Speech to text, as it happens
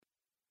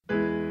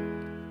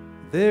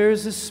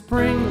There's a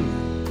spring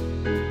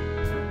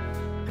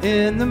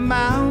in the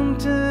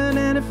mountain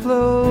and it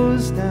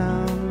flows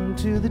down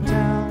to the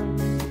town.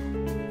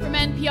 From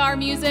NPR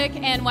Music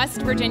and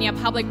West Virginia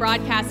Public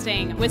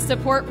Broadcasting, with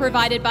support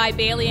provided by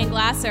Bailey and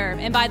Glasser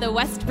and by the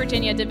West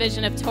Virginia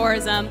Division of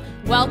Tourism,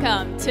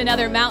 welcome to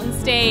another Mountain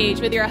Stage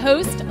with your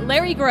host,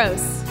 Larry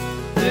Gross.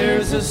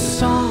 There's a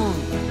song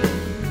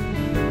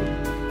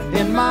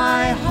in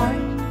my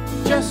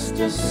heart, just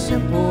a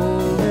simple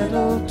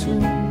little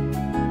tune,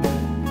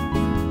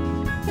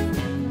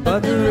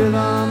 but the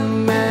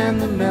rhythm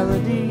and the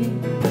melody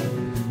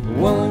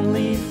won't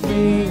leave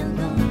me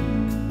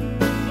alone.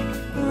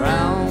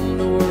 Around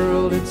the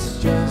world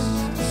it's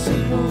just a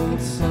simple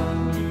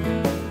song.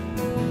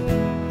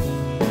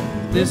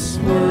 This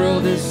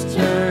world is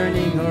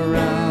turning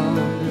around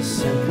a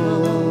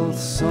simple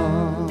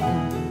song.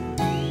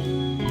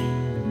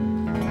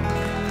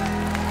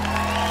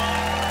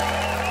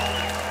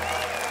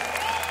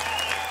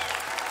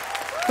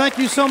 Thank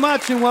you so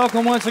much and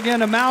welcome once again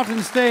to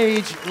Mountain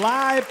Stage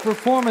Live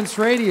Performance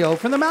Radio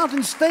from the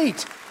Mountain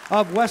State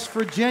of West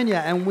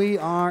Virginia. And we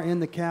are in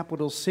the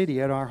capital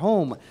city at our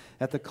home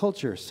at the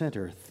Culture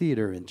Center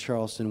Theater in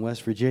Charleston,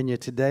 West Virginia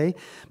today.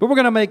 But we're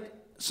going to make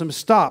some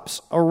stops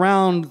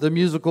around the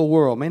musical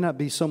world. May not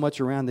be so much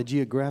around the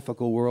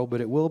geographical world, but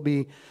it will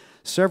be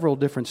several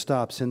different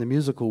stops in the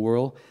musical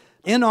world.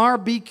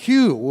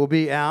 NRBQ will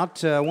be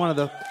out, one of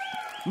the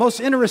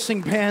most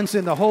interesting bands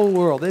in the whole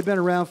world. They've been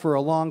around for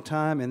a long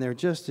time, and they're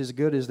just as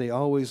good as they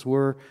always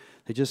were.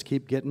 They just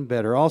keep getting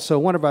better. Also,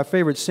 one of our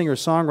favorite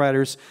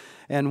singer-songwriters,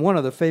 and one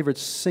of the favorite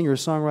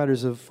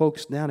singer-songwriters of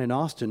folks down in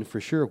Austin,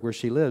 for sure, where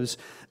she lives,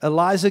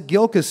 Eliza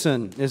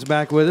Gilkyson is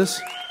back with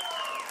us.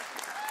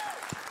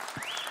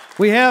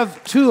 We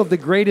have two of the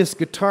greatest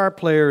guitar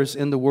players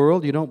in the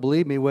world. You don't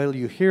believe me? Well,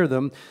 you hear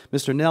them.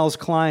 Mr. Nels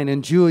Cline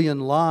and Julian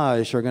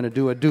Lage are going to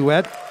do a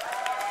duet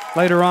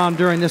later on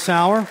during this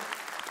hour.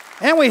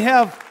 And we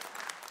have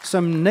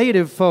some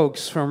native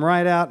folks from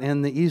right out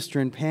in the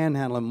eastern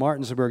panhandle of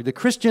Martinsburg. The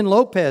Christian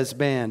Lopez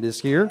Band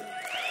is here,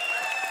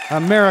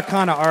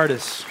 Americana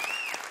artists.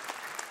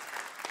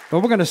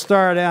 But we're going to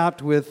start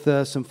out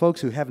with some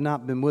folks who have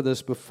not been with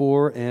us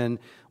before, and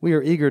we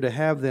are eager to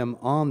have them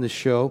on the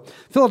show.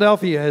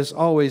 Philadelphia has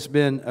always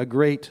been a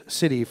great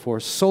city for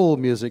soul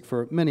music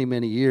for many,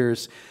 many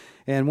years.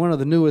 And one of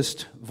the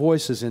newest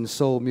voices in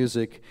soul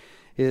music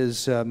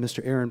is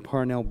Mr. Aaron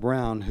Parnell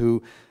Brown,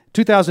 who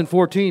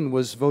 2014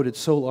 was voted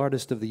Soul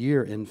Artist of the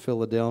Year in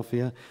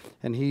Philadelphia,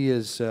 and he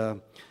is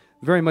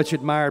very much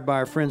admired by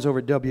our friends over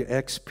at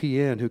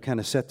WXPN, who kind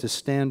of set the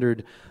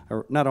standard,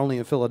 not only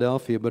in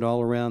Philadelphia, but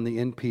all around the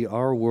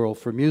NPR world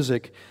for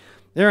music.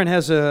 Aaron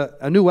has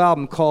a new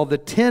album called The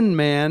Tin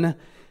Man,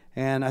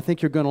 and I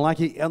think you're going to like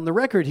it. On the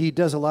record, he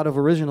does a lot of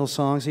original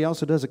songs. He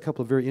also does a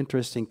couple of very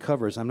interesting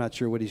covers. I'm not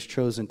sure what he's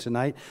chosen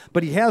tonight,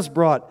 but he has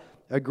brought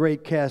a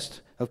great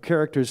cast of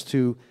characters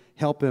to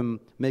help him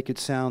make it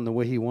sound the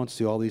way he wants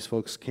to. All these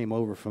folks came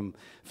over from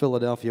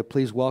Philadelphia.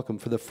 Please welcome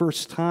for the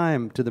first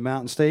time to the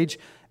Mountain Stage,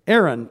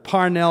 Aaron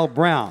Parnell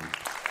Brown.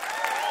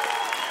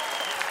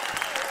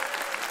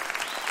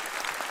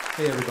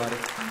 Hey, everybody.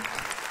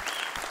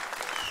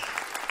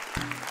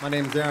 My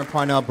name is Aaron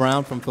Parnell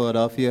Brown from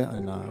Philadelphia,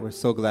 and we're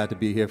so glad to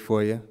be here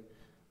for you.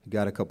 We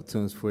got a couple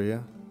tunes for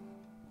you.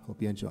 Hope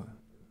you enjoy.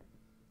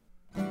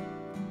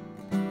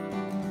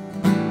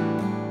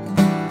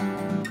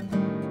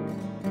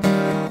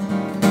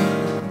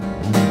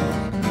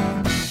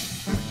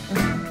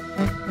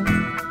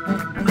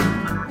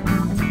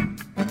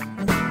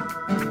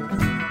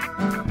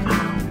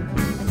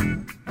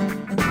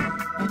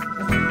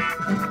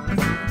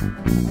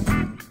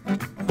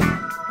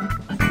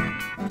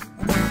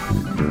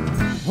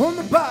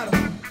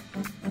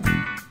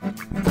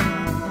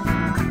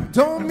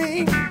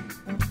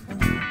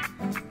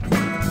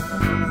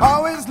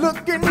 Always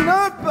looking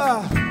up,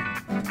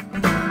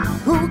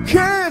 who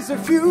cares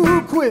if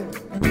you quit?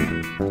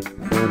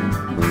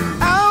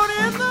 Out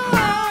in the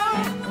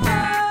world,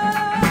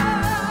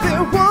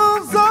 there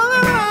wolves all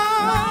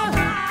around,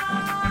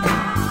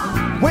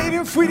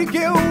 waiting for you to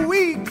get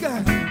weak,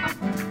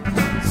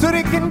 so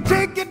they can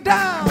take you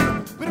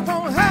down. But it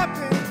won't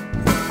happen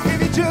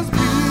if you just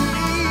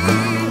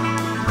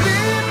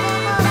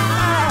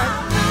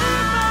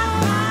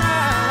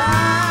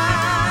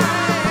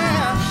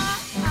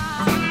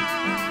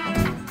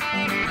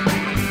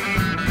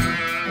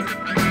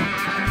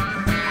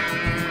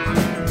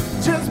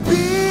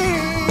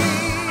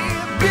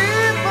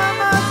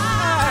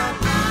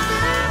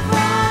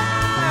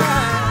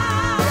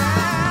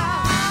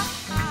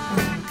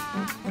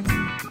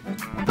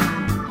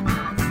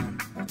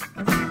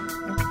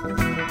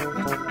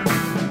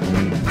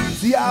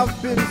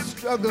I've been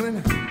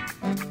struggling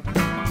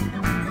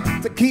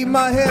to keep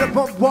my head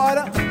above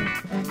water.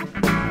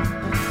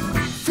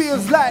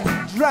 Feels like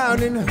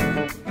drowning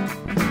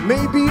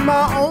may be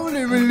my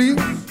only relief.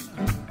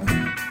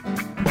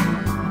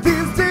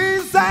 These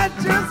days I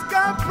just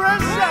got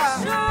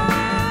pressure,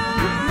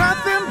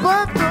 nothing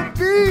but the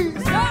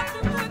beast.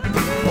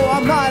 Oh,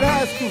 I'm not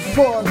asking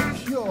for a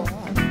cure,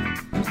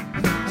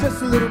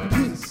 just a little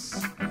piece.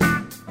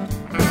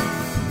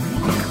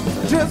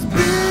 Just be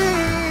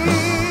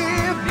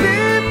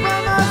by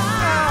my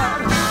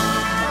side,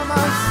 by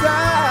my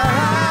side.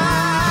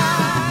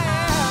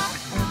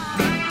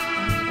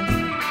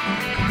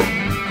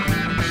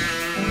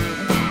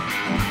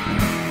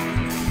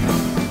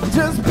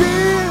 Just be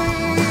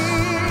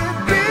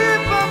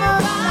by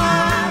my side.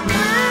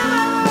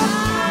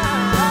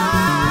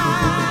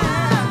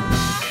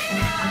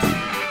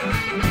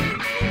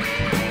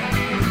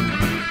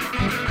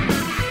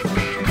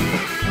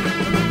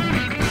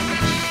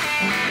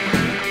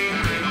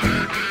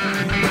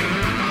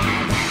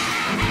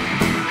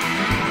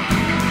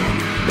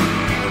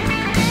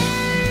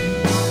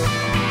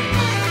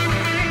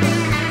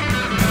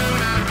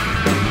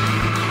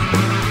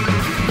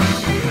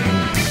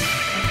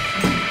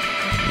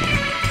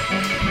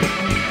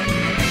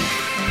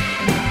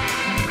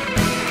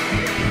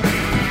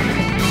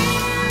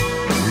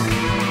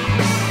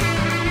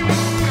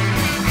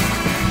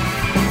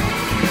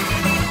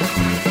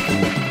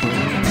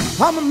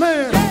 I'm a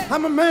man,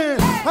 I'm a man,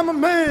 I'm a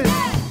man,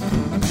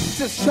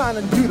 just trying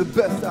to do the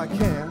best I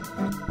can.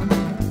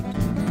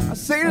 I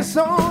say this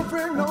over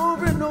and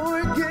over and over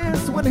again,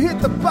 so when I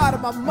hit the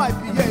bottom I might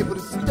be able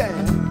to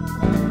stand.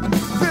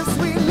 This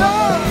sweet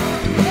love,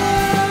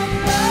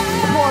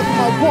 more than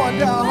my worn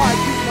down heart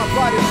keeps my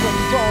body from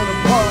falling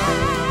apart.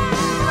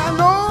 And I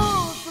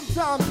know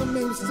sometimes I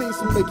make mistakes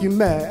and make you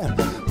mad,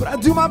 but I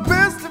do my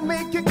best to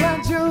make you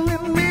catch you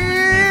with me.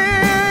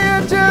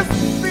 And just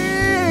be.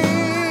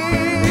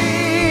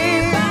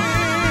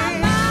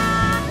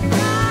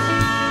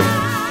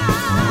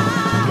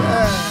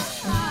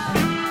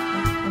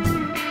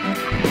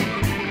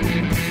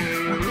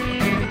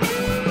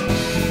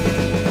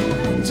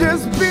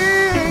 Just be.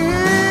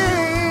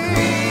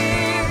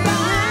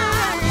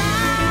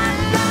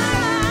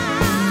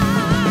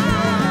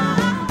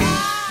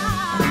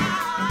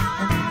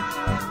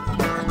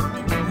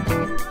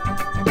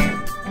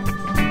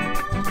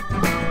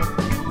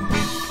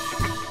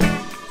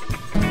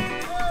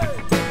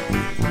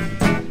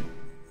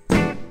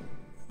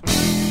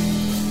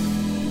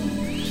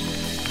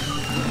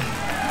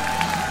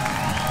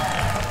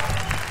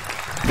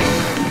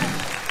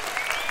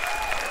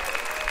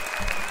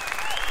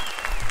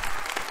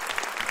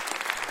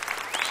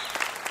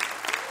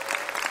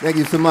 Thank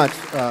you so much.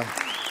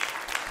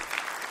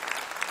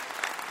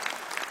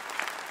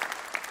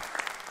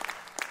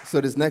 So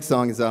this next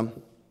song is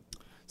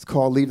it's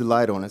called "Leave the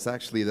Light On." It's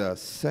actually the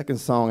second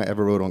song I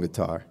ever wrote on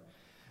guitar,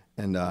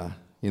 and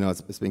you know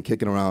it's been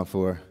kicking around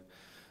for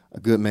a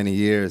good many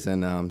years,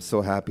 and I'm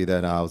so happy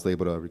that I was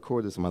able to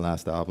record this on my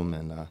last album,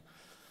 and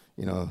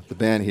you know the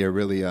band here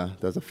really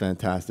does a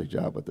fantastic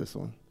job with this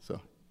one. So.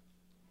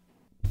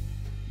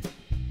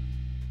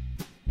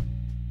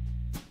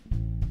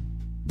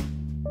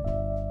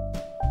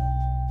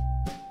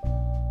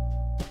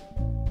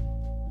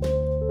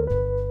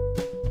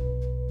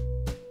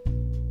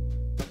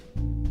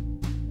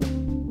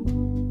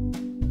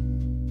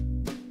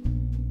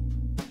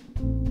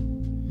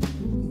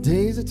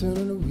 Days are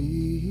turning to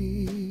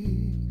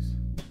weeks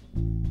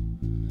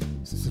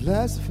since the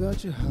last I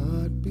felt your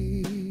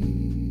heartbeat.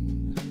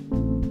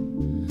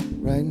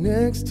 Right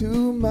next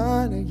to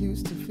mine, I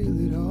used to feel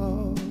it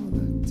all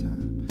the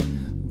time.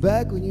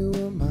 Back when you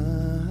were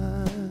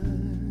mine.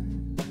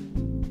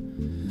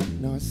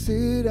 Now I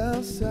sit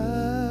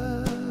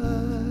outside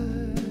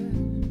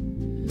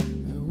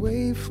and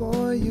wait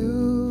for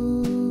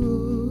you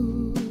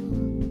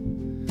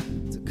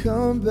to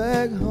come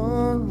back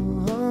home.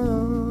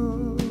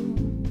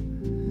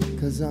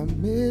 'Cause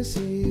I'm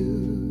missing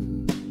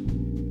you.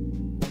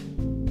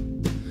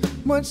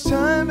 Much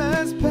time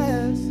has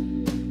passed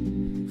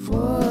for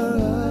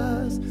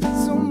us.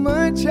 So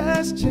much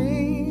has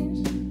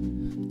changed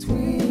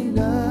between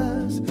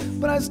us.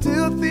 But I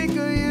still think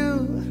of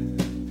you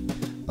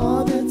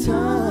all the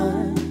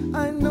time.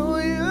 I know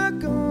you're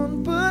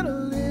gone, but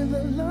I'll leave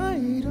the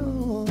light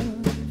on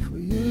for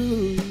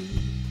you.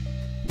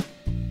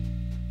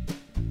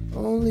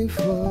 Only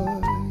for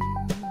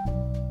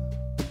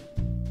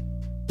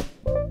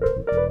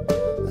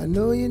I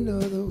know you know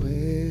the way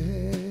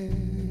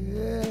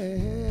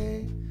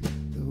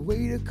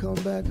to come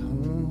back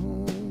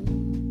home.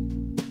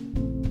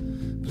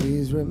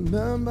 Please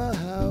remember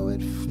how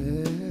it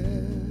felt.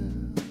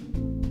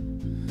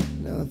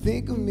 Now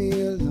think of me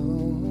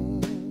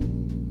alone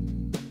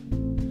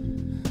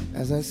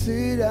as I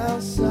sit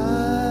outside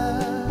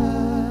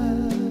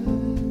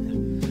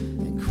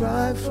and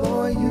cry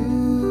for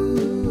you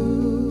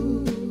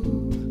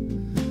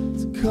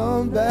to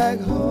come back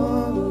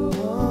home.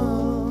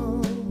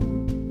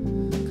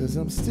 'Cause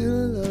I'm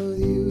still in love with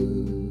you.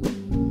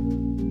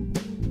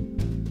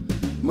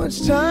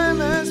 Much time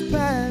has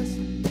passed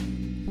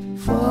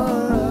for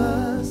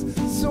us.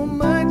 So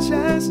much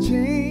has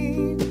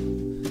changed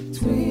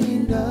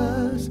between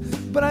us.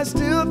 But I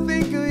still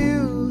think of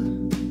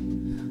you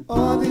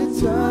all the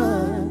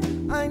time.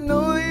 I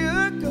know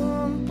you're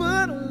gone,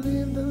 but I'll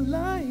leave the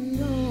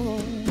light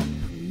on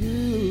for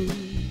you.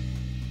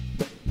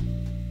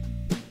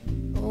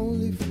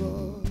 Only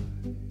for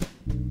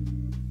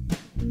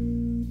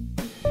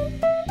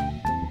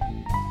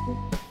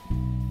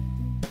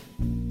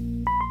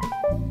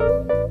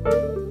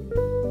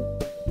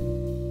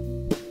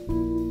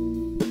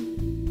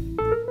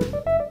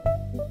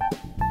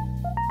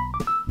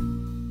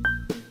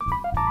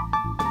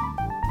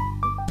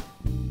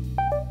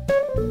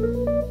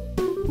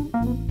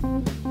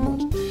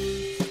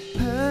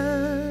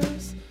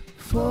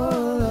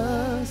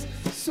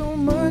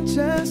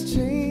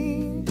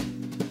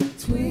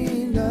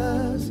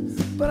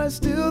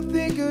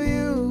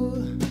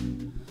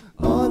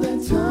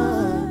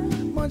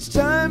time, much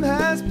time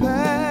has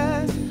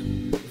passed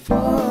for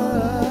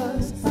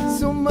us.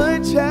 So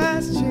much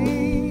has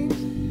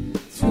changed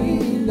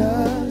between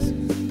us,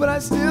 but I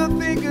still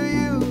think of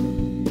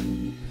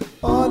you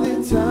all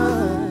the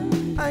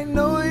time. I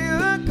know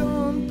you're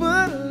gone,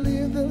 but I'll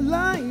leave the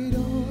light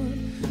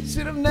on.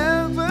 Should have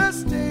never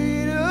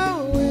stayed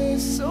away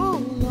so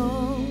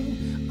long.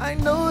 I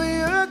know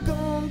you're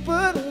gone,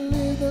 but I'll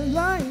leave the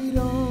light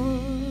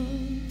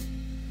on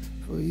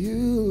for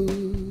you,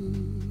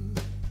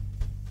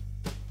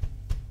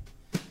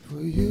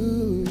 for you.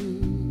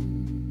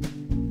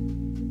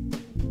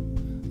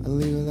 I'll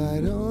leave the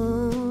light on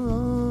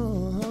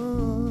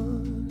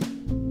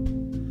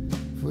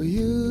for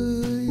you,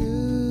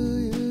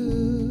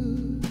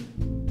 you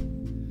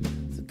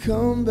to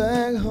come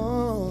back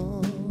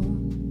home,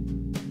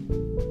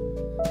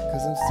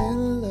 'cause I'm still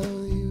in love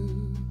with you.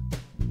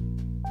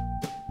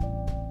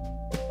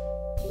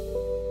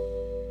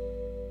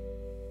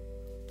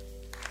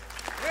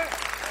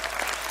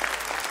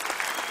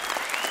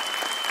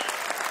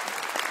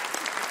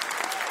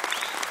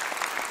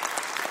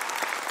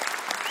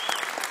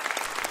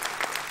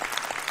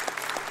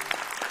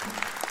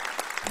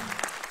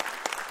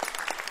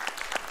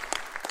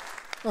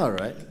 All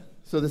right.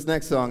 So this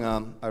next song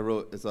I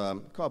wrote is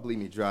called "Bleed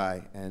Me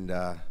Dry," and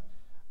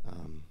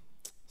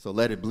so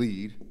 "Let It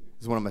Bleed"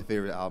 is one of my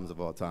favorite albums of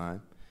all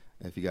time,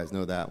 if you guys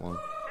know that one.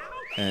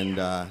 And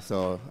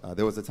so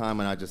there was a time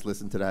when I just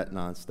listened to that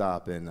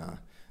nonstop, and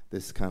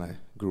this kind of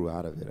grew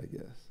out of it, I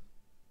guess.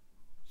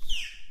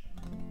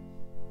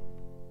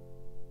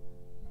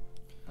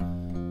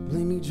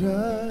 Bleed me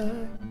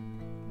dry,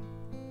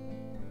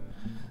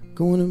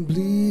 gonna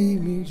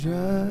bleed me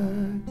dry.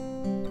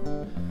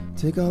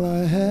 Take all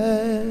I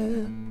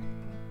had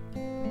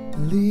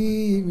and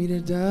leave me to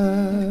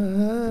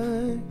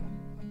die.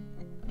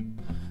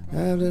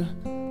 After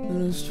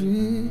the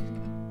street,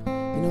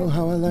 you know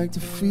how I like to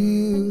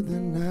feel the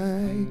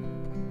night.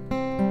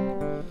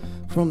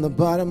 From the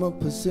bottom of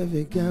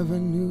Pacific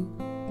Avenue,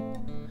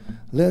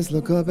 let's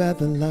look up at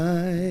the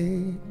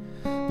light.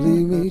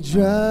 Bleed me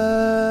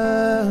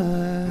dry,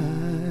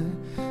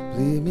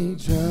 bleed me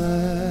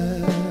dry.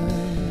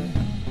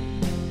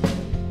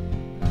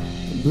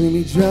 Bleed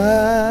me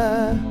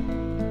dry.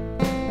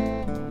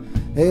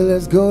 Hey,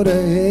 let's go to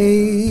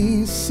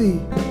AC.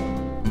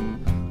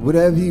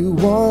 Whatever you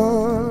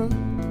want,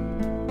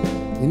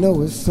 you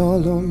know it's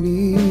all on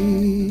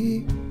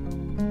me.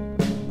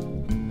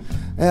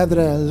 After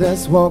that,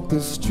 let's walk the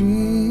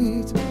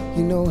streets.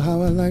 You know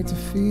how I like to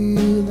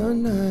feel the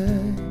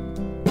night.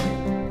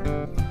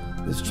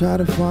 Let's try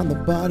to find the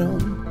bottom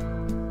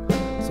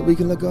so we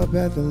can look up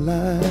at the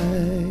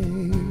light.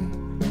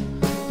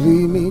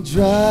 Bleed me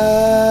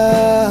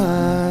dry,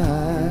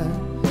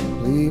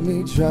 bleed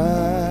me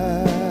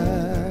dry.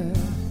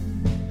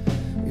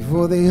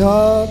 Before the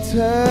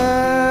altar,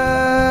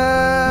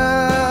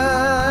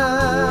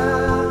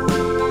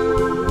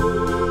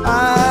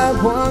 I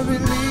won't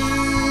believe.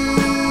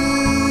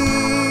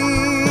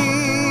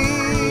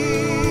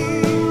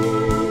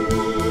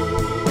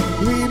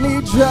 Bleed me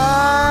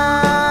dry.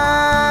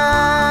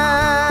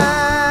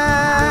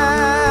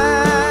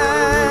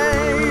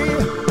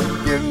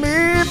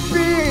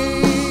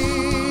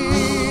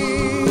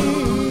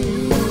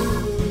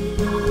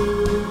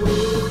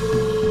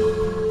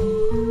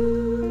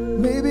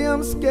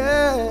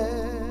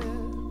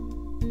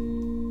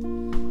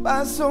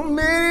 So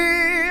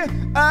many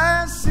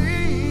I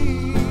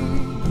see.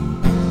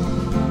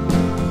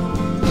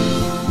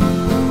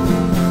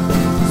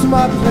 So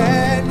my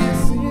plan is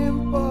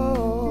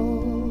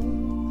simple.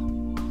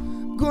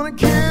 Gonna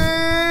kill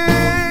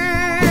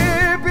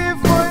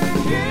before you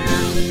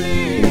kill me.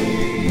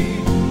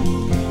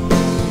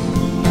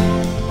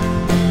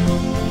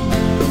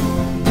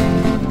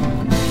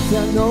 See, I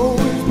know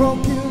it's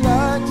broken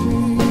like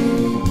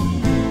dream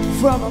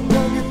from a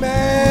broken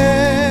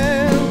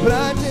man, but I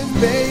just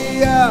beg.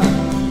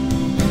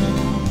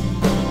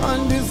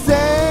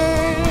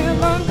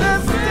 Understand,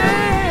 understand.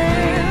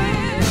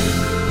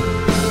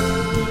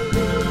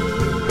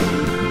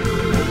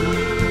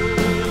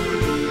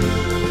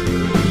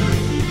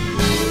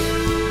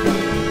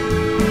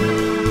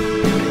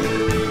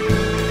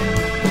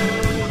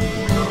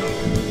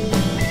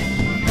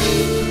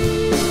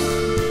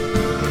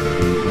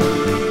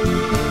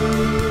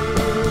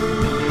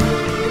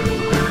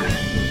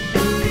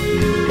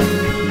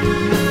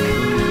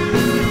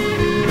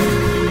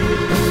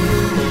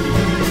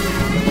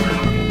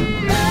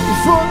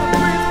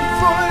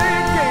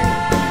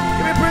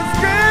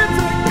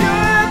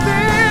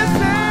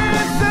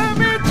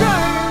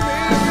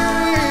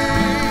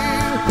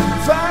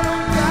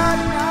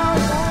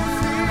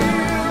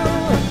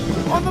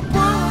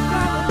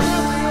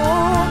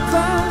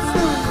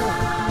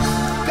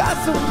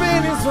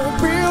 So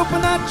real, but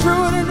not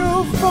true in a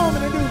new form,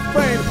 in a new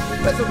frame.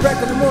 Resurrect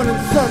in the morning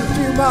sun,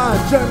 through my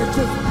journey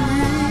just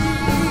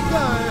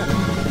begun.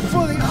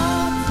 For the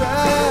altar,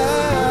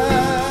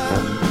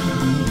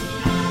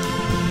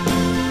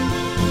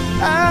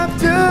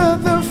 after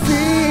the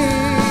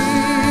feast,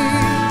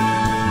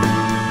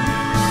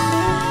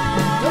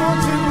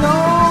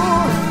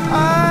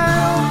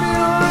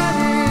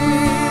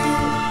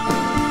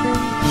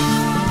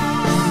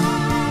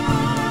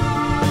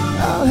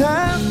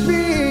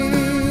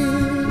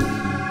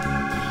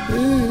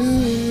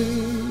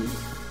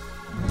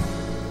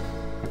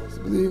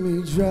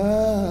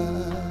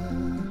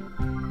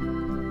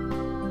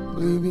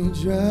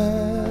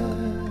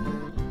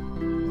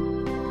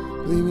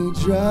 me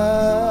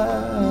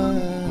dry,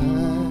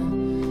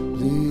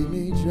 bleed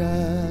me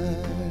dry,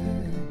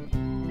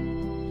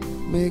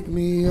 make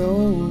me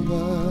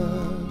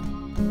over,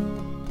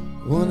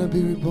 wanna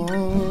be reborn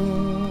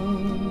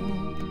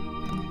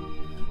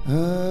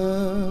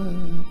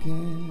again.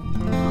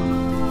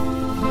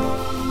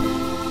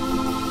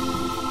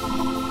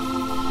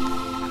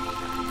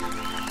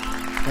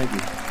 Thank you.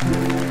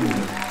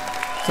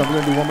 So I'm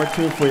going to do one more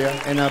tune for you.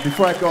 And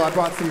before I go, I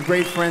brought some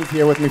great friends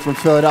here with me from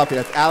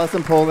Philadelphia. That's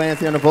Allison Polans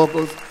here on the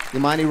vocals,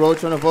 Imani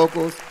Roach on the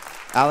vocals,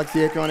 Alex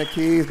Yeager on the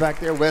keys back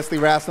there, Wesley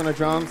Rass on the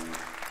drums,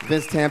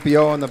 Vince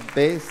Tampio on the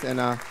bass, and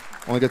on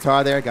the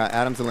guitar there, got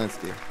Adam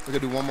Zielinski. We're going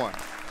to do one more.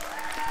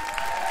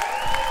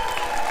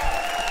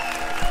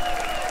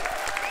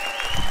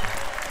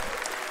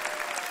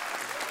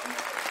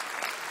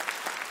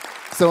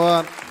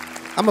 So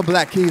I'm a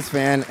Black Keys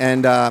fan,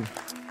 and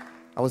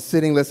I was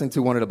sitting listening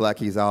to one of the Black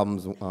Keys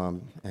albums,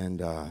 and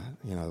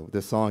you know,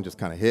 this song just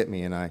kind of hit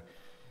me, and I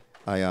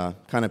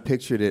kind of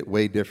pictured it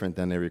way different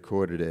than they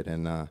recorded it,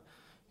 and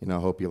you know, I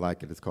hope you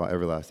like it. It's called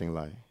Everlasting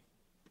Light.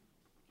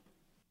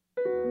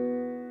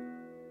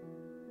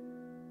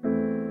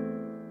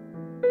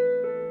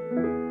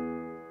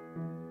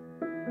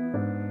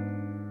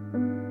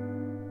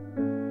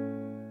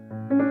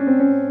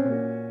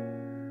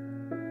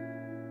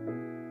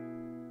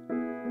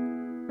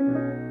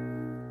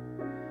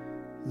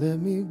 Let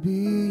me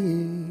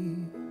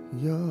be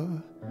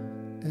your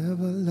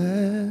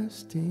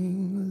everlasting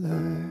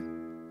light.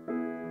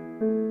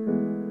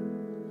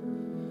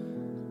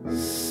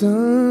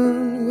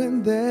 Sun,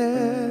 when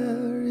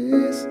there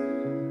is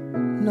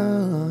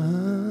none,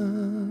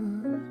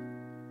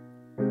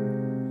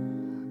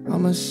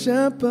 I'm a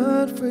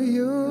shepherd for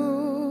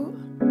you,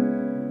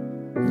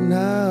 and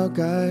I'll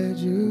guide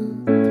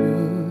you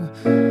through.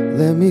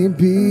 Let me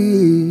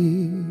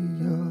be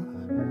your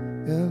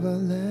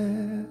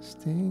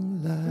everlasting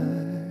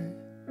light.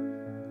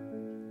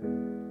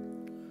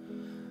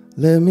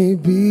 Let me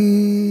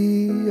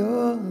be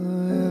your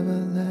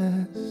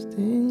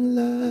everlasting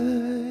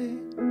light.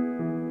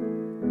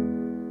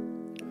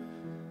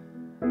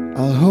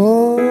 I'll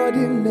hold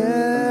you,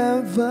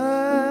 never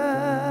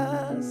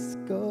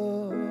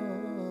score.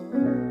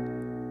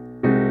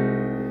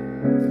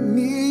 In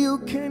me you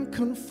can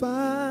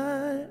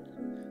confide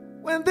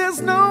when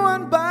there's no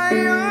one by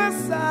your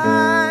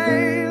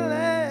side.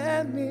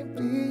 Let me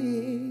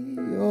be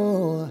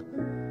your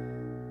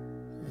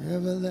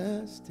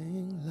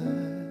everlasting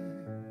light.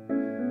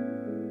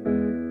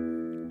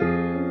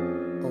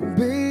 Oh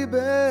baby,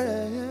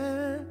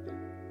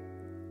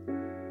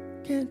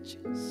 can't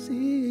you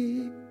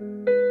see,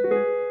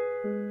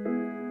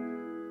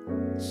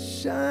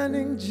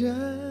 shining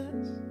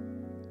just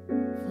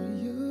for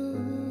you?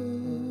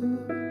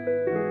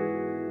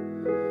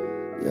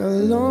 Your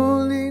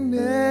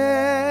loneliness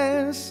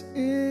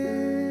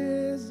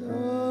is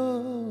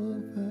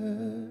over,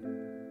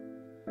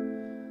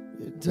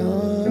 your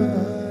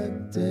dark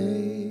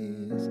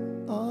days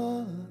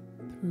are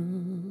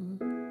through.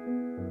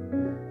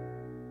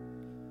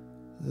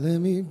 Let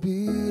me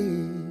be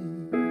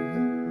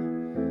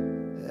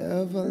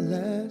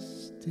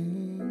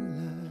everlasting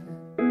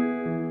light.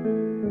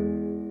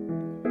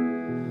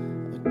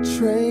 A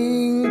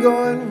train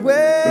going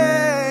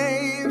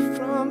away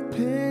from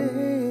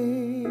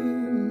pain.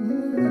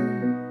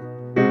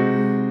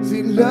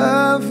 See,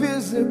 love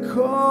is a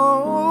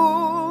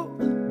cold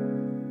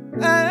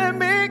that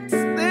makes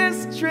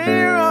this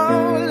train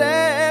roll.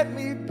 Let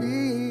me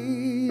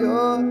be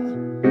your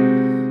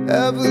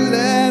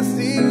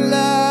everlasting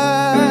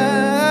light.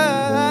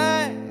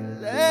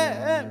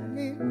 Let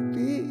me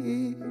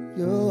be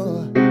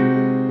your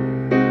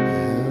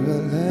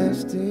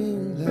everlasting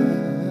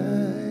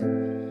light.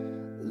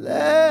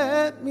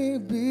 Let me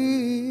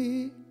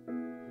be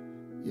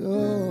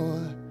your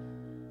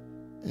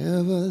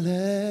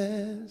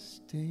everlasting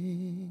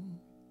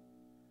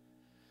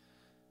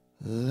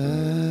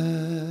light.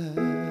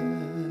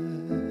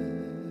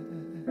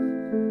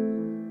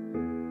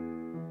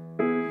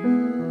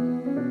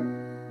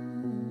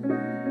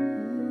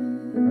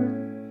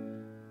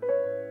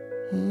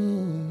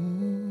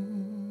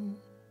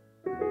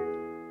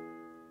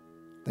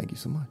 Thank you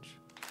so much.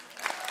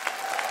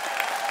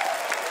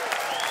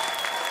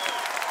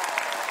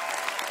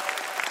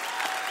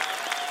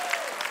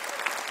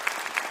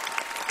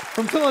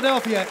 From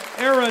Philadelphia,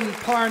 Aaron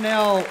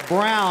Parnell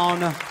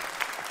Brown,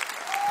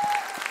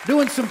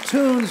 doing some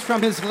tunes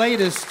from his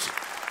latest,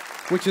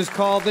 which is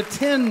called The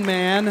Tin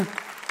Man.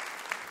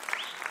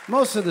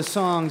 Most of the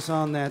songs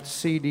on that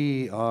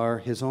CD are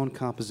his own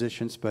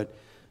compositions, but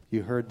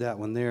you heard that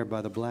one there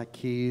by the Black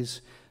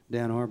Keys,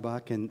 Dan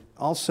Auerbach, and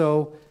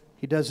also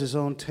he does his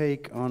own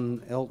take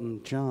on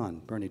Elton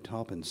John, Bernie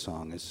Taupin's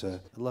song. It's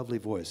a lovely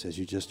voice, as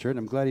you just heard.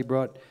 I'm glad he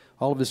brought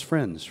all of his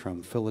friends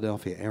from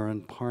Philadelphia, Aaron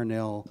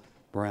Parnell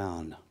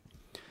Brown.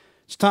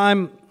 It's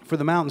time for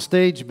the Mountain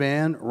Stage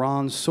Band.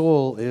 Ron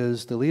Soule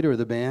is the leader of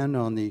the band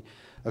on the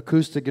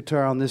acoustic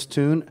guitar on this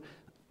tune.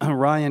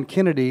 Ryan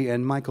Kennedy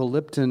and Michael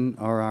Lipton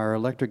are our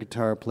electric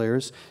guitar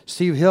players.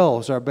 Steve Hill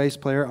is our bass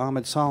player.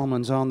 Ahmed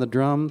Solomon's on the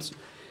drums.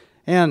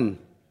 And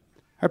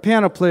our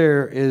piano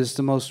player is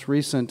the most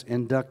recent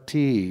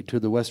inductee to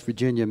the West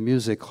Virginia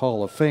Music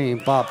Hall of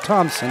Fame, Bob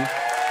Thompson.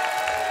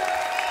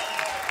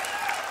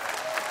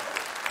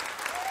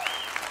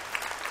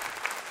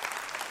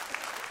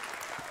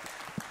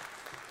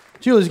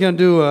 Julie's going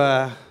to do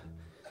a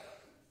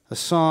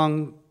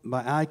song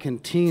by Ike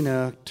and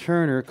Tina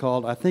Turner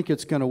called I Think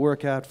It's Gonna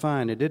Work Out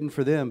Fine. It didn't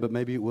for them, but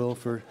maybe it will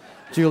for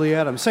Julie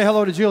Adams. Say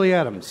hello to Julie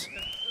Adams.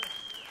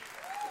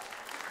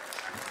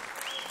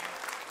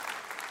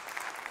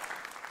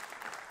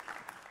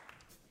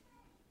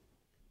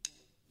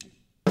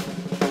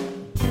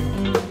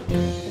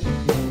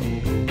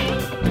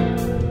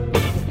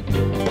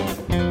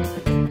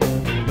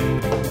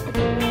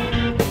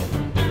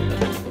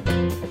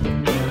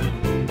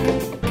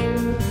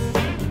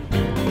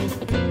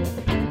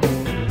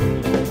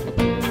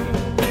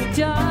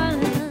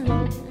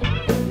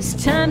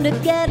 To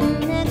get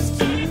next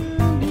to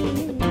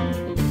me,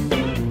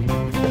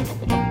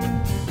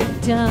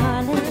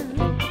 darling.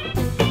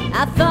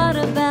 I thought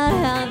about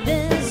how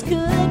this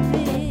could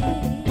be.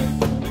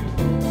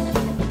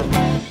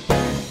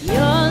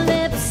 Your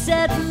lips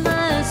set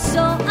my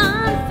soul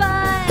on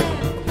fire.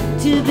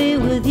 To be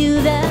with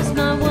you, that's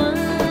my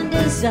one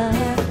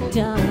desire,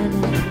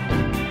 darling.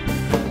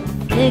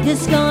 Think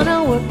it's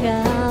gonna work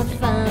out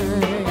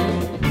fine.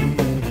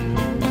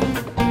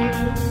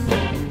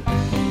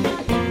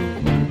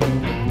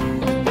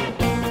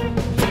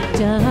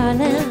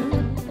 Darling,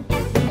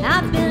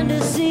 I've been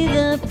to see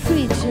the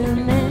preacher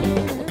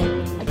man.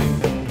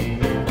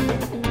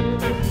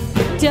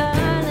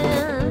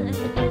 Darling,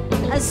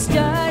 I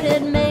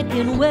started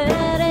making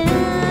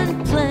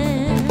wedding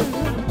plans.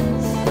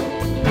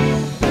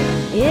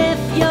 If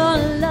your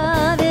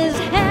love is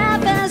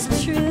half as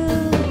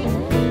true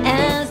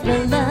as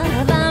the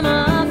love I'm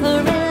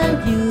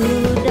offering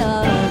you,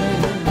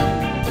 darling,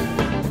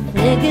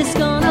 think it's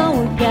gonna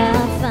work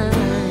out fine.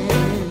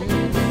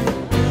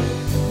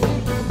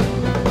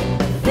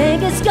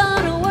 It's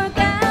gonna work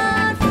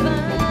out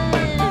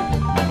fine.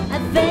 I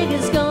think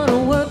it's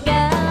gonna work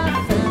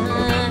out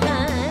fine.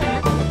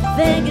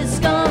 Think it's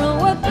gonna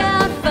work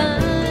out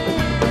fine.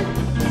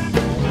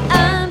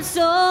 I'm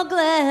so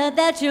glad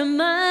that you're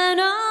mine,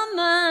 oh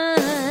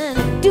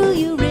mine. Do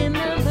you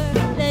remember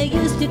they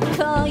used to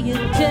call you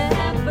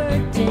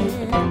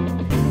Dapperton?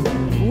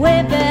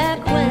 Way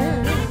back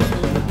when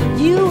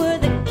you were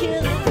the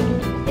killer,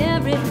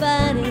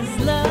 everybody's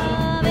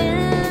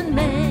loving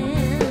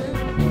man.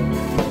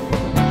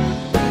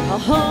 A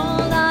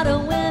whole lot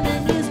of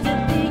women used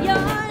to be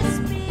your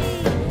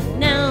speed.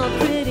 Now,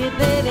 pretty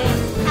baby,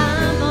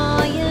 I'm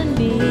all you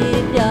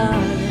need,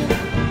 darling.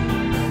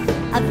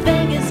 I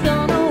think it's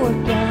gonna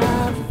work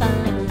out fine.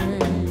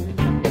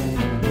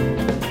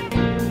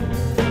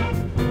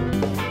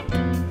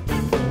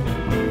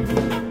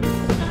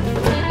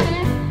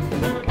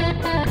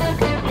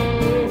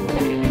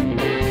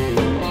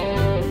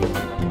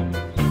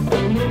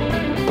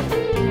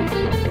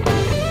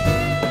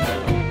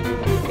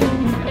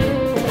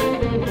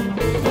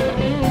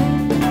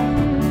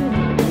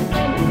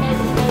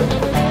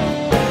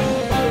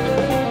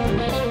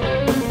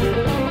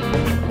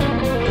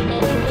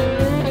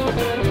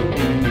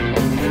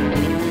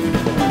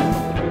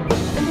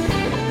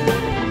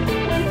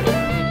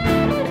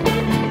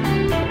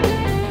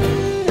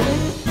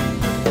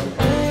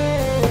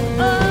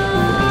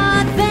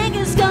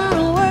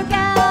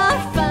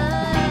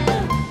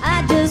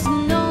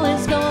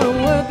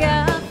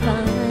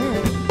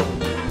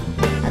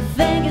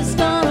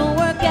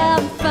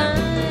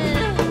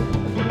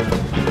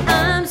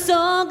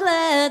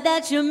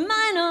 You're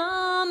mine,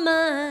 oh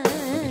mine.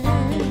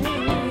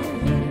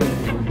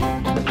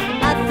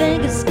 I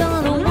think it's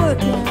gonna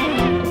work out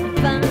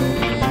fine, fine,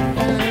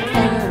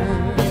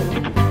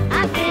 fine.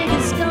 I think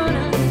it's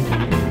gonna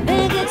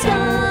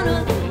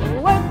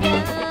work out fine, work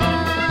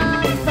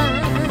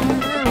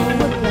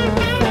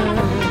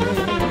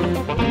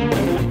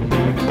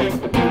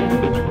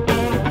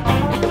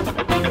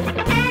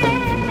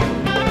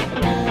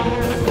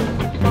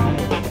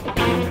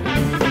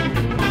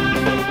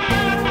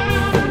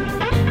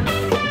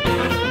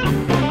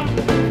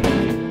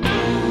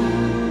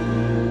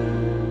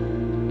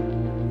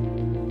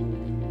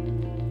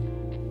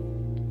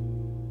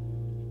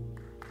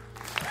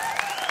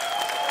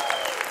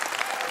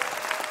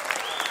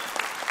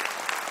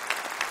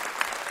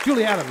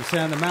Julie Adams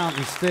and the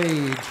Mountain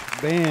Stage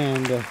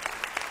Band.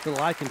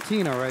 Little Ike and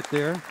Tina right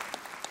there.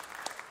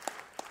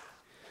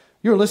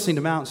 You're listening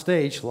to Mountain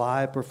Stage,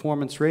 live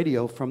performance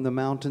radio from the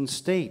Mountain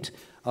State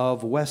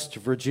of West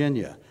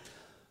Virginia.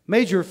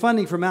 Major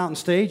funding for Mountain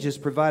Stage is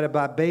provided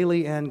by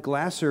Bailey and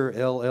Glasser,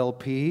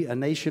 LLP, a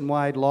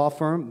nationwide law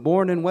firm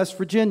born in West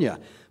Virginia,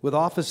 with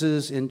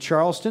offices in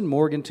Charleston,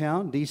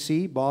 Morgantown,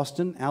 D.C.,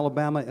 Boston,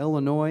 Alabama,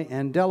 Illinois,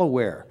 and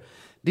Delaware.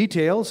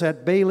 Details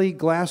at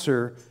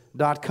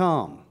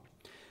baileyglasser.com.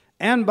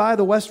 And by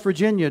the West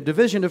Virginia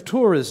Division of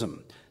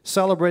Tourism,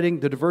 celebrating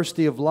the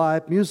diversity of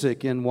live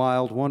music in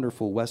wild,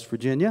 wonderful West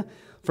Virginia,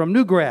 from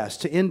newgrass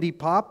to indie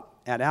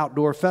pop at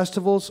outdoor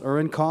festivals or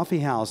in coffee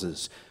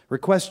houses.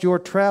 Request your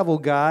travel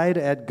guide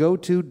at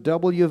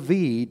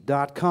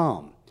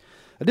go2wv.com.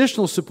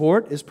 Additional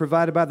support is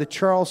provided by the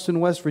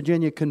Charleston, West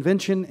Virginia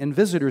Convention and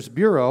Visitors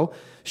Bureau,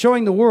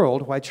 showing the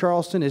world why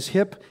Charleston is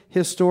hip,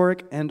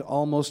 historic, and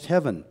almost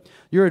heaven.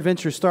 Your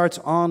adventure starts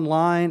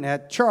online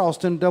at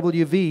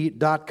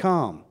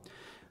charlestonwv.com.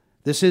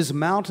 This is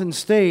Mountain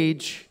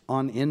Stage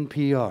on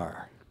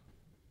NPR.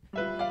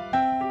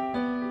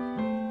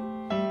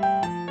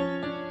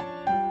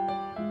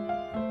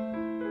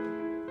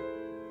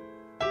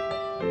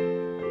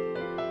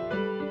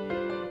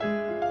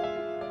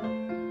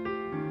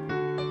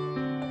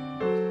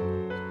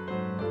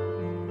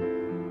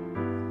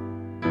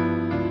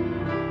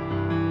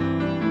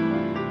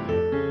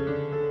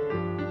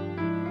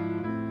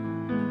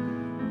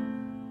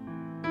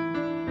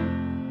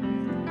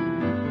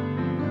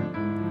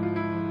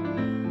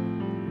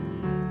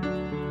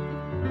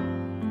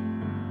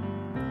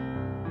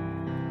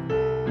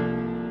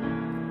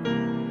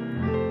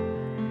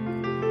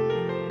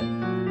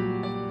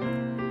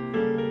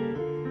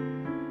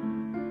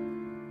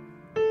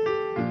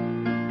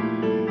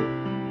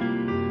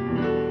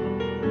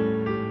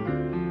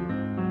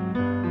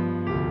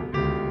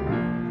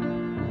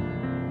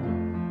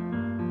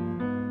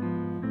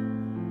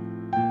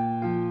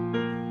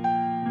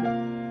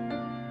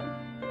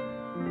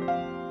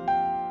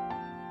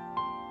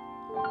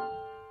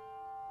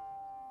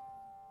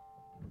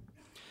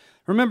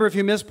 Remember, if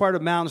you missed part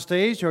of Mountain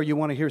Stage or you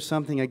want to hear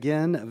something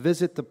again,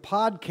 visit the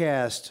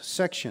podcast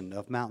section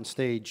of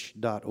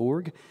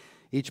mountainstage.org.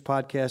 Each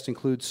podcast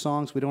includes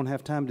songs we don't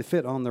have time to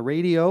fit on the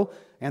radio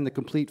and the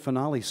complete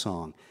finale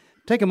song.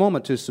 Take a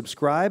moment to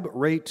subscribe,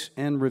 rate,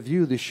 and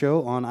review the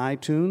show on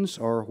iTunes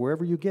or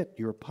wherever you get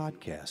your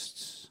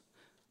podcasts.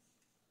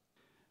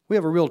 We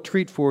have a real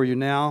treat for you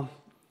now.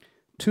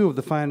 Two of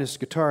the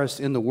finest guitarists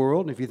in the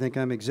world. If you think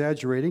I'm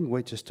exaggerating,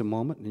 wait just a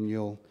moment and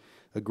you'll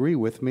agree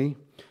with me.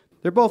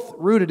 They're both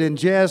rooted in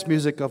jazz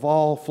music of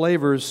all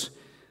flavors,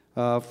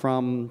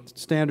 from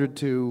standard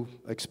to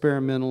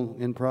experimental,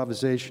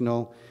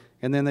 improvisational,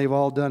 and then they've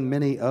all done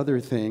many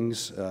other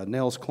things.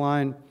 Nels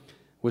Cline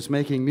was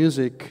making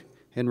music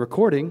and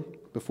recording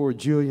before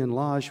Julian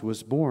Lage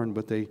was born,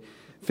 but they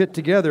fit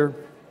together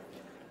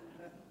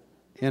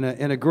in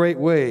a great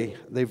way.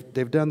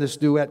 They've done this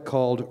duet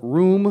called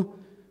Room.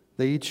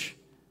 They each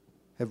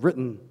have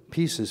written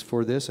pieces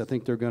for this. I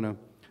think they're going to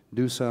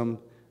do some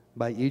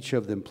by each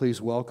of them.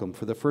 Please welcome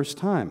for the first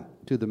time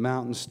to the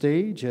Mountain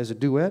Stage as a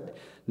duet,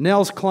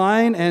 Nels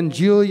Cline and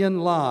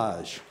Julian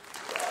Lage.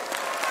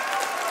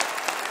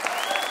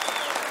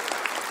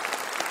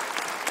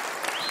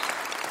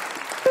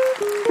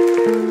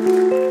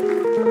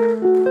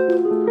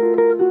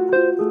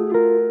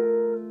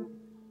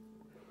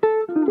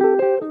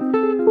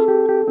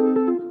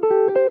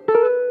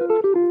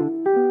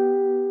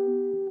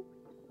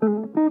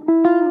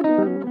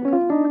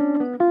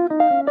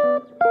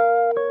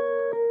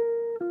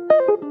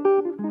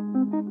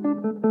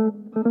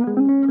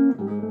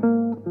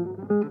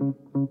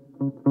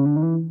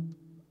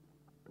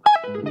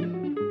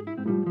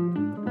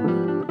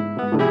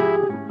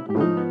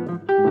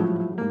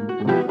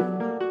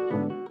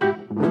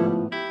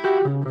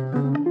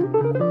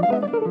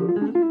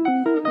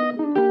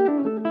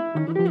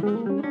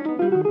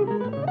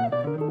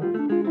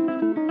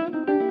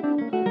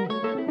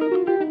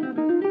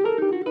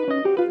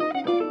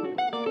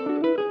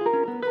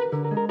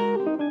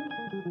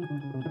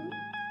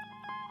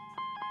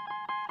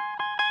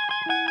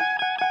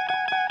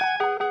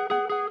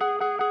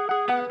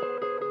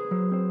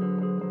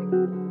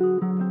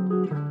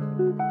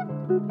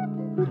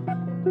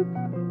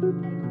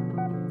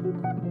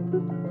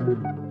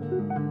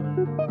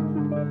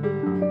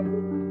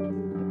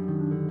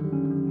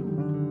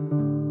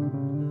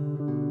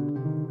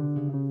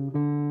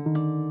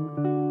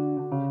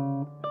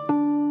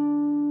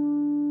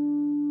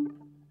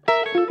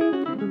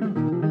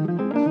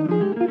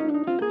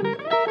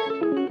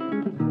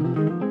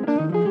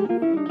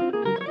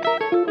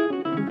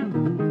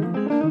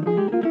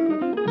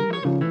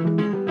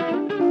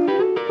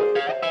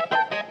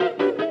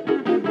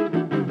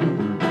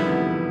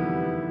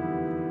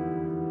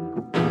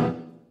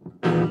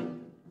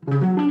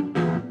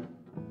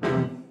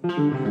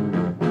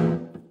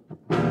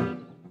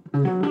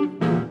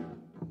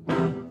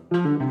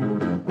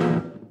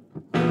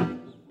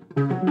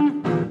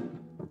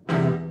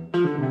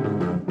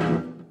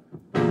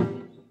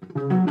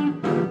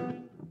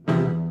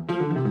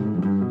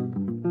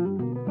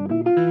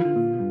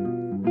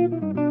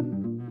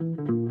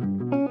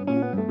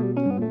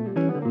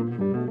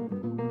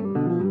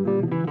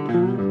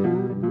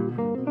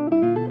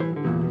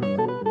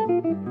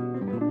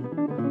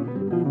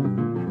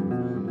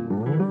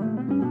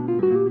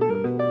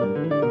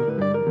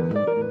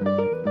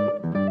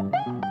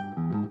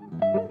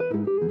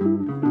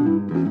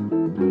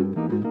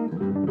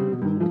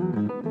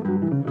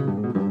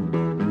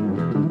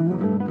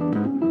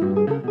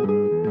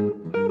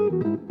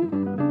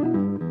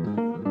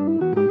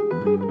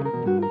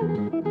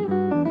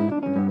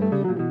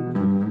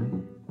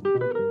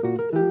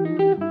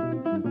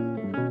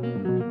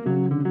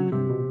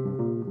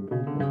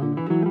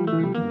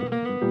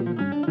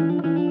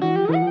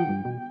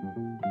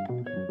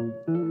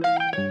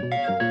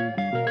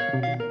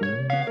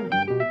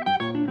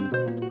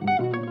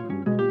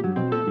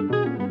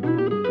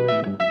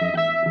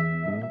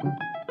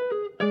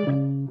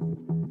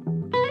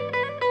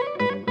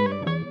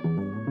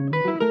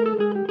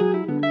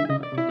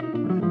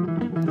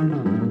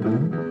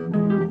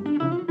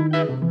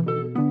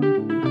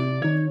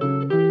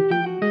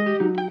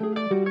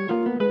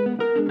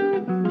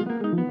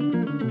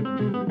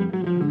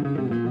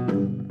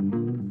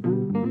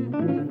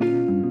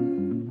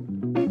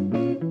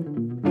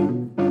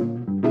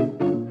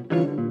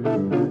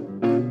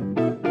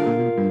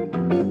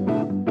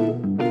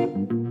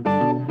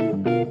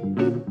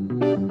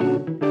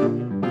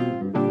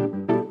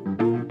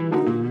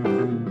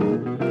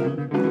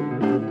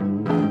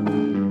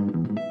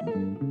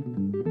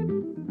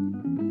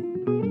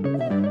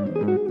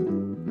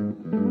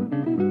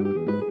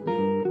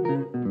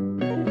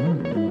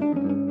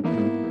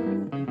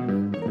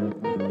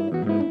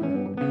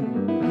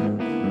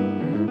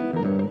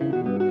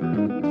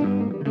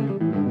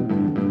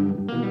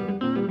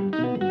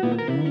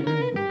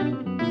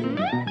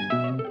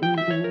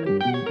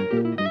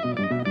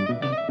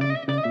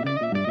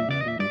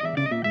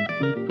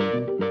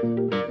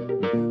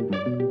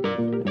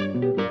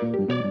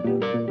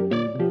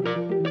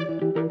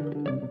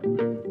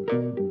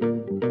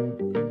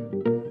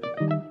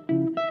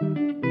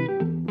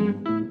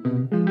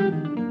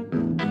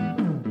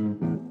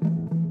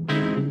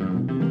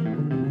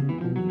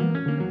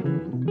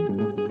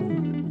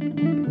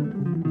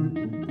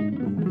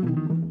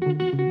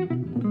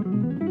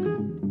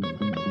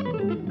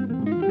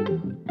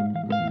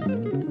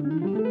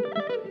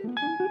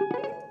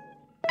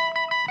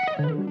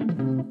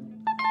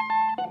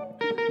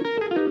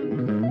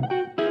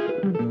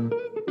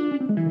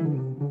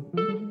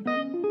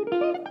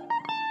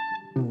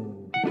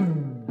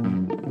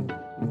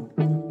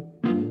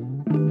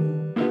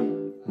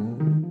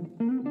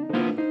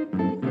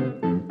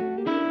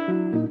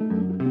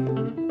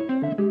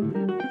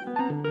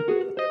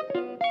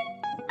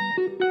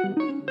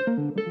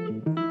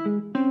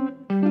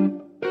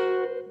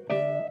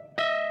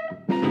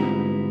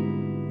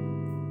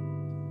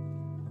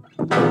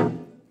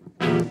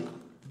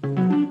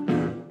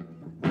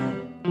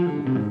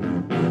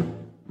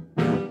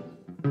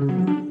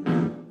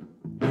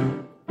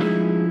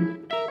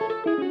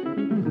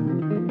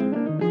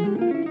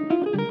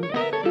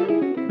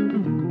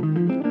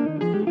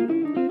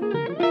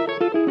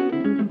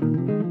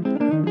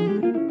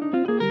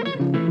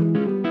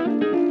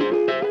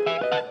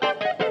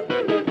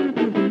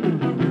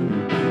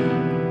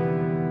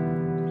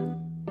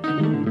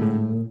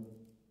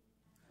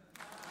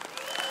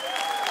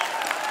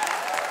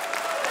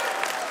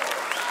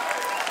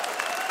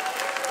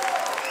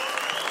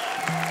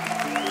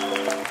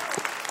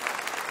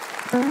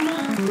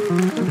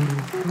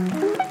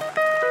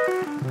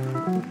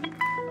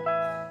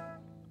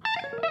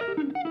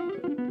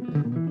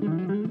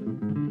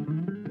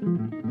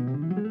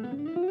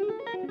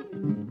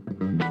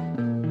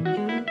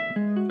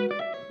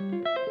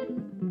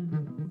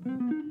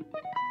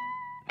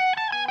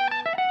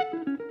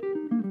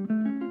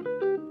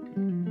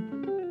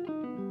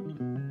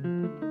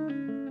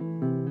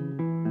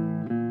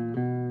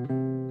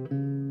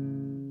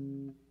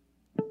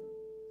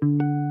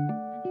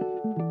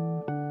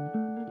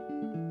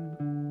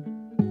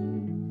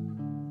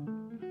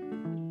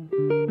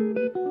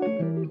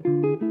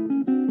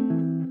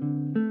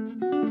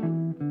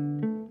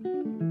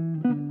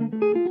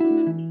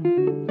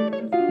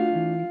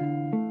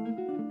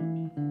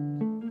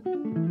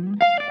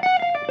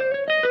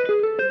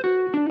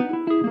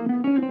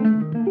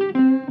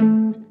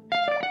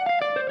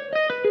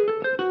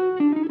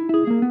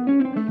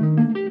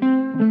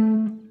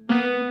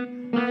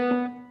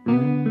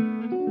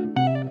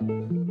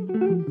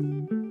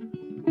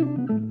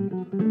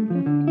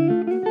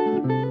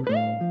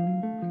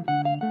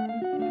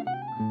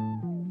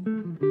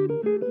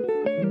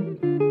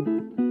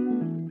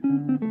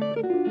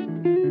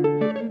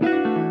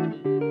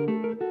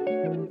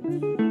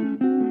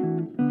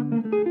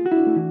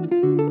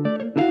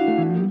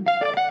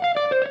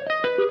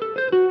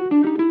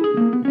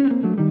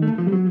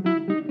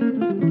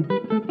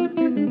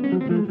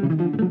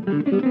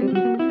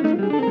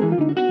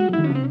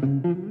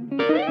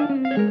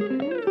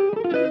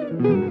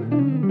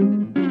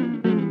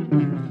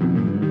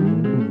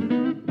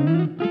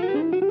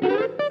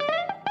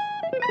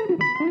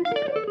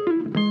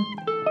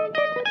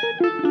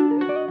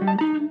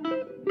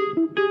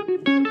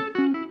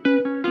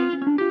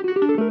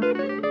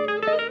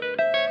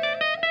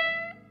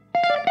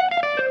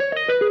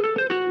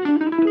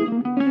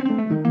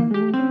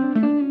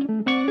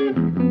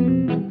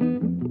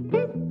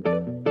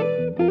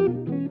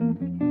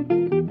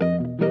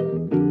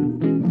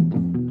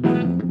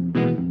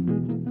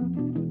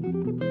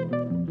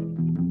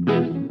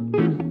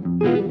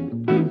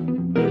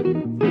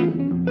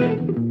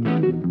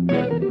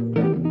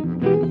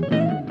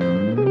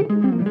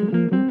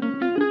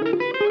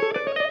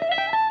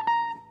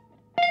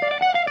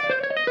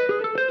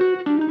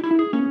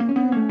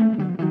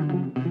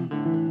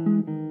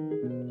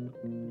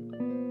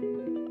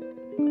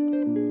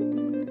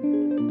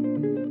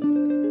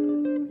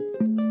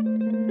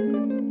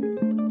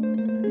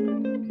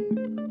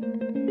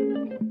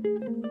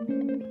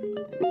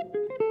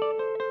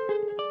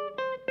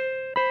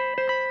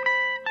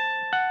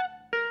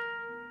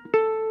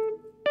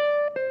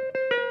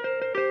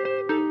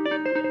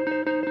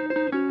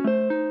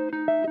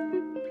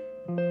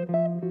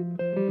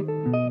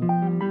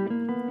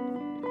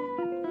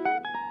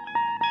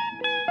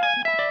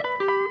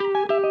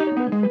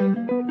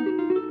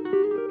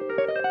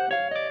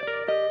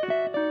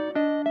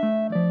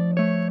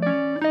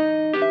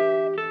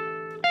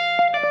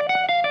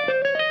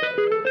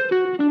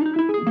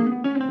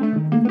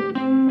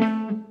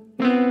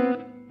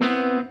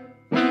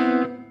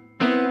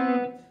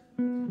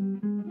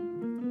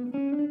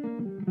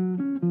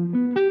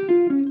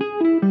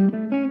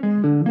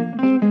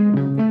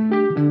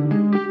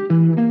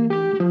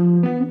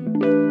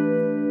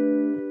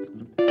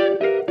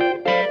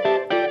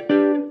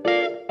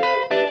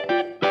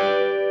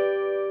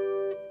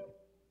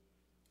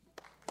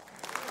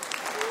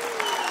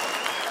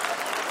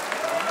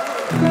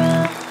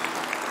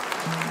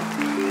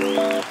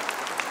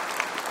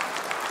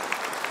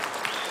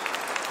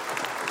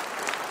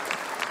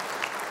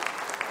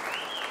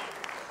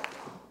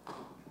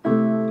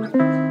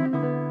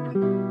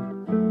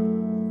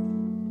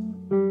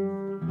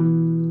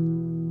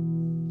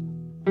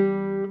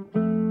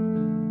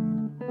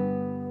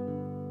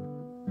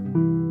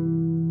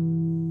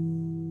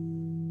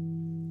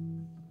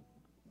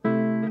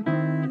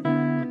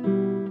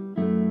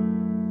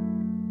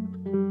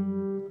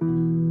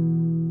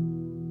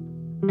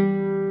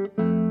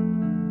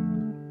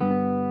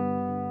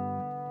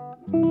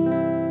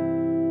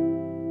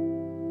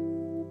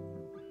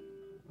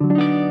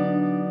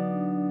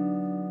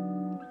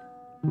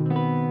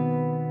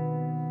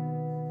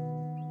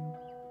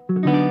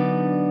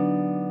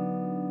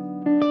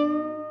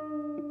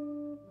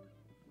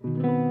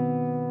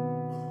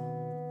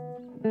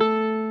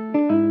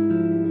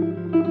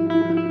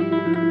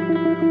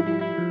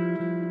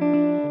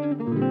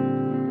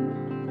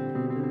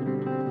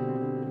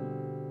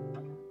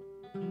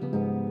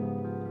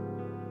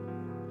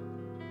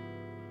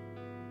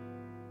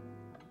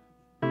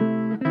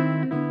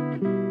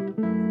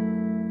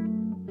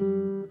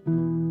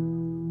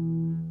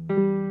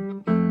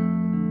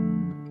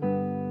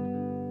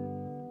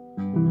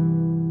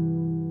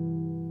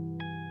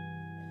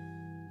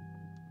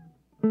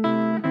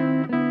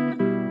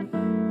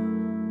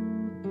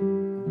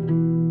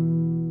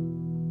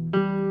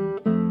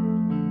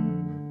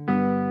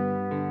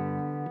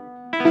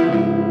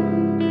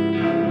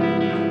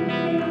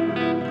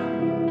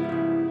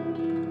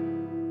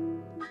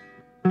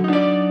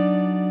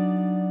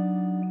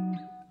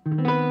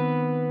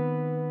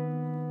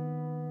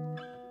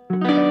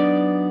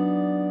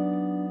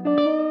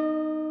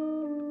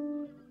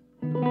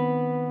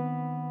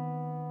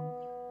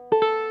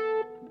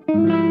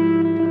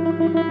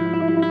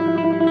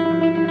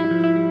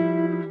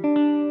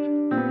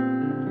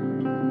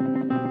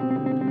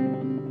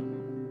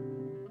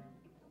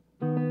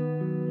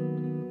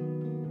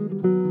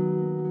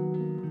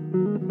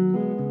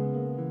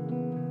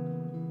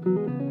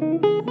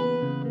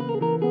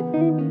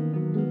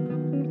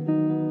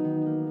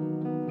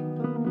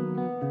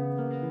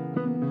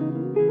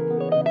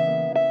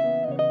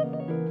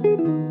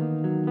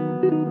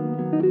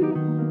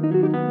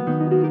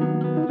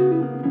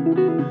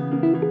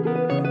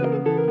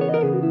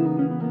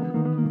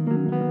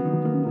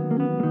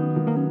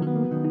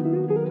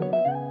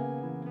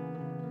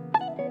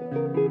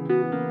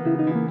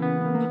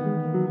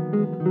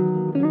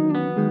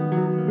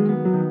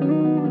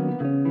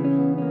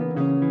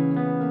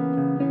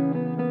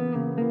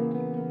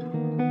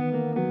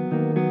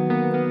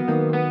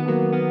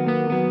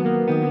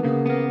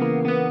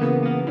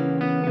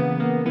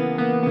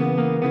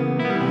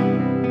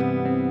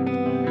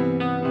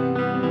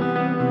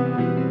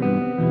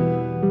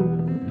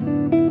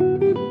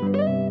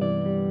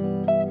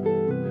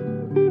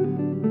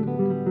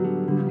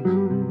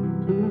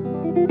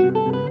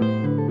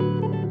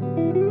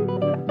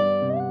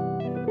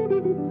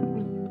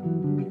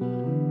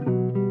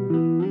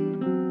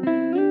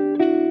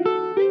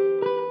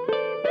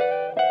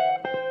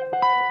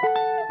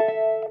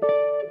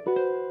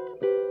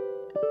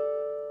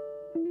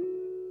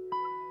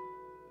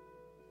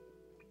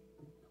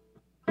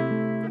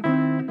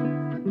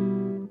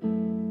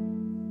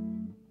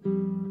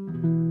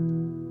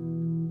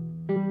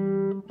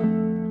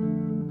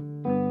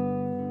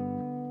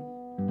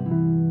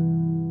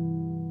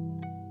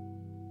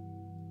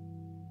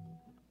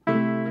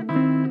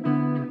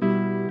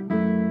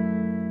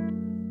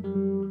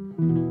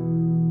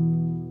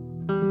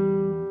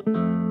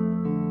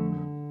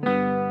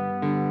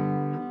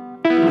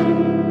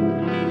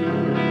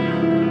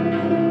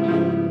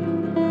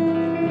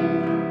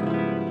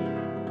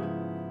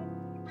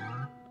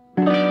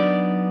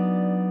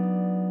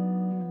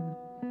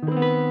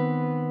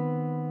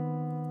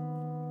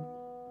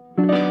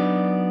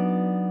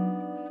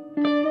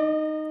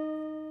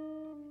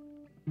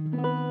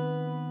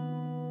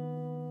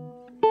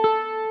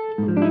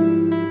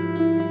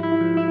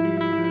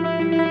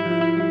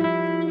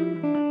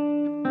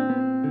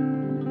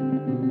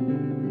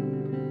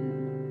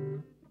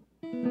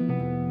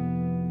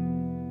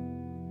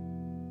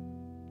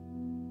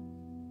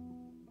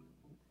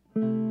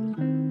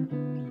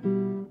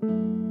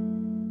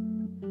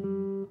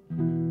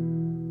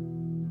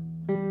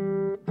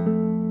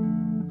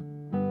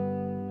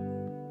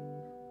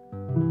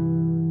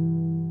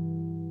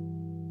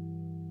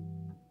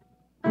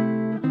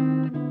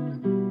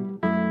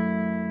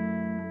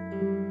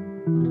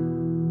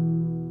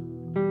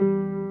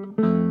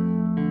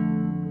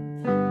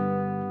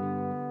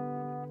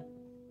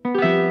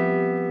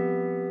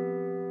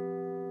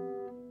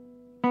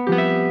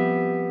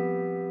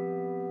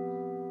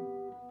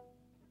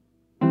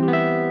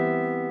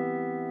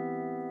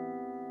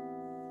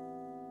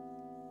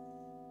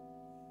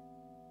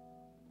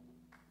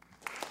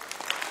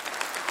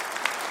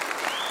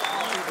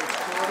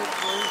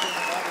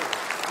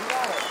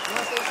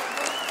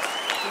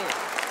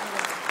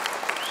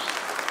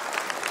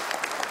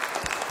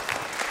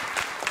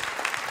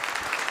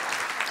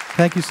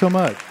 Thank you so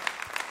much.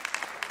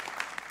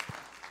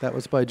 That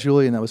was by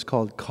Julian. That was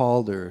called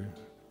Calder.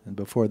 And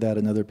before that,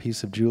 another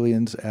piece of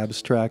Julian's,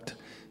 Abstract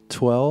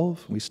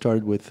 12. We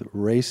started with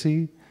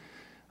Racy,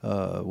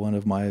 one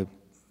of my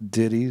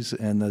ditties,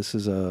 and this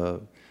is a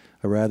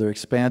rather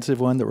expansive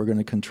one that we're going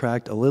to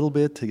contract a little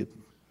bit to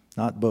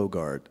not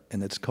Bogart,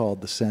 and it's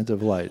called The Scent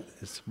of Light.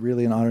 It's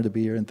really an honor to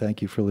be here, and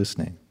thank you for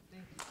listening.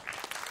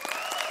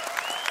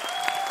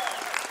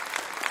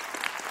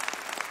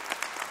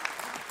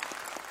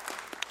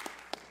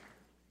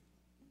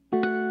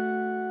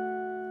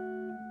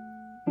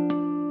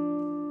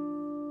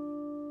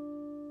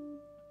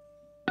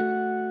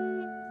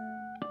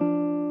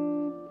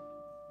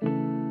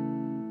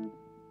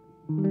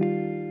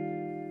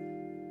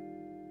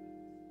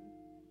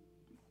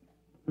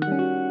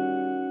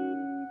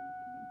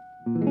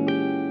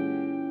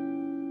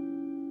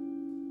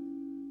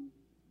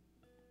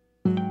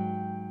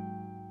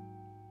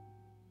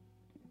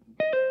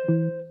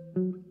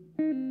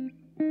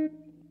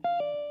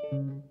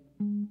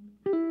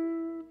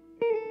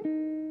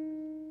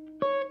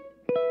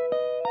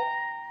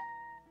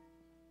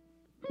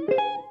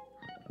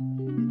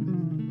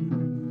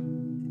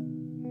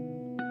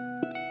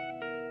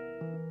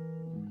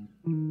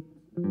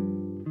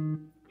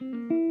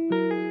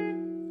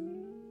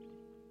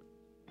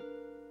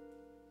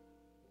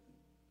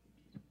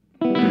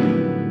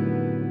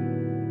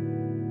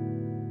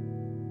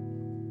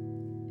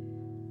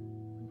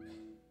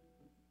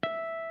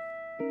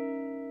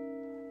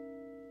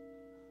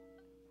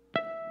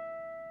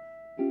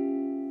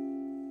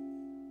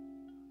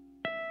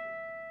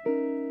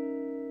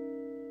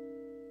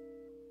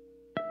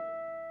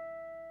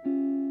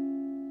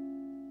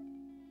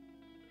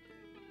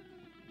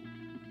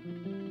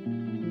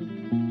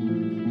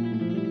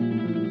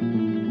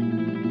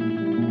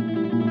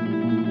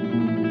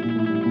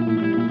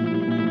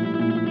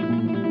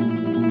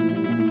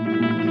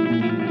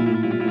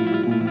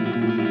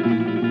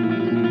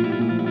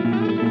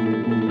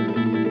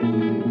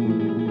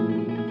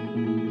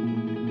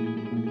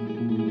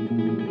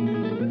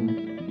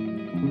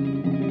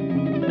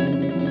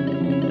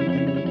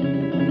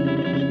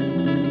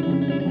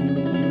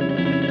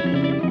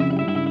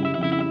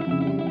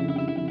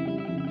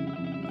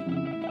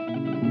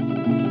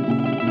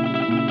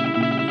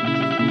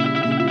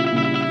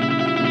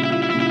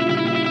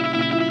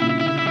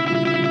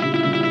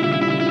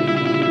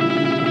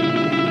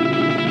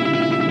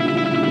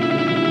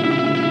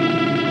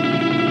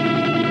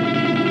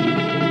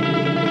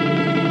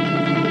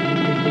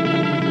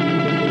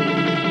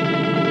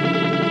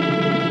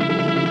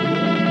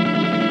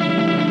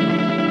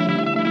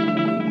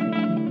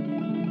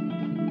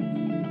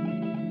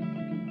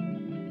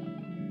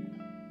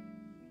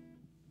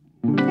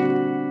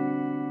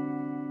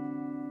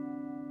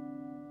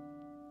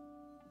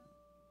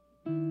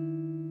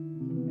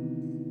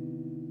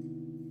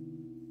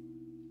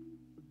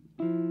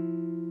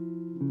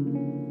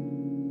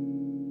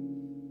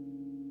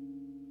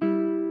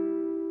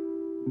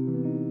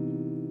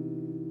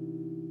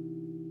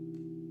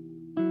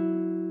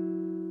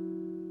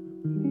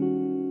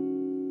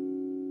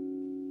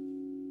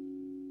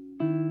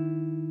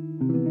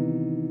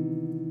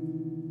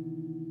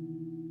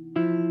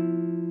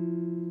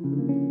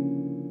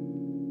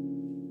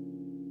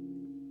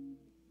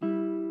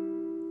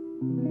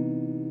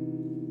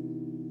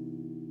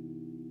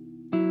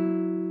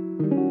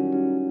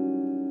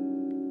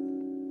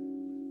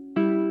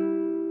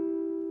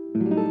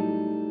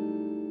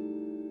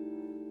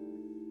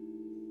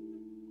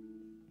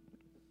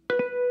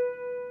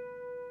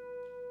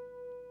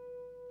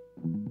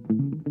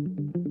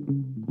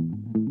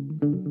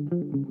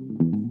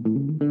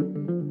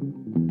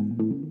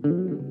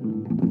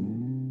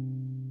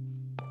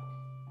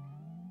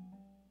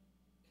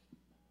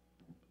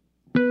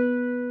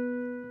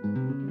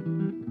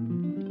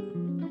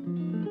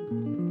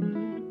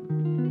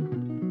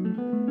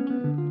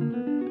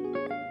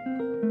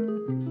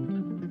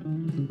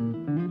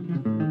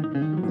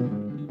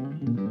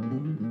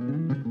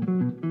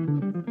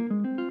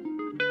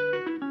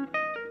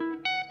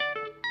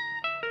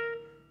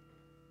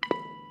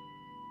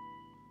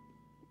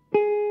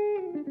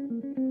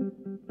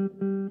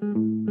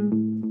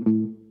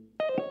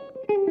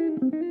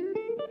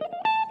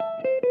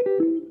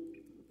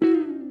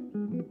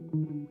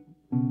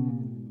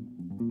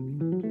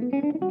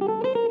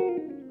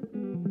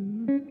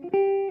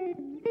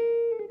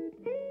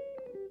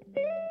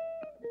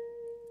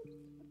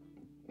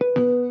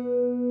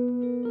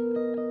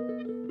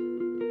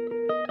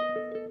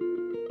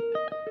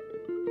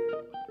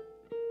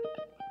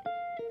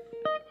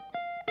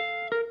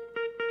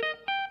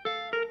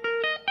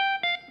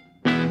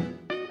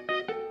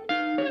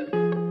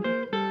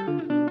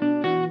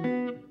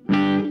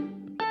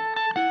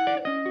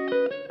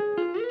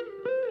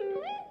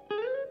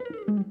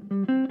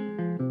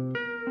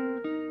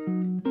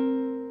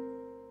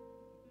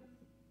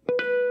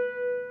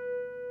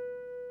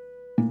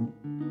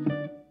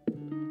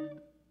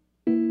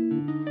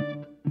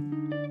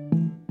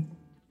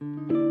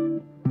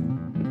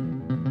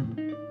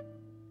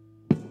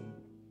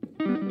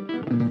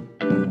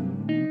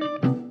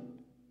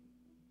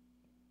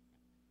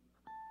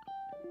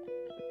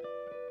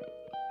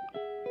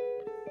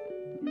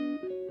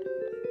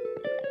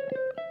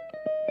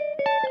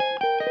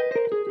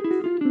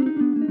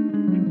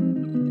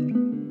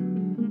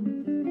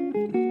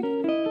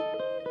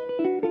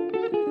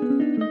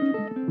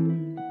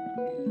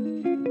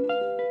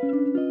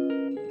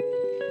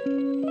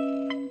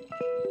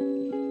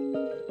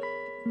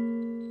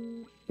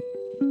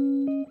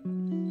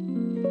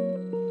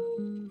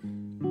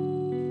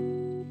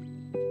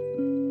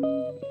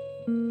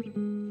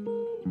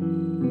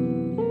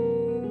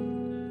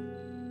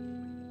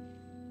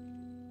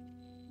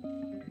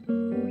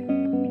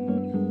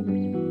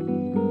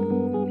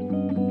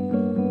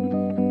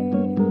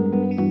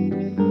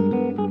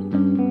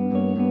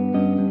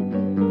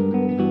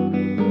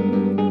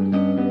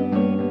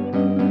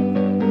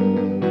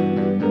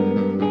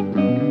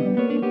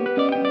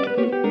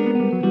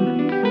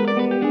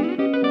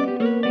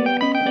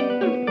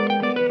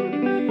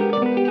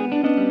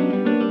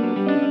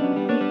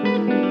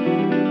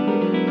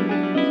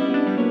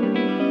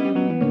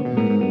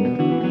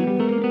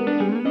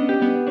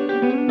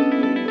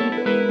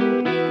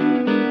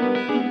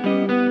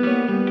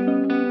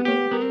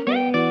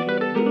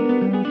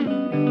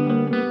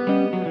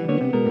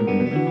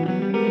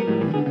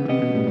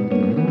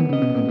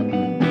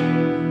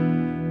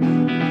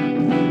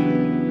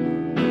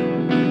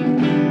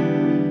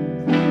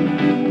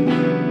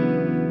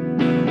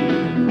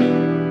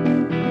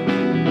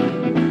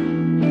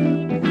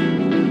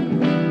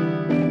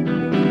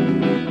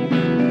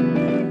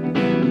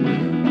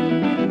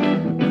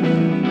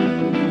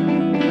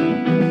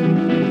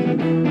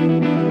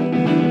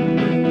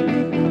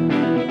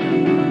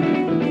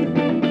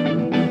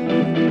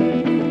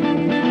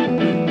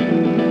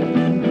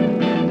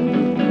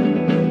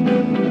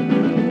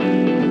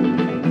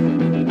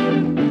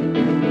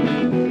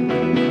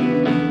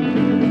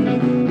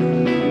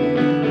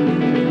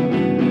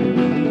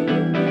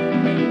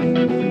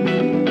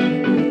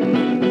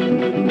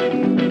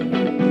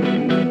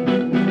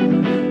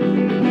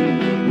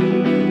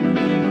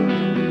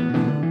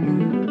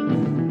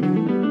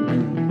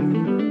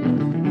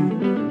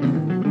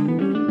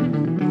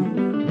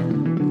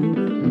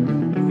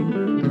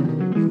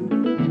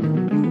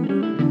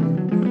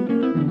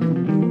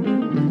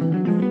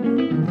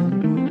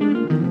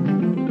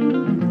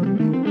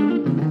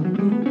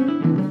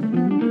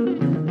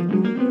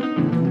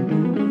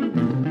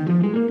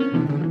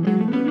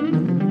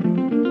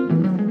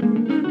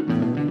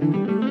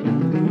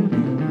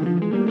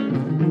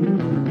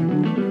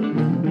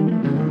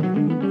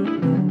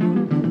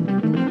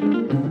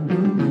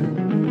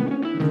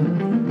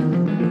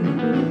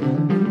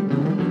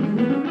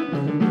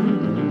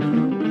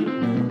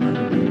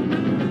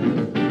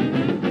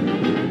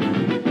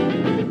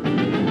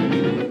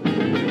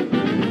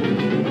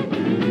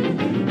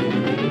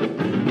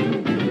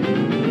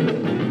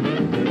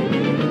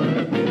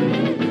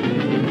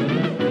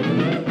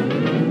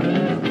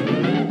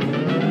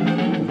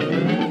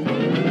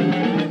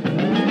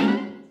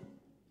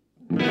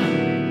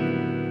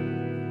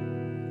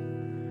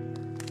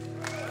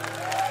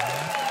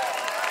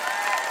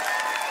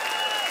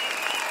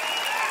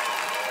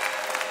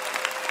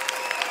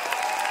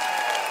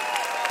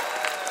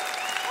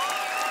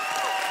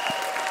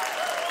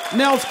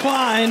 Nels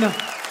Klein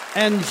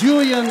and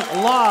Julian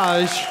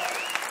Lage.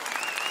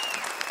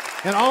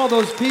 And all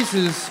those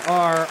pieces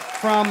are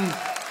from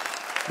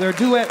their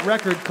duet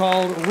record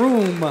called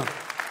Room.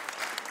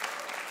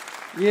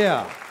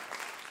 Yeah,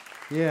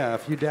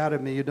 if you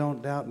doubted me, you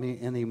don't doubt me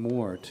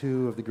anymore.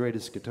 Two of the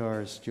greatest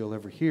guitarists you'll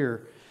ever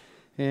hear.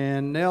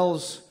 And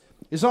Nels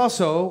is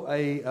also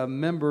a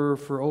member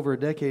for over a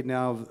decade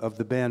now of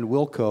the band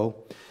Wilco.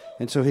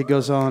 And so he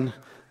goes on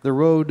the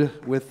road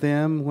with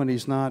them when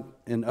he's not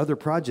in other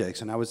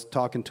projects. And I was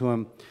talking to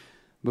him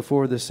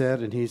before the set,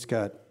 and he's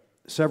got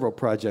several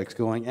projects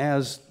going,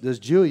 as does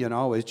Julian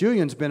always.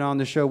 Julian's been on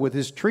the show with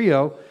his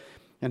trio,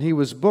 and he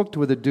was booked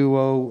with a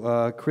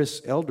duo,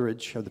 Chris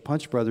Eldridge of the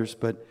Punch Brothers,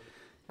 but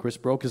Chris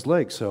broke his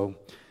leg, so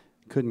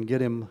couldn't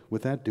get him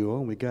with that duo,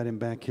 and we got him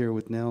back here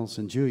with Nels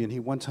and Julian.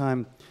 One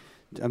time,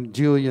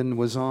 Julian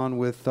was on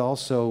with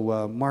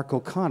also Mark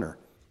O'Connor.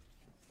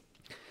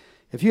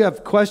 If you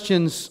have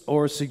questions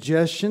or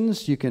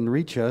suggestions, you can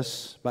reach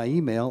us by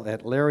email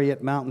at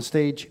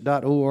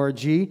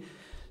larry@mountainstage.org. You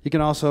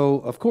can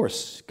also, of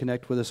course,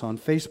 connect with us on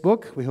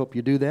Facebook. We hope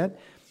you do that.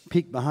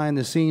 Peek behind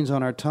the scenes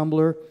on our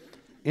Tumblr,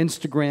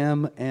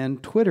 Instagram,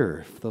 and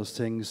Twitter. If those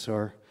things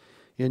are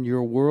in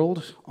your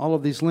world, all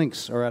of these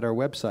links are at our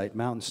website,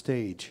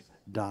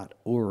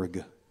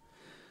 mountainstage.org.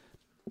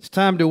 It's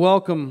time to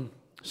welcome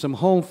some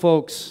home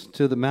folks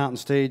to the Mountain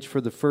Stage for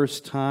the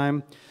first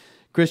time.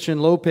 Christian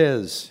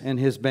Lopez and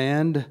his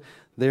band.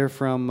 They're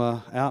from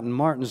out in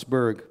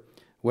Martinsburg,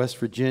 West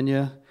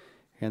Virginia,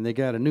 and they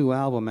got a new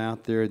album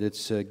out there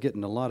that's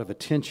getting a lot of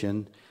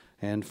attention,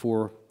 and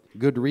for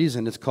good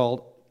reason. It's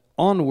called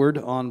Onward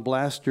on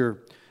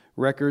Blaster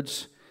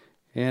Records,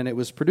 and it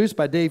was produced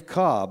by Dave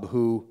Cobb,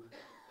 who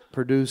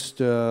produced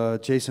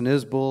Jason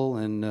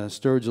Isbell and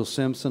Sturgill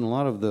Simpson, a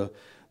lot of the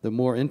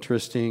more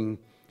interesting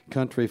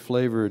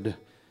country-flavored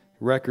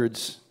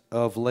records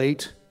of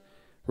late.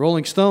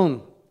 Rolling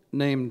Stone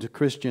named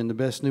Christian the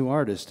best new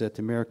artist at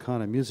the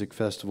Americana Music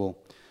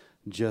Festival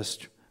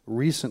just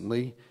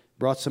recently.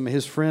 Brought some of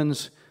his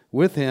friends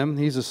with him.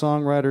 He's a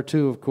songwriter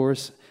too, of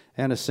course,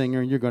 and a singer,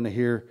 and you're going to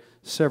hear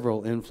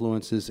several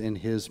influences in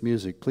his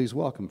music. Please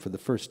welcome for the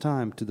first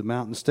time to the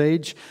Mountain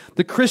Stage,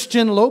 the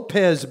Christian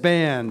Lopez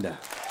Band.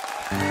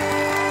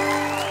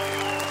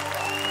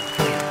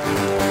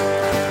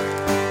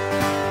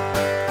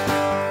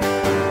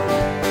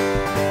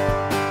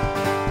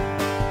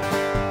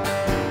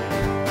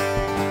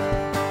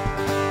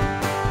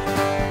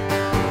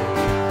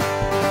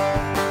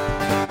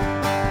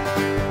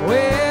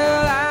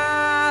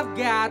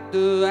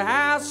 The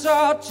house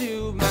all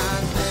to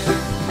myself.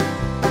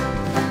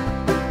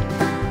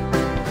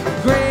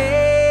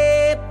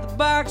 Grab the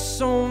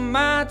box on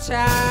my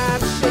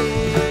top shelf,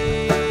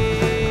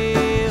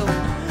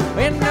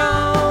 and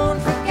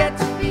don't forget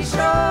to be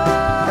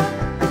sure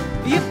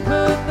you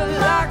put the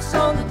locks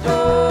on the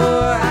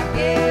door. I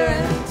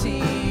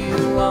guarantee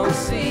you won't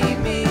see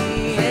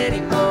me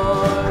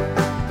anymore.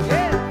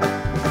 Yeah.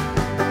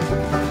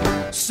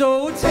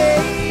 So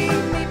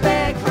take me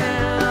back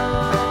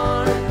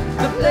down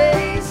the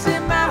place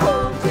in my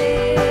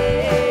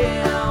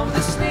hometown.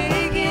 The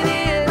sneaking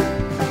in,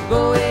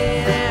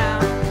 going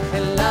out,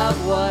 and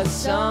love was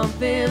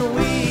something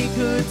we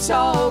could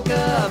talk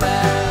about.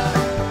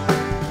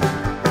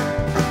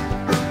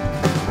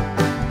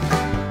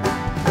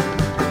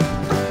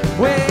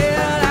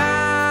 Well,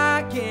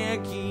 I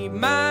can't keep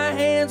my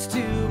hands to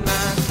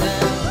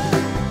myself.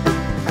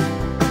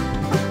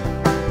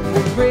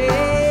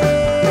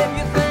 Grab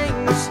your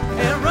things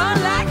and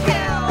run like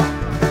hell.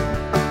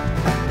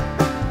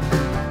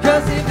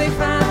 'Cause if they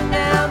find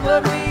out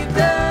what we've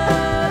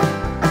done,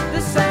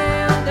 the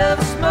sound of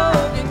a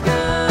smoking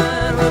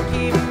gun will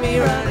keep me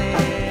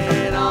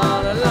running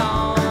all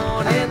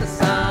alone in the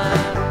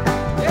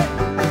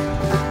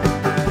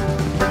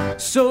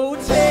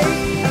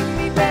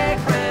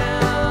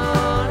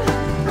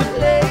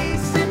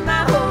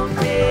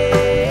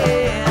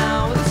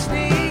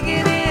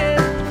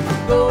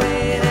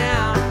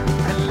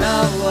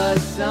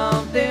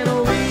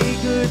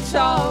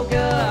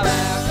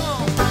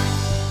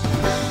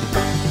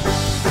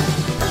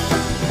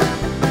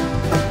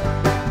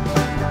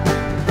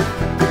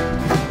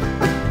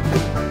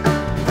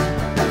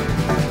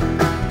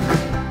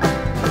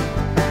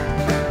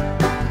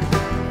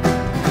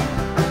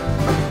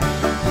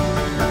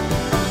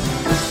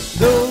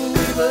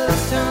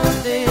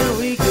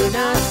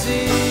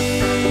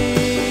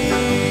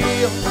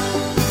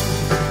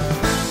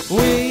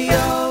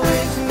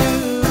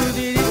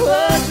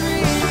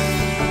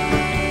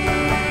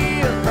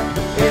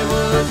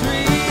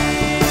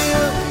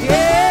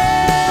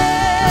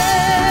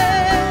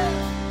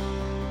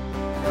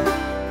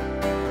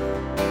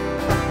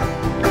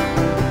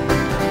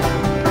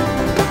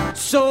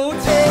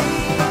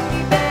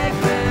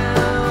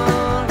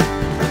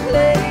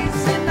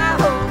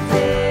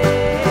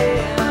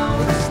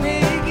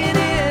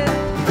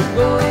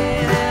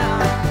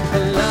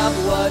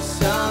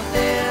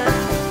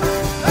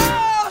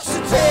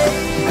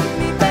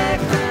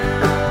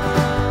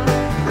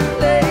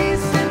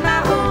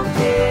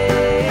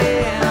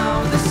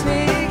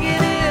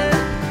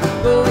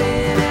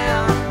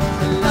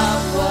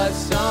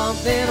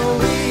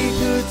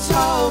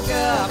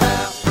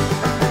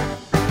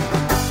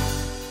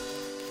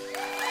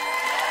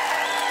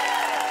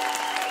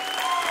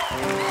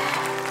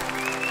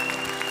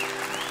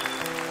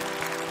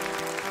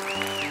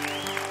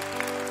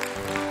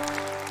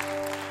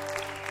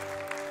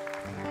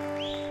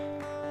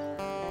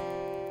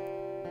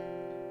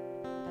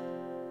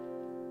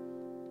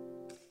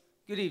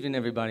Good evening,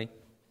 everybody.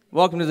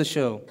 Welcome to the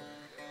show.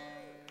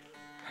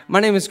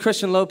 My name is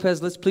Christian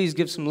Lopez. Let's please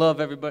give some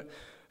love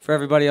for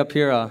everybody up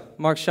here.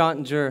 Mark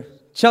Schottinger,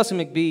 Chelsea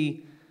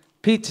McBee,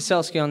 Pete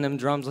Taselsky on them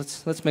drums.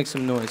 Let's make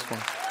some noise for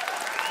them.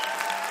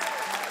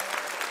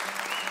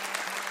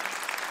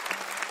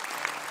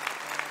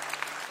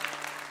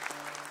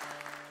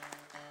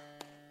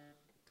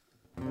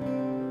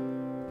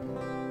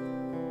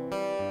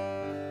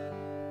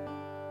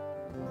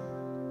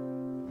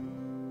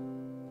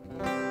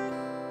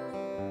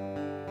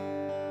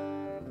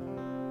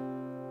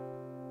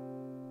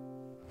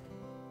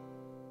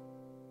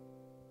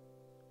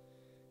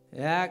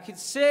 I could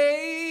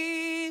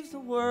save the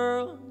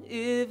world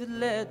if it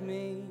let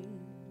me.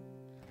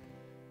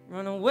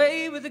 Run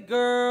away with a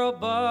girl,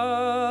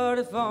 but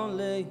if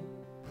only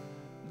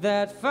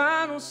that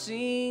final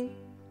scene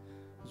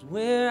was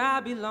where I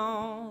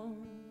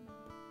belong.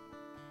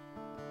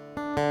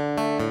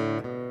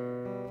 And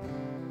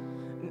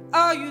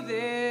are you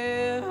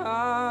there?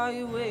 Are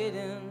you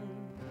waiting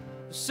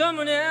for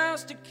someone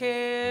else to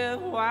care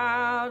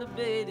while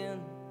debating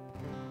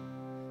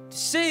to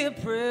say a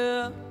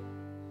prayer?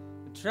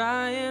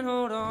 Try and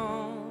hold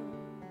on.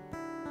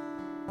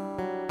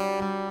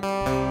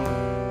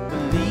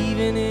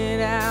 Believing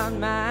it out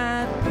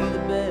might be the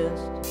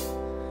best.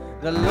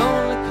 The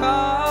lonely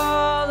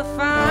call, the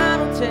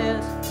final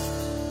test.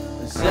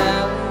 The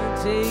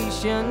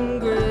salutation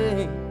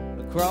gray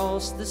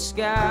across the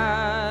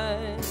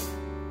sky.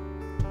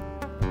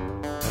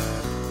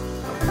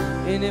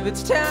 And if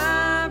it's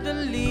time to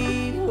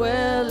leave,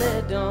 well,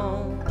 it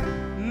don't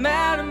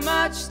matter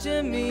much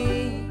to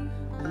me.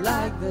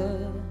 Like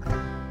the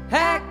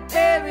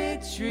hackberry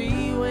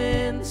tree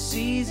when the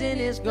season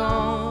is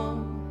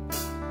gone.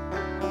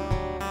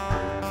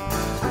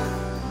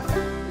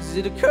 Is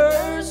it a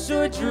curse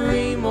or a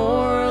dream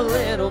or a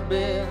little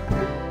bit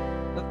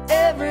of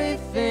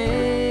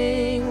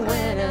everything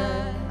when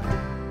I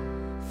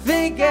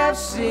think I've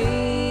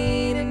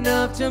seen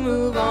enough to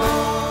move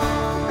on?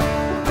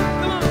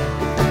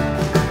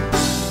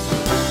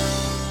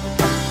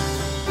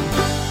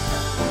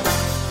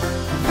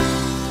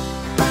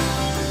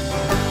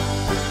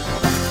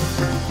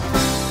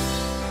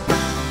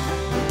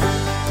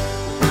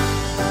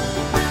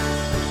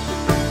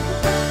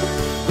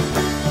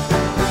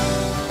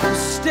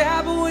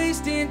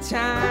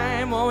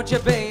 Time, won't you,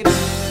 baby?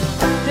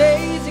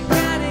 Days are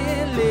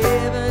kinda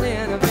living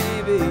in a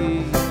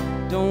baby.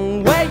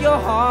 Don't wear your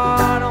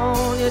heart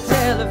on your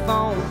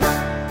telephone.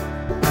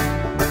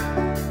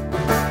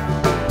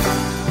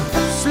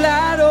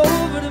 Slide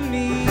over to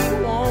me,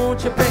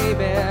 won't you,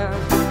 baby?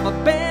 A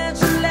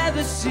bench and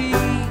leather seat,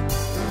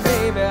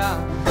 baby.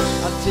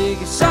 I'll take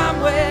you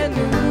somewhere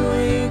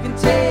new. You can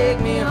take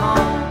me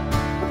home.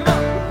 Come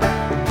on.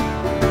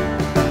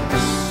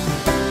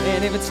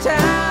 And if it's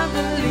time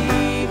to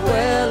leave,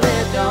 well,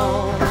 it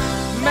don't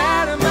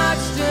matter much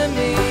to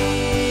me.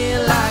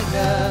 Like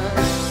the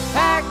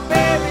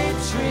hackberry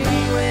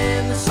tree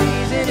when the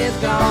season is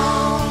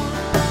gone.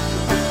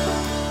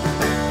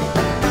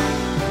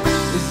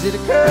 Is it a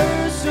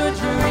curse or a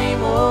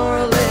dream or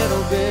a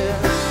little bit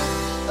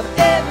of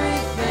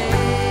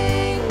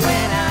everything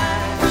when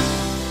I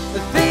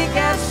think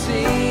I've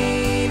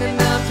seen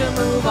enough to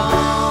move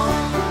on?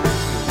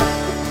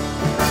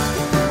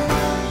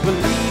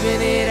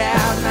 Believing it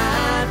out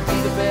might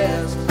be the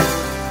best.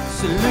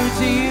 Salute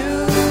to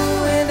you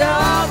and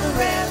all the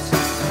rest.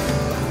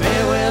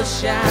 Farewell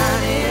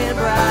shining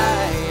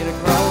bright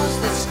across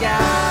the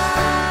sky.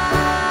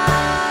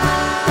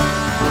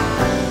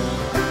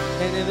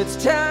 And if it's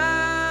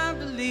time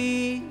to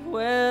leave,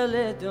 well,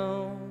 it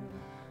don't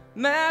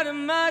matter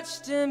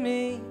much to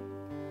me.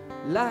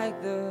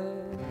 Like the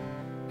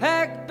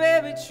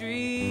hackberry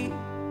tree,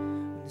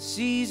 the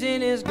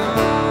season is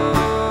gone.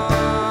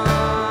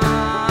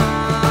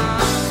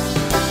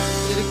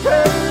 Is it a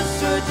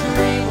curse or a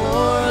dream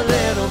or a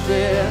little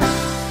bit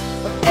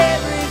of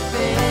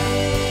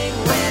everything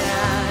when I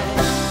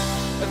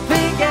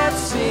think I've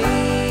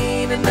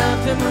seen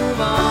enough to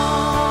move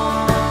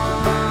on?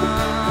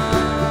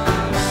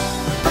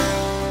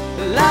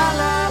 La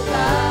la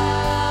la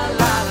la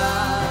la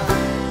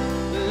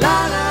la la la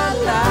la la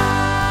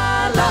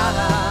la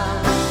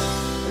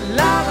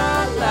la la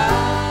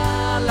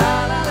la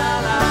la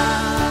la.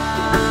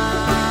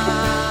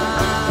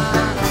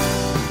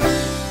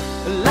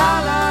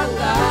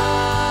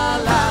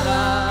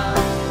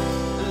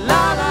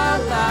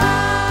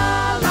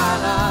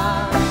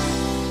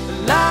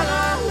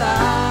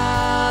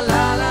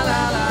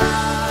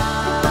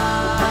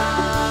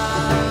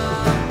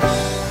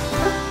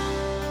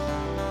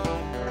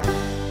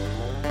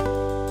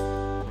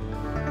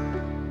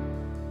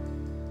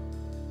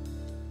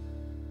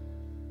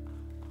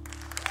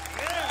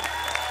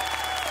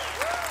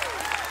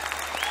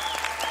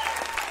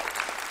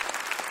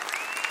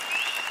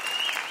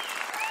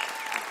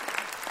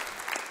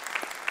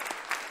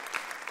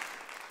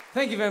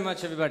 Thank you very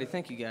much, everybody.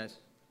 Thank you, guys.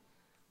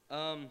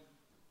 I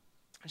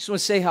just want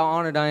to say how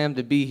honored I am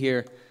to be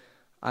here.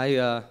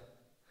 I,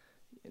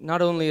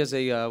 not only as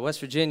a West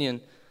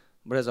Virginian,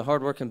 But as a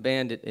hard-working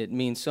band, it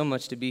means so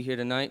much to be here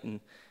tonight, and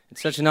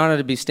it's such an honor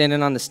to be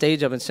standing on the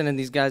stage. I've been sending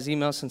these guys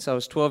emails since I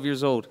was 12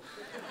 years old.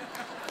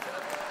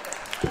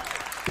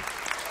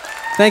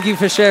 Thank you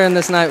for sharing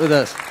this night with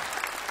us.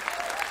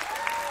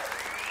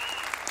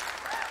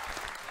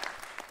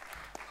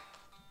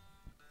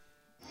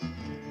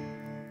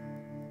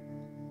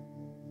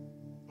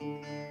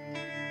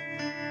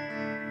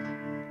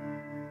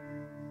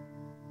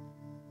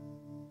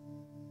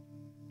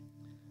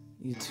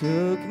 You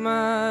took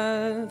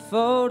my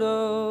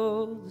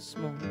photo this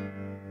morning,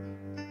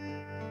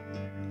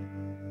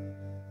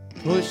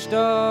 pushed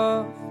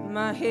off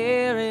my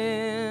hair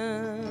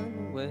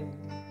in a way,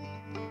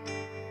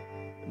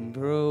 and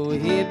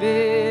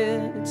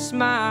prohibited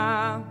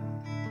smile,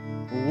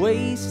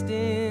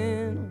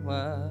 wasting a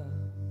while,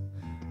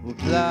 we're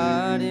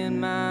plotting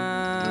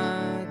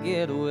my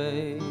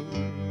getaway.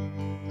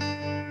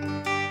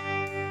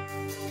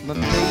 My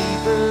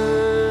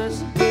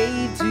papers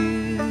gave to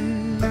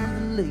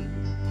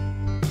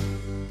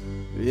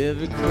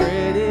every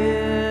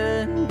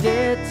credit and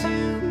debt to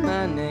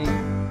my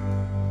name.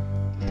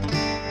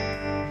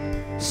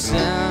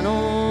 Sign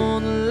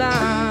on the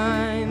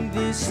line,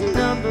 this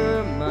number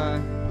of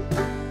mine,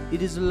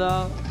 it is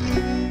lost,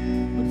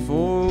 but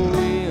 4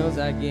 wheels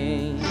I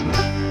gain.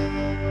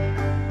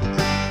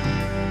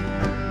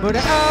 But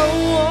I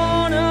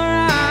wanna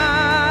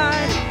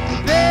ride,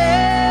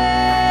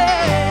 babe,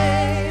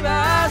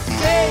 I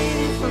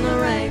saved from the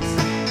ranks.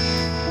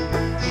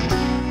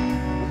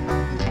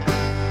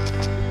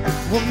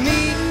 Well,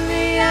 meet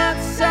me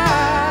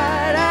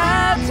outside,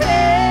 I'll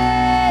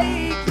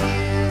take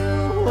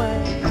you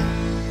away.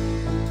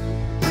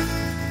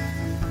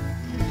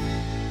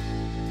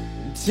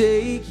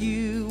 Take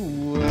you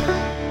away.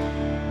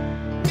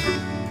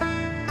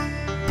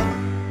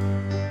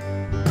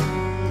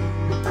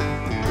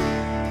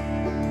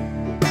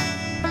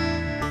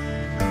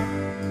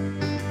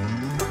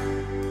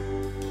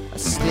 I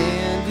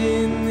stand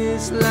in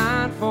this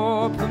line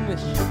for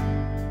permission,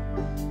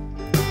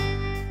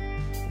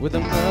 with a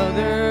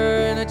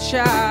mother and a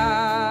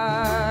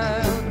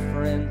child, a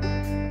friend.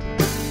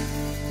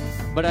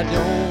 But I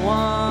don't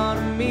want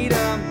to meet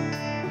 'em.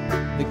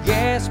 The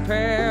gas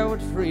pair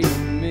with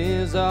freedom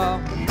is all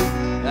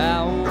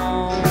I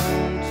want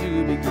to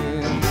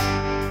begin.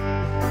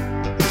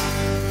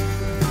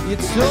 You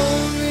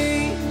told me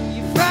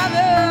your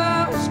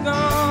father was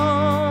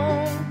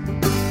gone,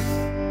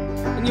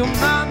 and your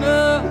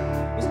mama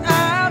was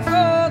out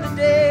for the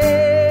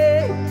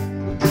day.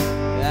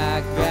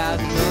 I got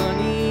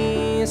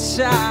money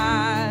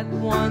aside,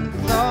 one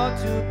thought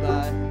to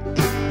buy,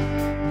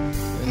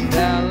 and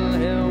I'll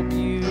help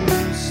you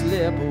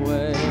slip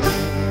away.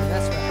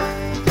 That's right.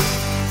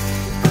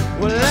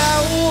 Well, I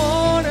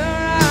wanna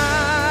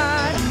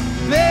ride,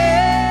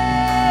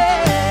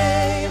 babe,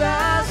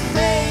 I'll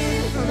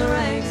save from the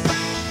ranks.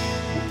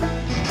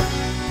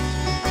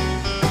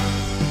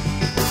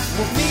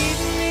 Well, meet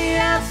me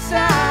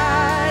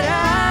outside,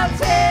 I'll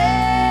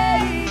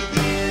take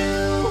you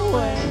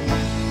away.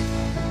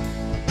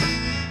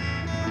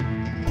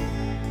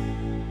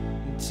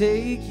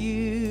 Take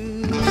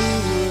you away.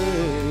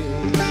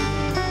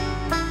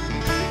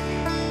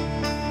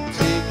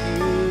 Take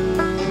you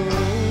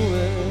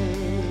away.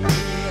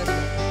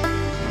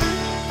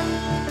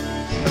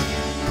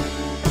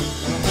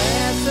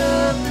 Pass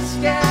up the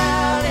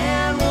scout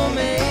and we'll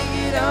make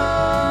it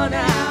on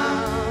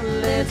out.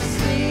 Let's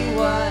see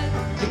what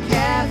the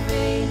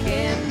caffeine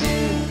can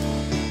do.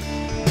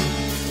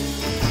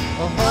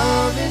 A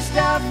harvest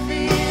our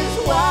fears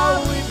while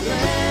we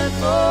plan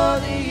for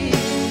the years.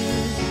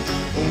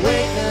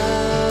 Wake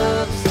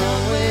up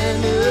somewhere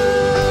new.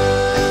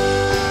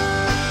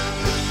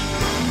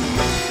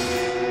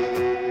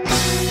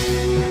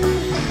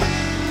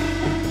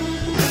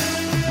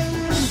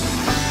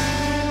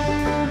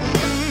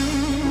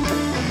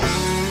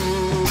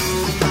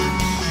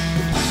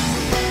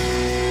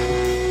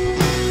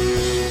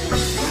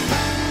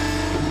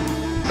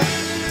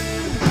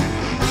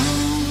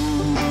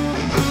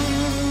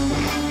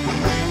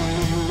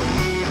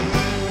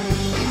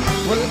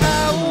 Well, I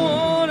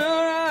wanna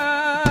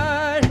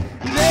ride,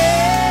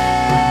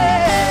 babe,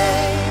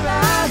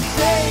 I'll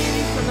save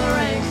you from the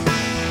ranks.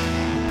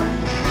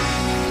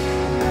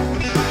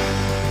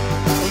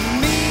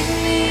 Meet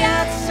me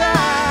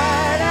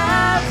outside,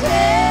 I'll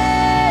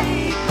take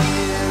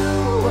you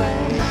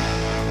away.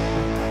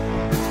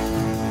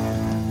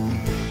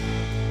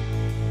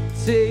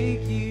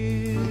 Take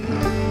you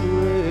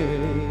away.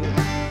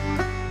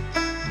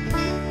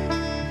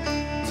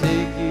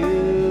 Take you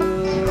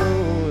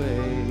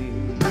away.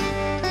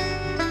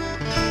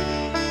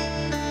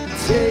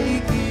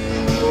 Take you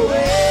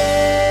away.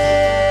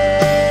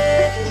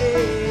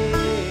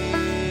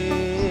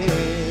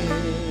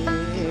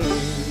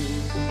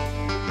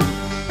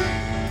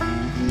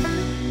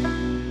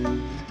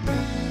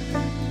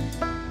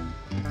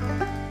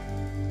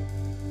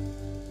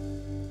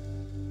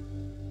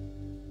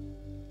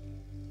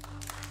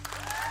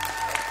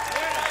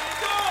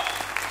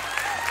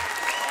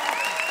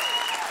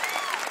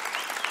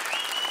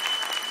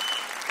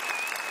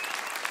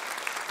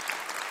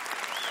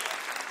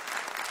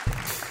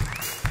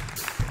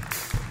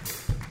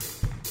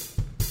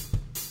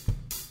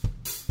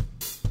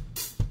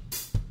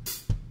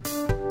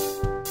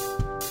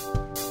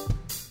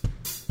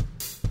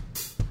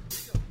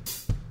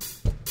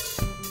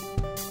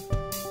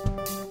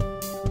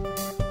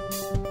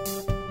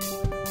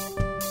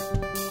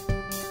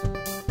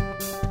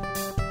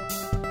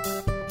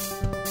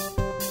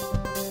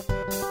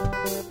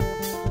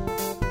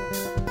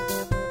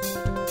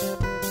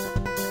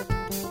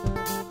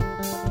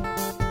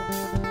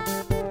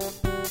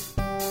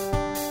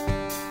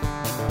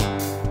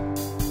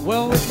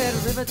 Well, with that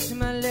river to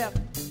my left,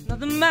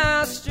 another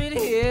mile straight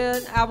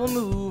ahead, I will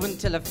move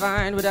until I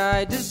find what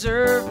I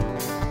deserve.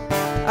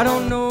 I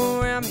don't know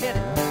where I'm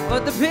headed,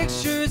 but the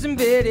picture's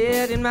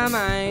embedded in my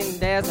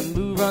mind as I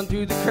move on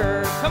through the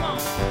curve. Come on!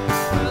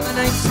 Well, the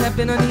nights have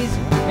been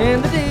uneasy,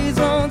 and the days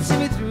won't see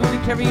me through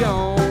to carry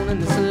on in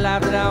this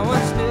life that I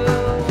once knew.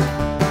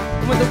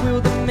 And with the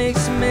will that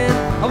makes a man,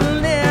 I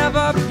will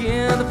never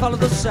begin to follow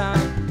the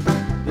sign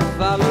that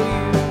follow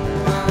you.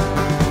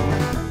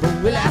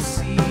 But will I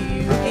see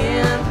you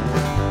again?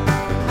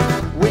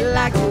 Will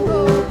I go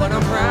over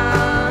on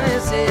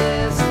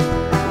promises?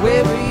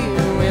 Where were you?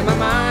 In my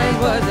mind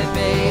was it,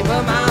 babe,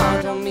 but my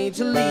heart told me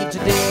to leave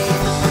today.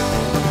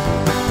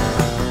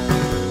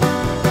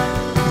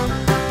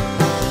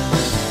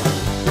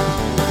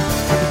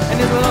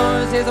 And as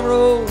long as there's a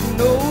road,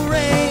 no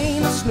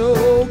rain or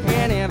snow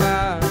can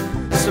ever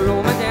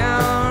slow me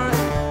down.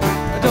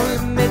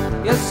 Don't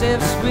limit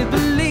yourselves with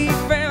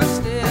belief and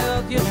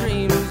stealth your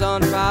dreams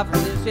on fire for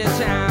this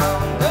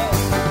town.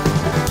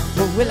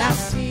 But will I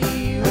see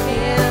you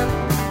again?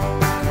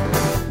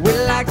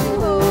 Will I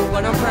go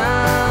when I'm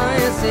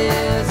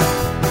promises?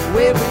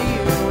 Where were you?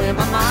 In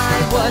my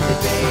mind was it,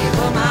 babe,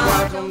 but my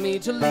heart told me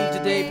to leave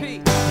today.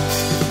 Peace.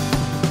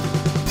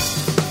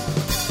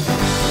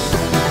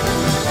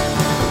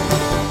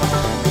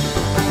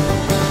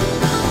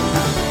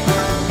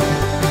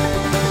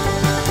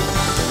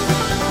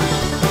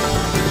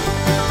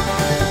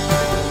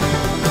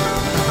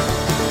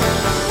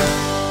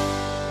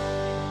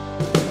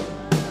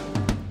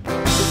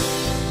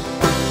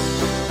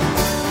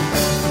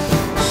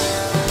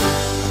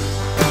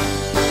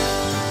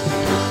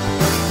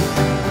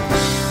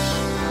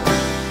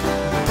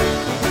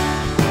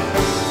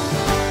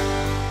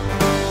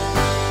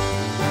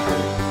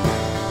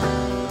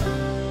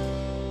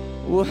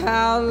 Well,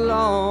 how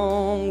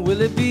long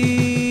will it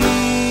be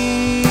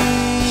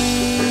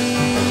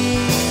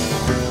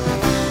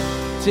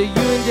till you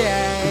and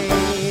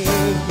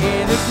I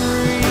can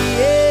agree,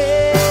 yeah,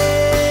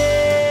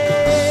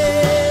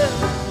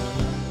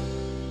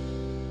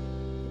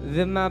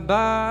 that my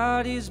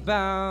body's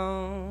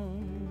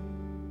bound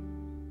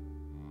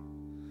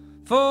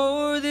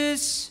for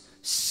this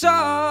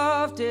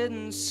soft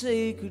and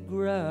sacred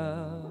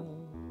ground?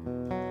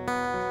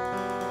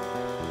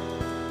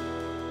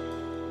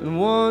 And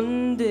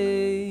one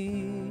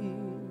day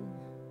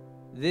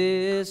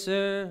this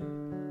earth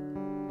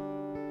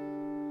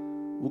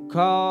will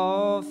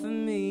call for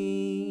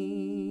me.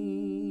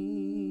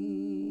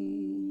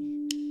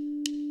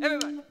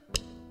 Everybody.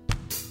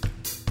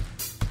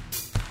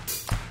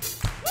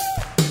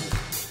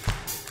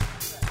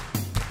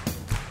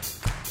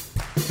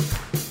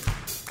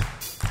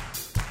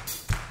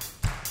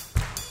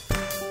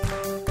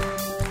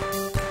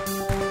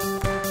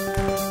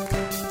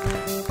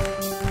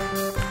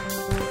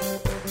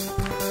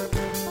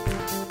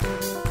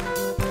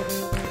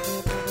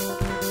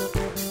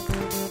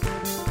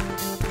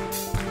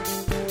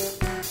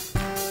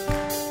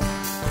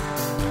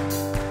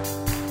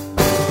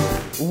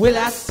 Will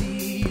I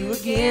see you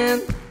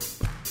again?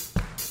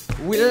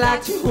 Will I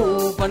to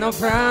hope on no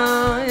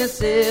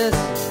promises?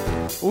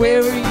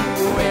 Where were you?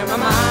 Where my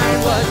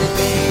mind was it,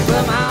 babe?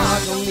 But my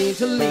heart told me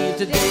to leave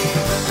today.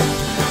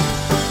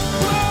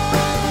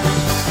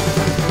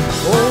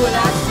 Oh, will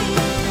I see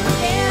you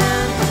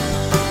again?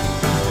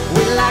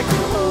 Will I to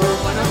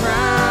hope on no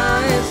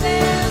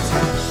promises?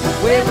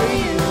 Where were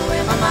you?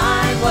 Where my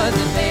mind was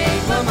it,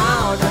 babe? But my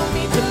heart told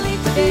me to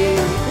leave today.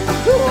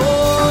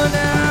 Oh,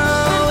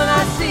 now will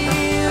I see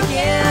you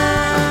again?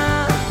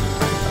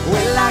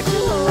 Will I to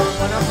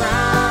hope on no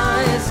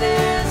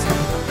promises?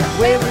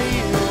 Where were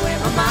you? Where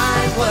my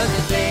mind was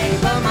it, babe?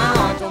 But my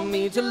heart told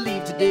me to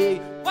leave today.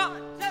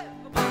 One,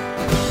 two,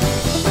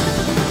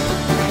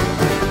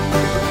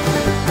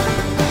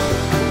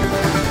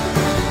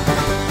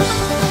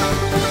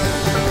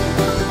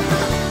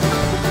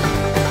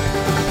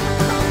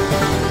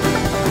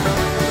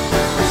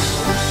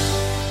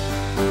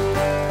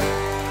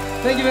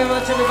 Thank you very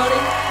much, everybody.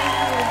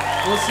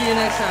 We'll see you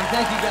next time.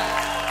 Thank you,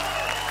 guys.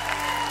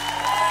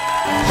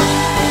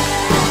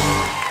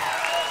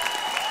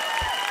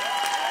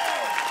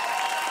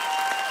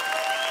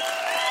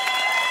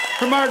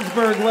 From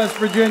Martinsburg, West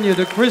Virginia,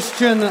 the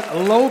Christian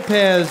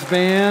Lopez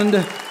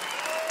Band.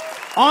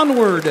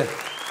 Onward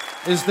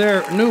is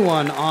their new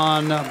one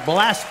on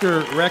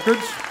Blaster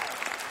Records.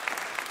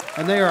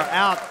 And they are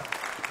out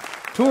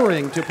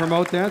touring to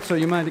promote that, so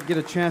you might get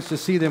a chance to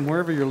see them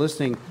wherever you're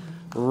listening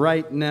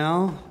right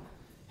now.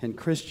 And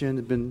Christian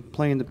had been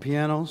playing the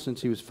piano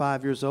since he was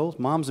 5 years old.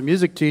 Mom's a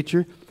music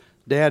teacher.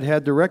 Dad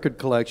had the record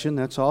collection.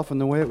 That's often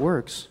the way it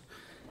works.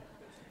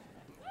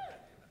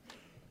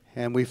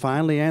 And we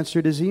finally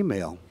answered his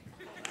email.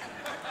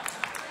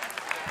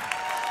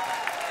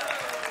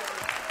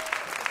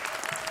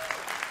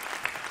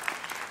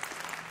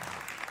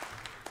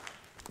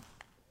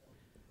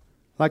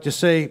 I'd like to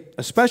say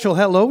a special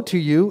hello to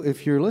you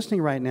if you're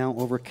listening right now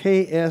over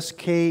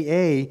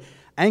KSKA,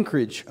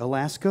 Anchorage,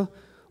 Alaska,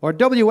 or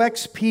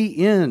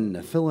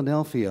WXPN,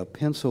 Philadelphia,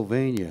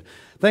 Pennsylvania.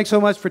 Thanks so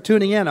much for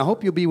tuning in. I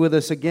hope you'll be with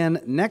us again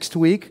next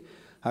week.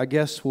 Our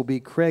guests will be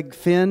Craig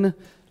Finn,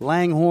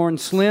 Langhorne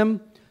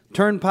Slim,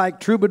 Turnpike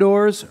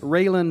Troubadours,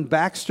 Raylan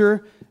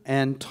Baxter,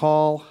 and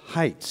Tall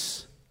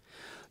Heights.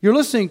 You're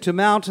listening to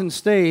Mountain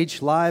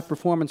Stage live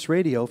performance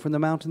radio from the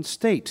Mountain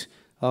State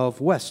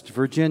of West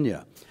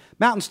Virginia.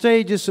 Mountain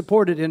Stage is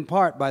supported in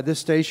part by this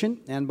station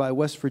and by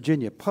West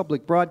Virginia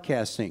Public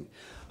Broadcasting.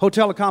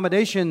 Hotel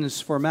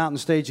accommodations for Mountain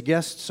Stage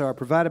guests are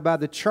provided by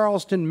the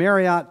Charleston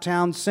Marriott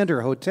Town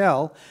Center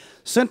Hotel,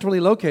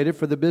 centrally located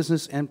for the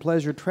business and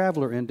pleasure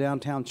traveler in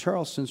downtown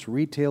Charleston's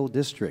retail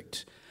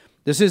district.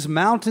 This is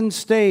Mountain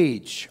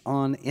Stage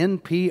on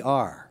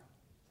NPR.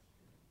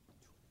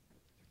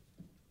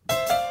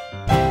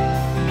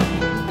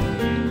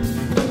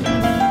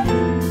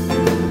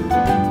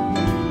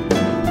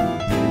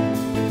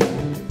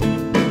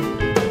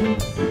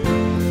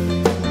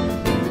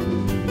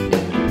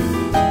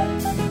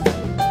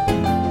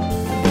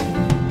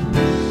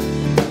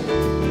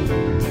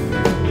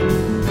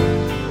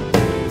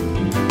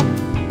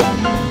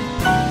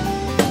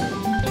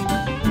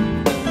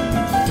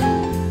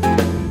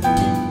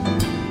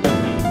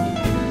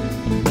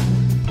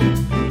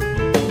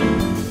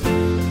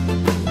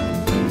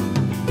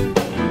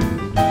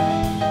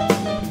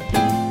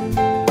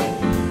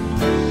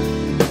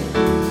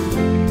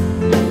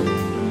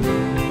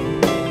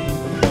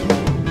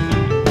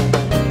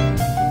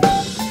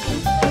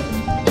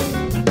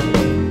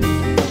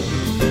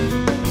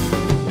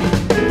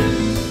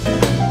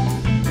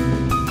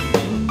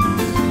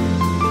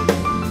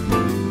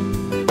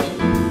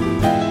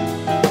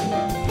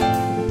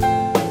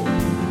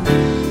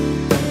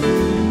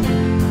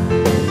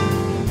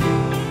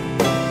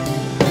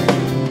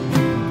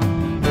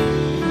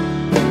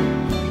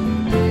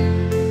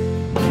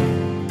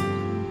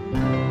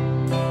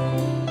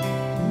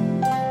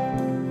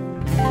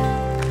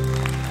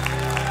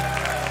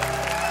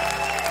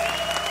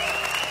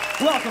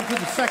 Welcome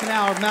to the second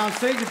hour of Mountain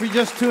Stage. If you're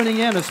just tuning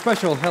in, a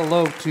special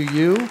hello to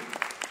you.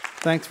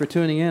 Thanks for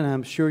tuning in.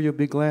 I'm sure you'll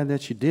be glad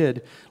that you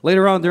did.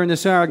 Later on during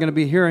this hour, I'm going to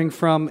be hearing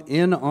from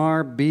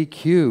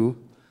NRBQ.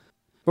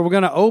 But we're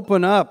going to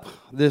open up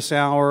this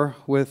hour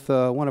with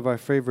one of our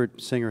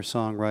favorite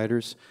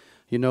singer-songwriters.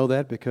 You know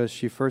that because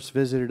she first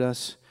visited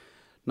us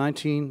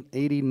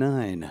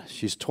 1989.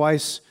 She's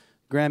twice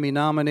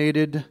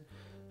Grammy-nominated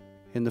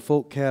in the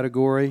folk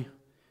category.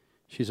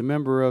 She's a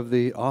member of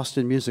the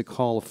Austin Music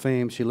Hall of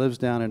Fame. She lives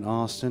down in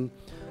Austin,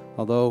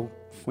 although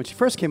when she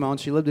first came on,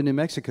 she lived in New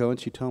Mexico, and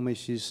she told me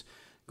she's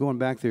going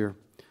back there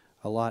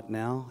a lot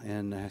now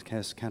and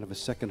has kind of a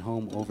second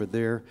home over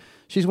there.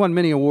 She's won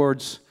many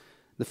awards,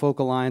 the Folk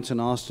Alliance and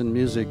Austin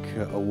Music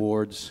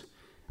Awards,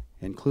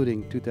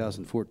 including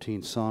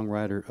 2014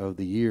 Songwriter of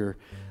the Year.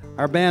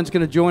 Our band's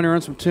going to join her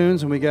on some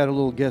tunes, and we got a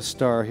little guest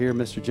star here.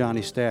 Mr. Johnny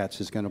Statz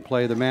is going to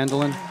play the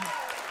mandolin.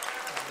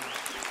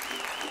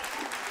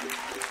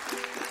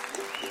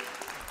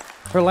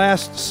 Her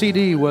last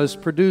CD was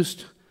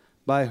produced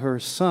by her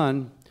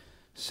son,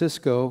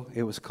 Cisco.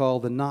 It was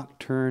called The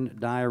Nocturne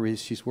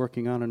Diaries. She's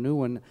working on a new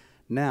one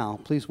now.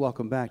 Please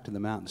welcome back to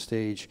the Mountain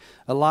Stage,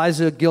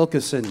 Eliza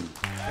Gilkison.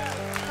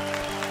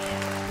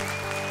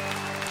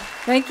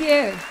 Thank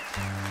you.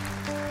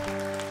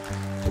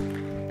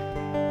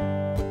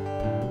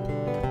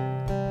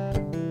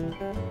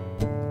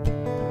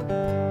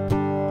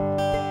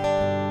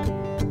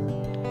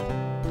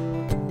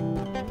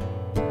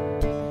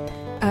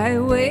 I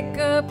wake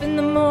up in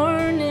the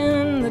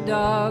morning, the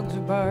dogs are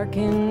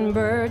barking,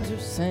 birds are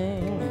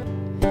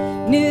singing,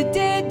 new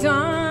day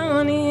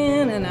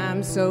dawning, and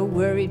I'm so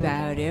worried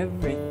about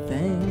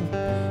everything.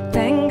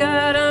 Thank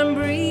God I'm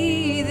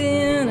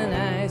breathing, and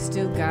I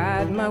still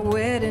got my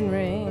wedding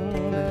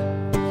ring.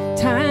 But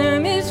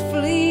time is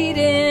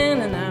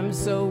fleeting, and I'm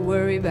so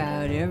worried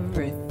about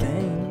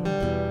everything.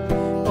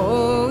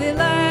 Oh,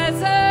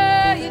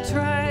 Eliza, you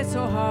try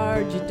so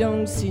hard, you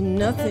don't see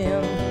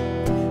nothing.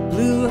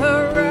 Blue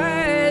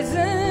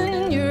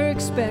horizon, you're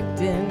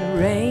expecting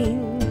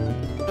rain.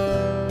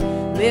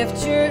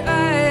 Lift your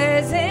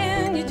eyes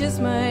and you just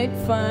might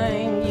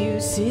find you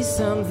see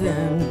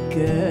something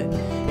good.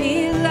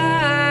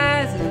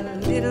 Eliza,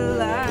 little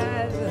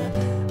Eliza,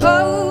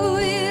 oh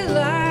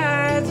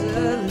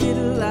Eliza,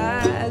 little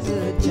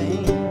Eliza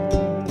Jane.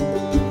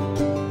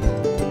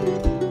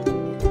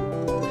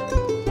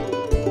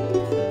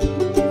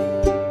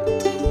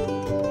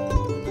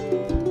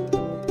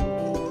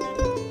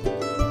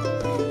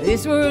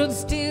 This world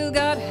still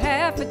got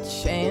half a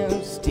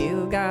chance,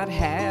 still got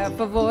half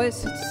a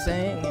voice that's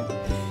singing,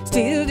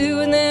 still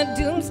doing that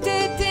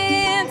doomsday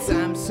dance.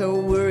 I'm so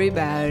worried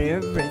about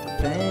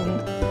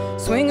everything.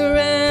 Swing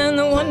around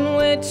the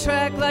one-way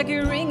track like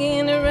you're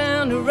ringing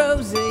around a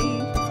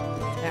rosy.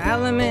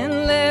 Element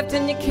left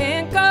and you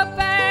can't go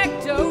back.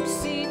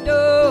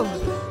 Do-si-do,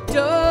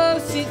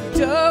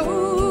 do-si-do.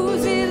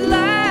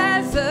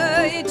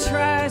 Eliza, you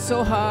try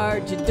so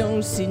hard, you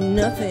don't see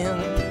nothing.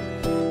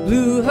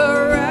 Blue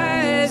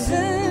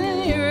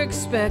horizon, you're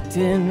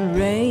expecting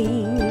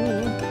rain.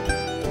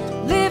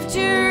 Lift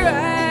Lift your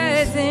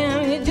eyes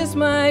and you just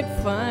might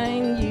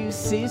find you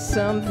see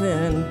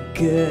something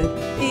good.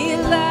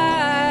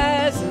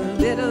 Eliza,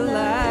 little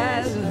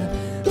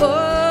Liza,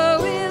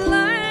 oh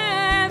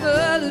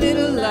Eliza,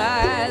 little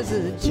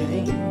Liza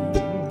Jane.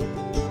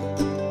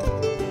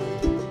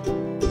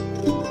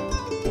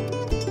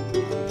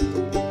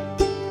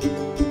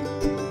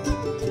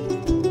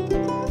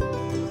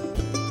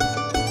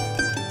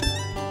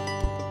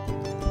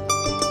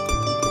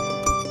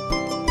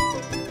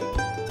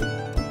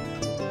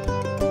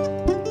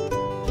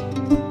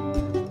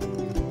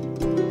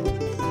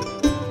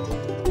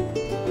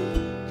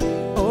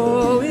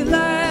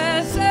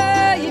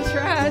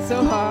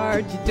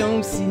 You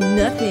don't see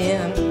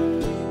nothing.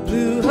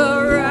 Blue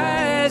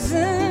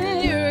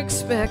horizon, you're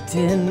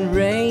expecting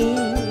rain.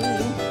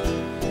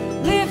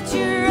 Lift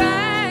your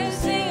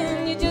eyes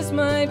and you just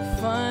might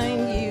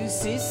find you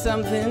see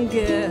something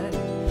good.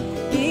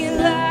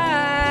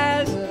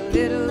 Eliza,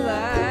 little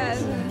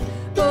Liza,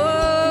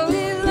 oh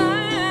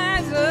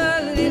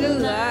Eliza, little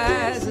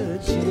Liza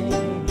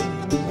Jane.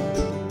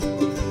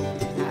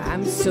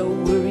 I'm so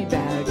worried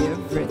about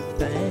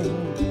everything.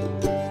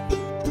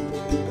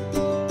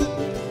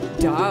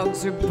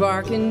 Dogs are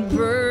barking,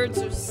 birds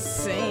are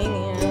singing.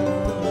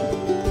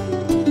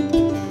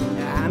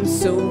 I'm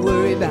so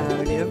worried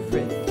about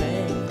everything.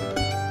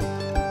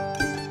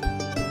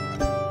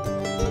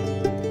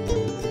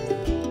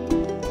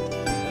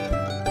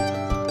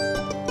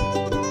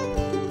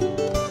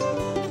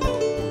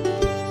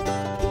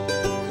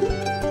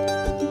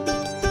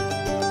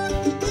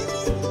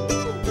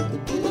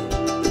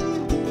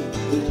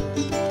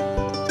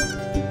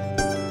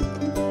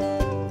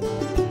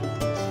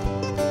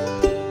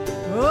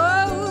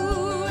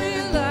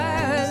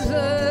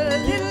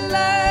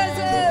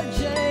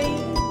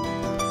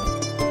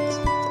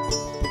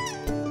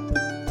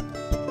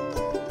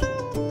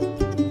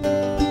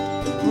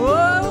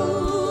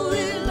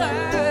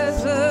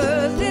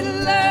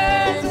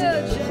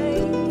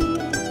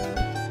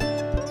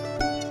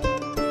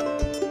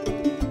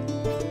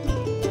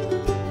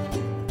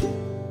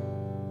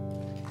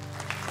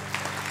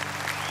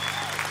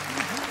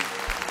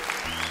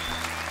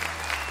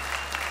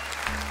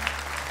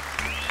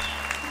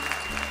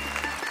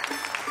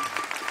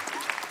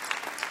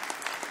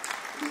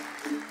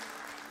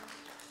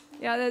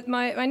 Yeah,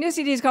 my new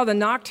CD is called The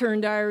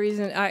Nocturne Diaries,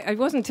 and it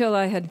wasn't until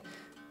I had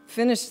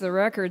finished the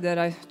record that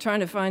I was trying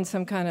to find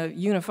some kind of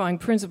unifying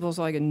principle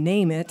so I could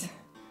name it.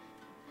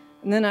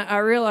 And then I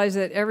realized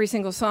that every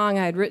single song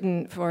I had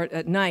written for it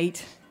at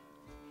night,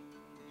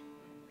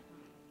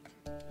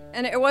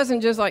 and it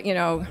wasn't just like,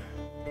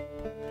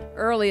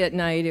 early at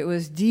night, it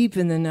was deep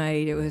in the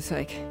night, it was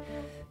like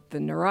the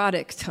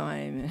neurotic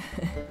time.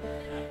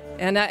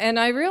 And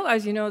I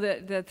realized,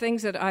 that the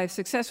things that I've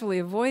successfully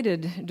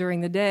avoided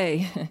during the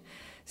day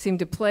seem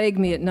to plague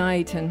me at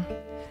night. And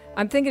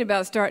I'm thinking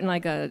about starting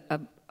like a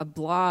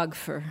blog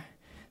for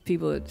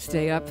people that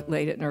stay up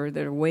late or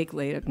that are awake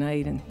late at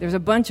night. And there's a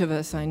bunch of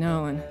us, I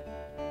know. And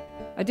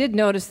I did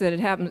notice that it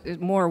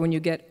happens more when you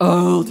get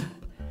old.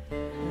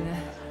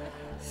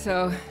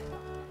 So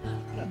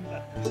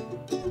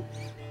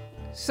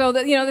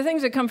that the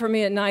things that come for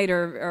me at night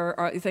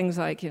are things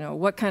like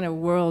what kind of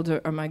world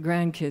are my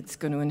grandkids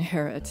going to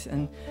inherit,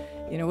 and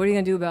what are you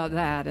going to do about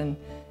that, and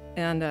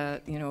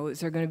is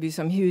there going to be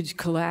some huge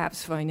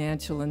collapse,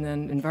 financial and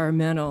then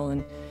environmental,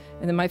 and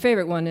then my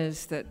favorite one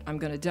is that I'm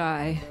going to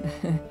die,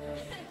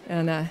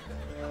 and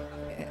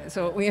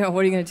so what are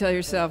you going to tell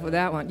yourself with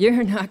that one?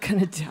 You're not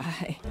going to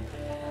die.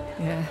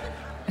 Yeah,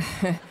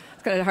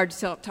 it's kind of hard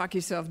to talk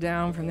yourself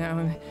down from that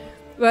one.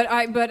 But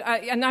I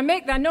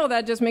know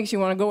that just makes you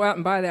want to go out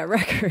and buy that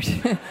record.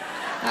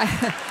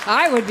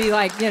 I would be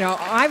like,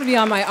 I would be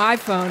on my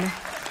iPhone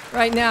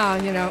right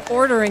now,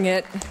 ordering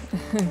it.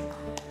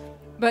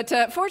 But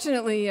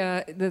fortunately,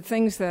 the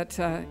things that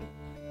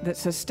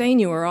sustain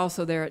you are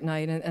also there at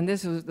night. And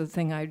this was the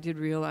thing I did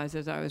realize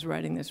as I was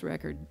writing this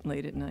record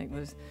late at night,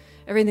 was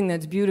everything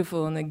that's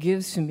beautiful and that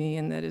gives to me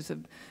and that is a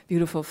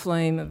beautiful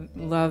flame of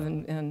love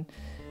and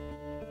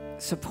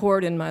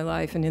support in my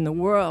life and in the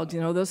world,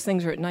 those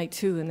things are at night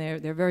too, and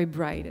they're very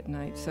bright at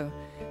night. So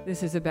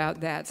this is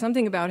about that.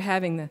 Something about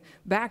having the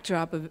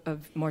backdrop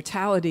of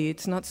mortality.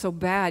 It's not so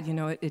bad,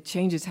 it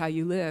changes how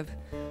you live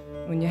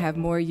when you have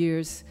more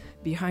years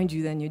behind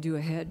you than you do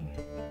ahead.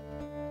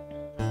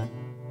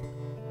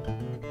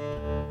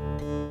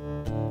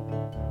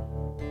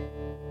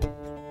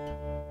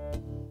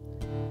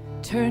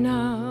 Turn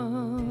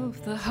off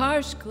the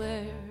harsh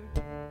glare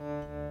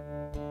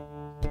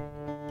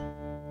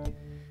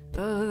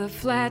of the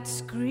flat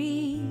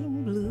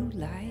screen blue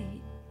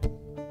light.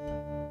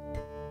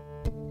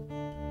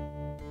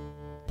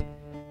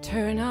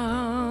 Turn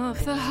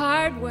off the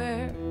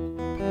hardware.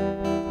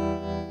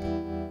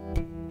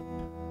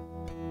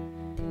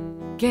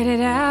 Get it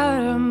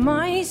out of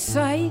my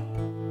sight.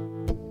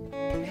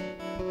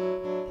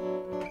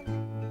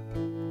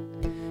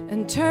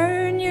 And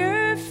turn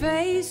your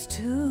face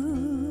to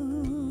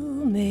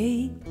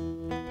me.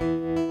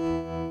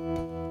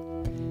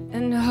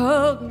 And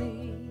hold me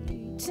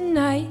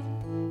tonight.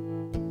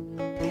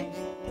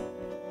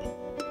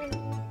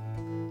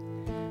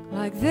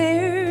 like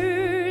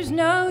there's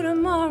no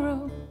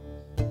tomorrow.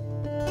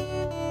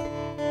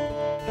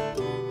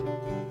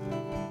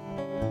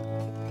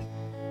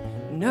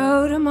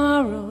 No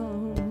tomorrow.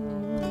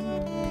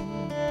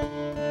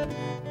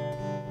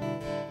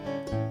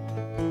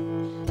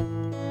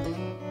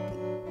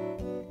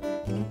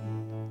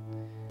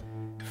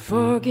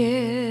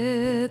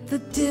 Forget the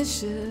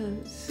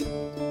dishes,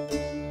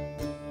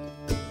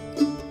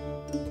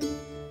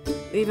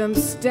 leave them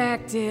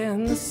stacked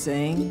in the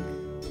sink.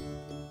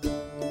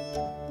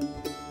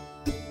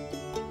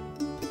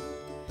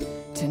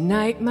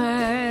 Tonight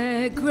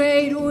my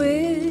great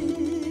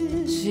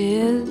wish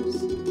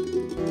is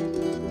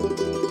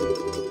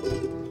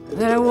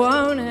that I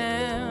won't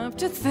have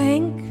to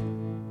think.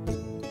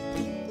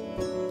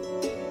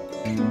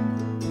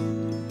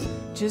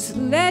 Just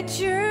let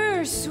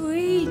your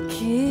sweet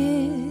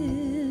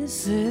kisses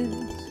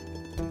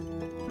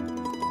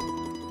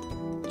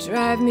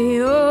drive me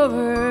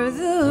over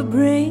the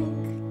brink,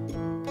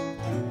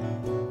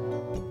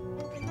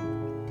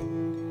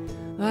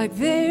 like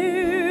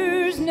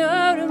there's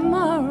no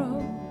tomorrow.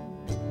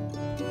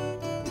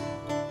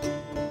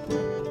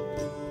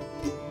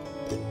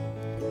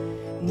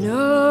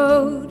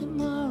 No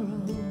tomorrow.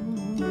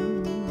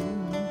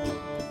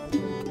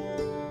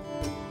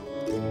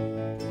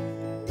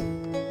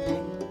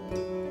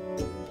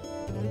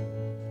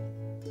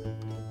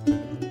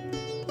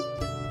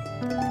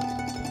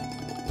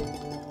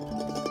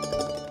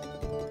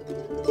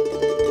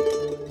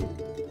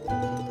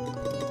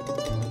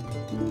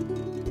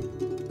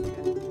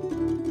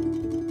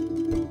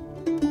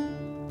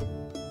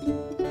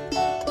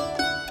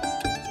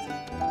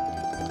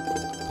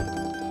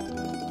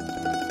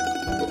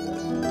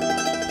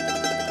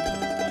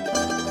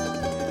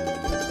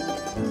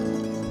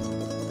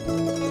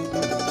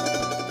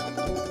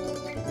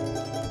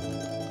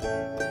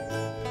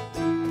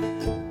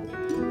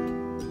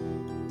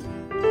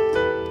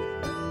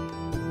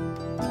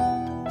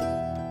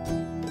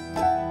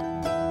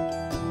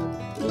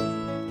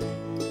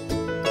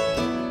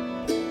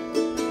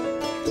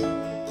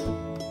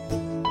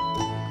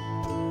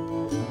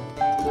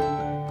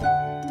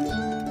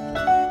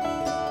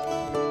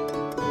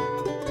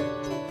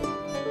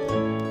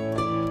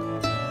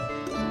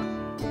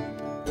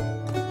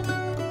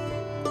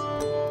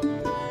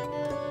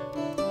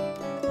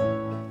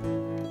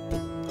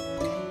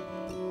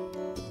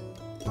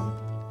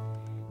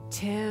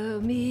 Tell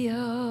me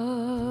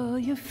all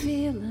you're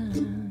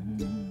feeling.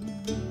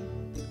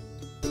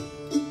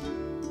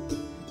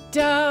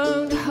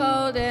 Don't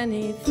hold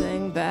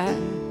anything back.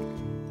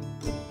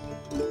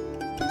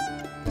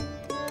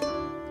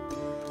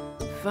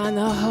 Find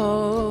the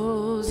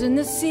holes in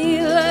the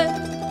ceiling.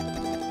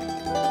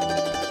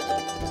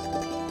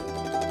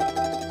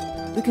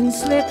 We can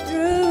slip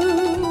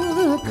through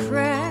the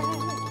cracks.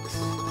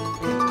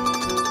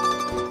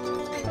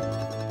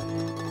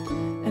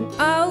 And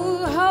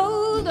I'll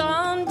hold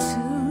on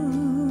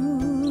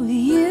to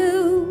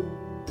you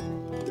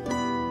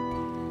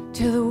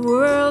till the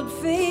world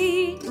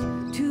fades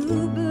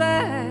to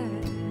black,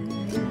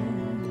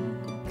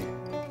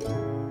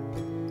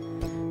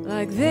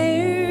 like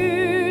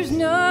there's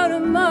no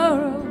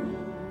tomorrow.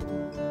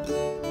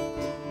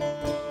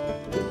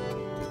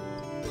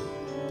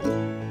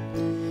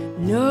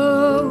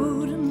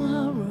 No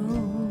tomorrow.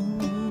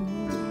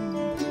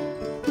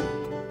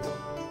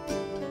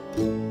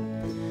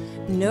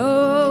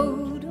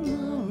 No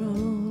tomorrow.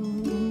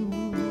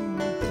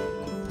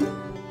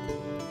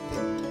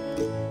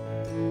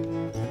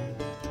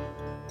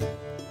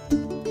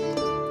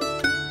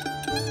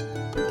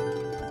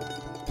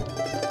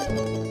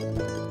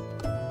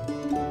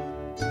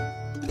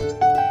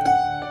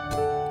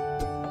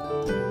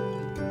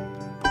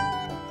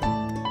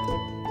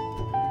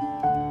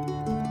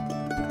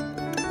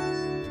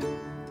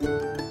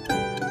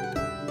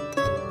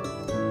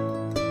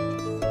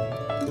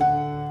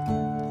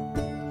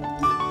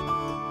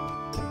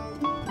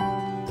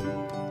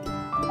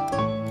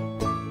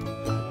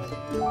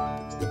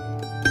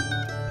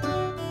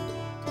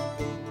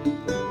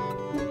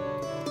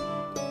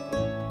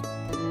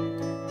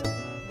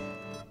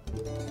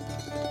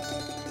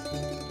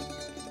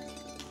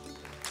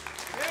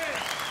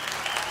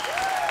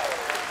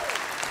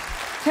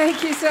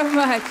 Thank you so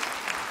much.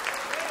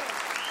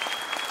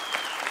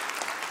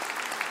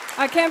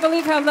 I can't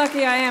believe how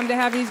lucky I am to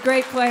have these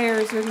great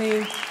players with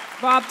me.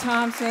 Bob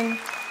Thompson,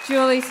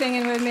 Julie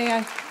singing with me.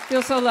 I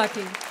feel so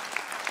lucky.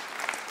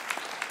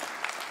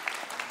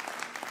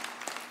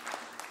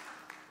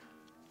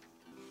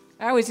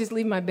 I always just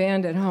leave my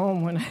band at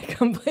home when I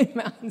come play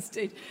Mountain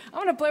Stage. I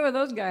want to play with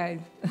those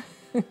guys.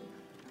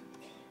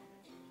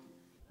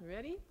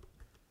 Ready?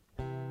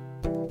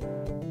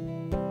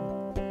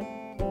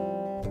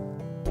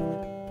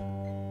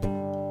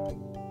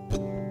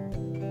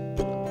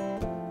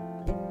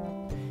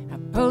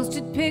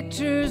 Posted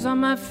pictures on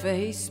my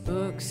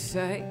Facebook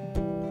site,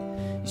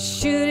 a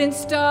shooting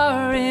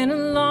star in a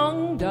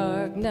long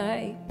dark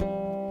night,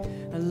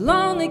 a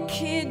lonely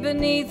kid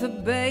beneath a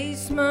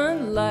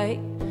basement light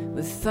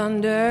with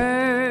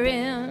thunder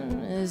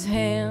in his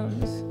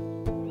hands.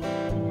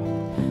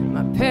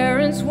 My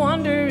parents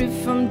wonder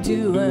if I'm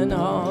doing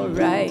all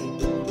right.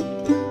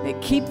 They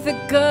keep the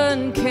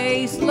gun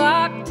case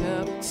locked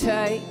up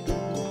tight,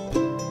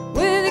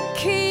 with a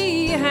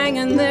key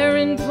hanging there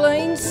in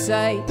plain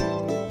sight,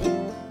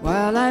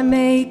 while I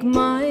make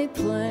my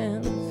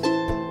plans.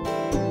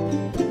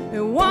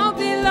 It won't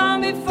be long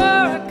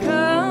before I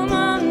come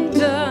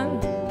undone.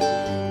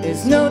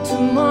 There's no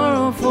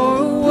tomorrow for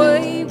a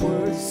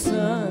wayward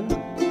son.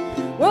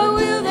 What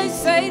will they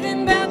say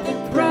then about the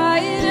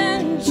pride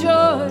and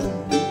joy?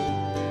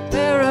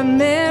 They're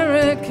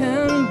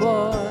American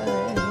boys.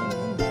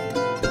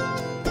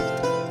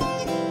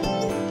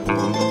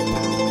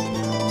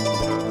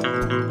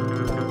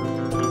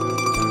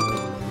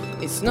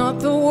 It's not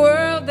the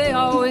world they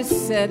always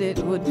said it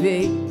would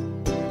be,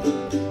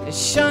 a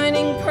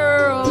shining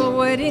pearl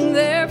waiting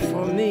there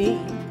for me,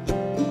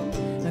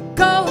 a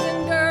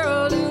golden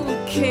girl who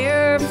would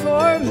care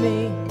for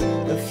me,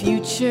 a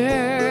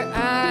future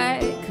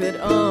I could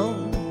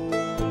own.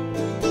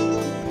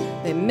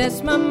 They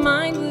mess my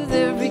mind with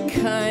every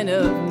kind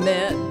of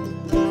net,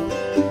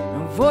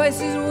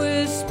 voices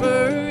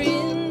whisper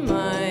in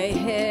my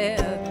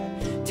head,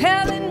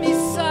 telling me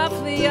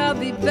softly I'll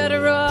be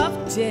better off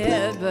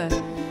dead, but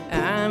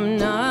I'm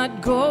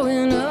not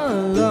going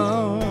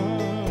alone.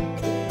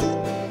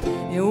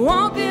 It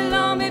won't be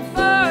long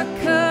before I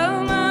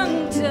come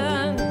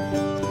undone.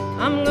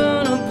 I'm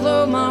gonna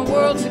blow my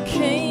world to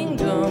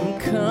kingdom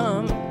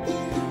come.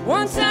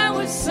 Once I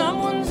was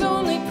someone's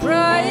only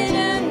pride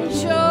and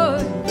joy,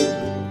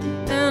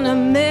 an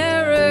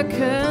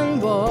American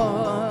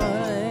boy,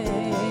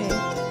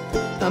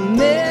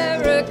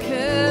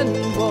 American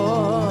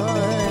boy.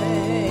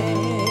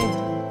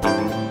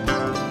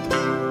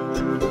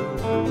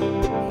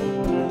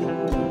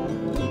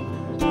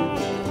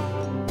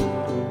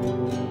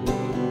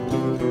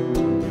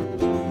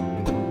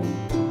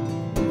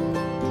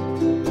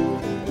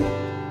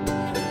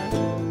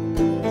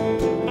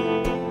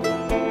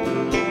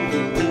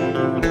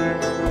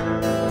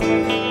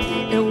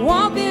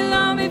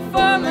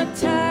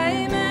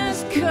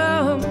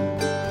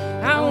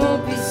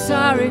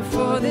 Sorry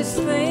for this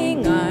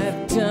thing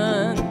I've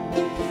done.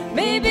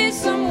 Maybe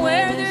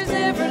somewhere there's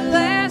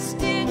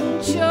everlasting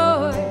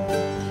joy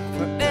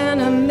for an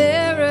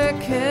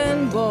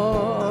American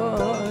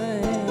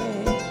boy,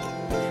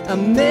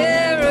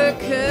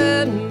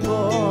 American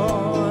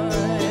boy.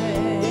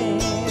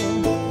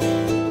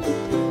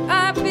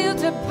 I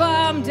built a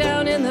bomb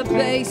down in the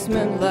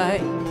basement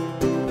light,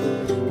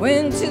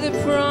 went to the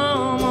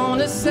prom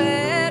on a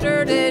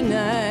Saturday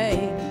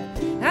night.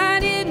 I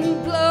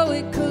didn't blow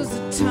it 'cause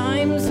the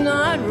time's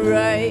not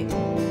right,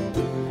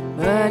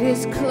 but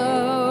it's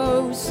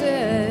close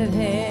at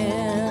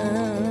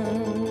hand.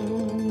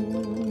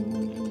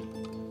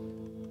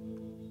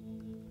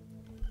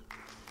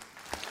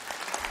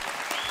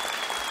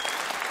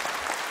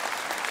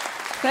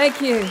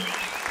 Thank you.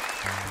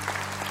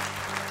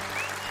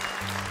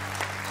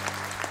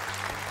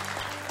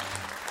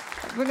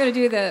 We're going to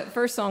do the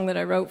first song that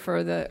I wrote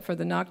for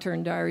the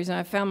Nocturne Diaries, and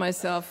I found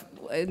myself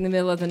in the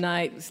middle of the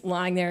night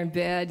lying there in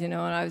bed, and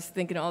I was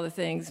thinking all the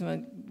things,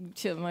 my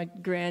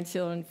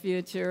grandchildren,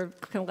 future,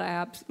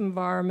 collapse,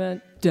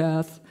 environment,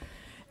 death.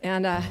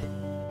 And I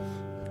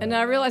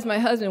realized my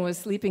husband was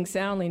sleeping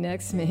soundly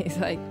next to me. He's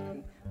like,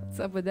 what's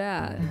up with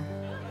that?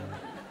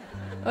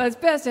 Well, it's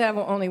best to have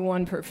only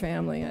one per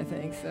family, I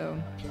think, so.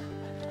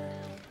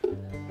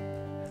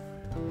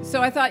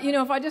 So I thought,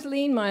 if I just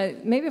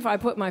maybe if I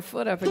put my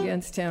foot up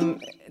against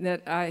him,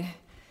 that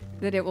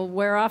it will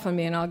wear off on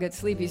me and I'll get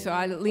sleepy. So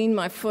I leaned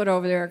my foot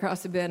over there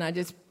across the bed and I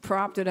just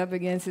propped it up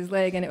against his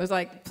leg, and it was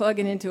like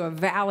plugging into a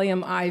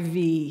Valium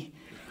IV.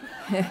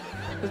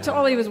 That's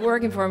all he was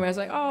working for me. I was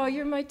like, oh,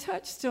 you're my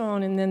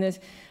touchstone. And then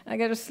I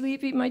got to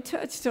sleep, eat my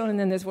touchstone. And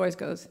then this voice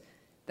goes,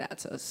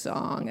 that's a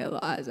song,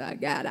 Eliza.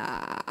 Get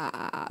up,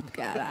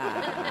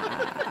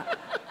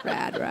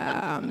 Red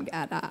Rum,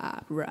 get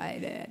up,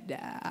 write it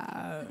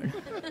down.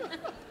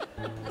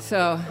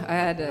 So I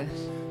had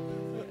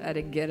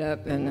to get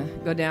up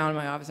and go down to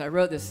my office. I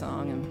wrote this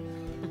song,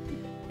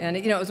 and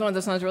it was one of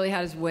those songs that really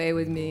had its way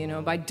with me.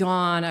 By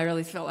dawn, I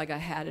really felt like I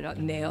had it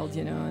nailed,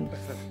 And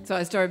so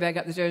I started back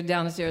up the stairs,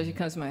 down the stairs. Here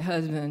comes my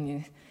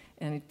husband,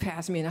 and he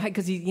passed me,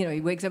 because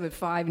he wakes up at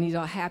 5 and he's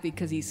all happy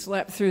because he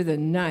slept through the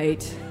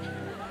night.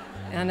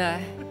 And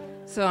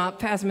so I'll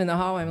pass him in the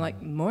hallway. I'm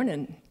like,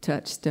 morning,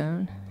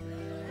 touchstone.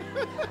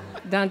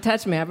 Don't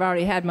touch me. I've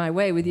already had my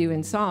way with you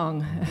in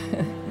song.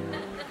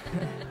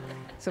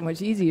 So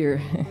much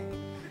easier.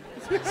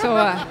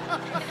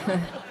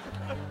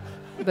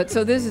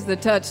 So this is the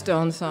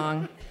touchstone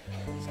song.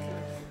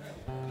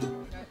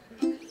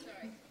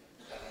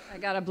 I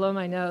gotta blow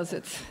my nose.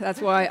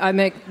 That's why I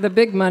make the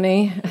big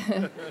money.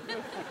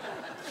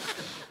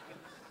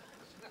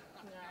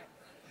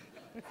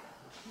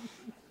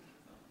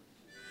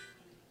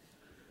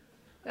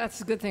 That's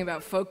the good thing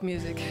about folk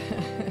music. You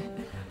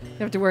don't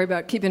have to worry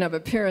about keeping up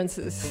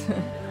appearances.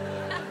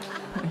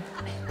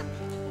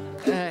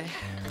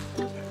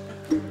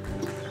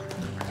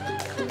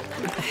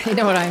 You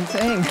know what I'm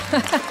saying?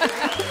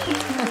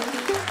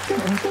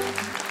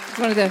 It's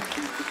one of the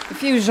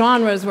few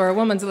genres where a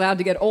woman's allowed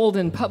to get old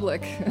in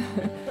public.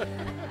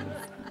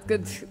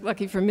 Good,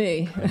 lucky for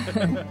me.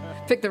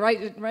 Pick the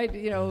right,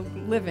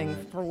 living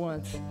for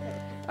once.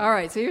 All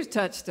right, so here's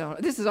Touchstone.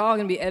 This is all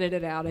going to be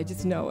edited out. I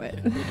just know it.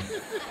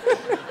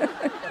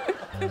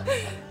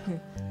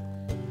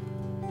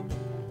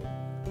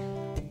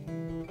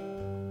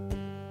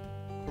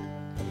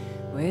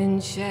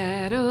 When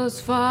shadows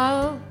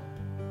fall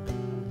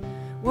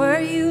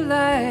where you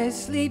lie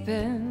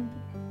sleeping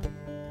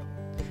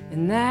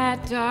in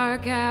that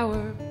dark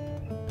hour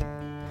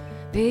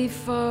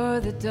before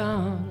the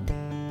dawn,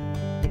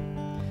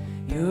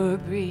 your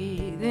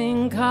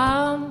breathing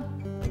calm,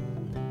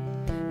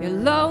 your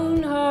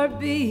lone heart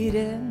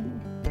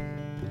beating,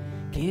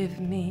 give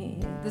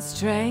me the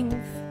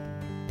strength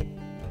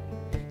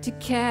to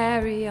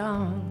carry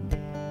on.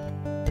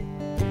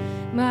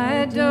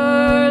 My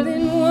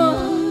darling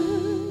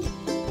one,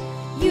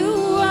 you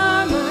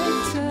are my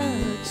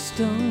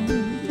touchstone,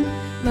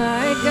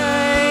 my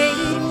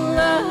guiding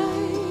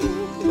light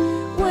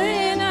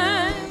when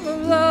I'm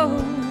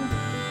alone.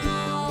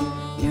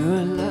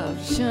 Your love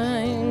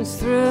shines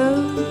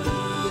through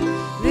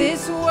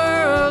this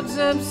world's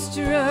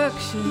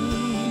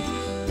obstruction.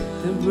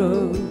 The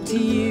road to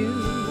you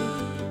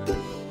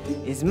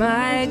is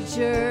my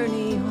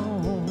journey home.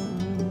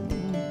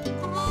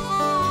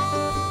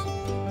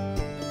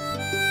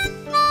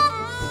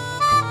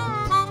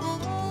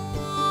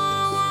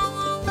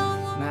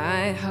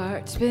 My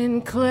heart's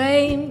been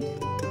claimed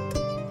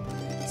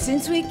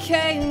since we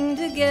came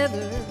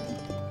together.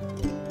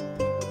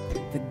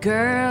 The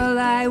girl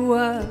I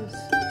was,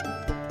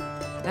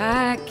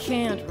 I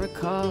can't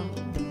recall.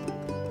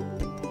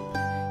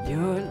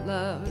 Your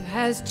love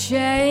has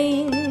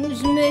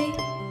changed me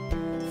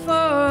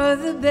for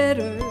the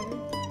better,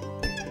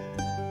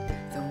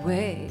 the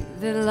way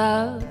that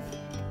love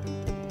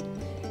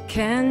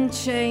can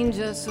change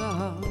us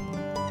all.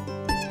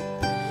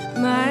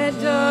 My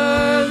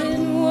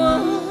darling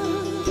one,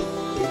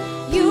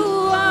 you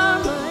are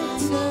my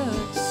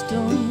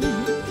touchstone,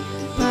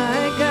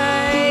 my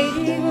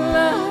guiding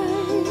light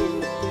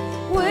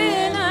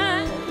when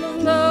I'm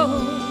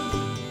alone.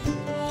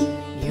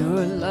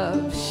 Your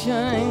love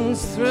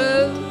shines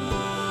through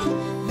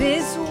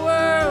this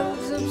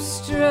world's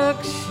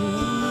obstruction.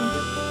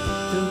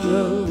 The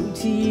road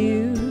to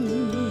you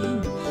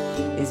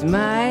is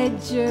my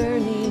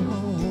journey home.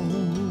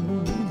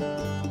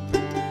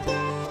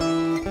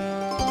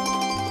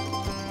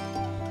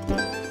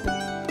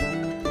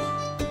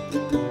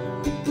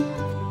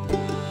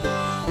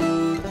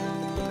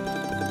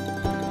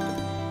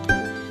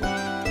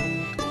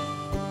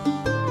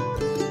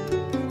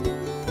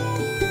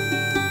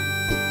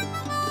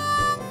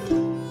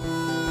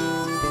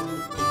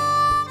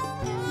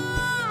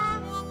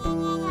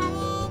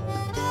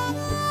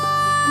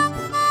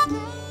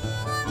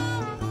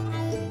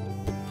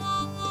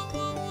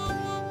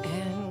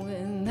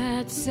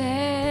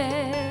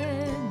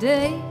 Sad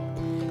day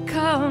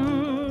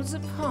comes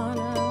upon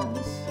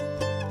us,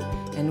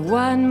 and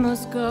one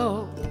must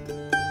go,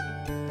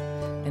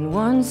 and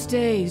one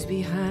stays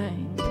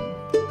behind.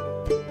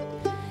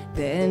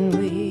 Then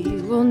we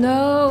will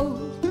know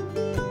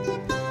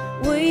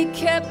we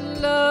kept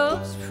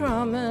love's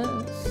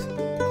promise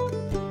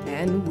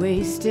and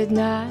wasted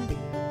not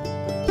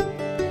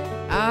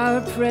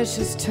our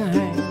precious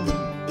time.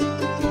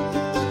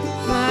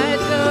 My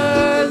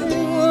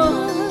darling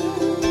one,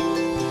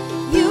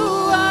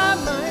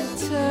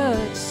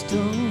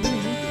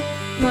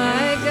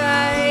 my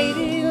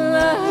guiding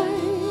light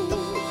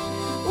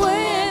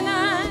when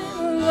I'm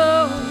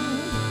alone.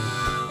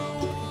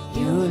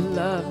 Your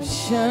love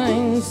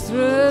shines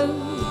through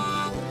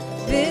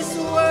this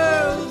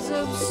world's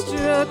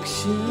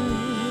obstruction.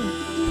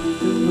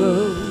 The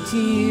road to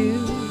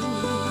you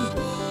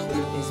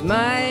is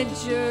my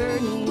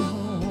journey home.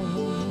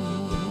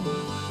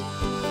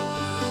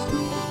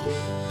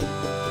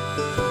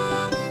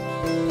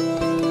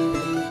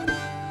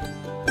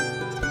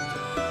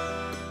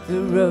 The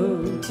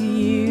road to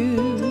you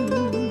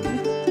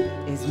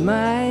is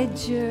my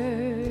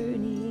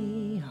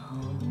journey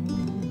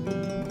home.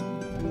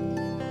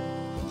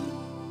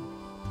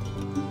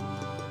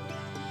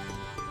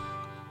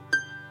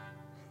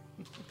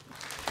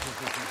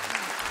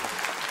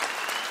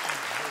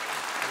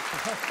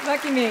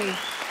 Lucky me.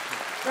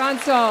 Ron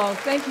Soul,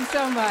 thank you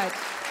so much.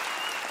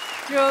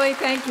 Julie,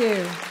 thank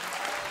you.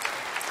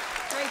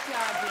 Great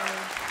job,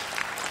 Julie.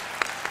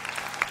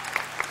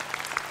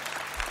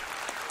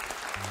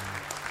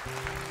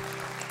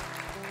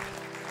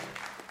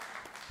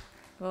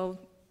 Well,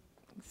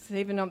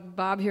 saving up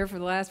Bob here for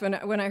the last one.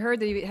 When I heard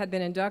that he had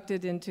been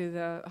inducted into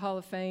the Hall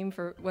of Fame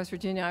for West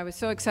Virginia, I was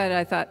so excited.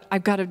 I thought,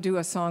 I've got to do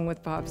a song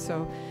with Bob.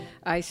 So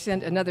I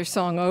sent another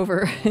song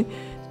over.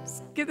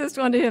 Just give this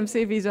one to him, see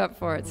if he's up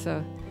for it.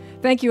 So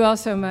thank you all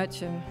so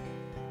much. And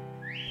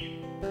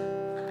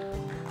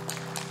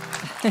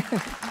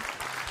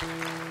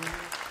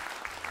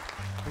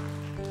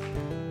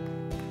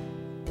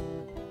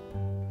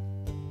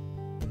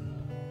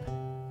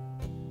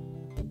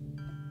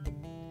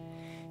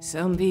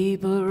Some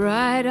people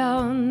ride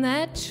on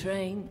that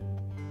train,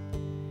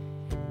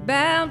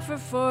 bound for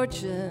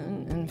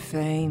fortune and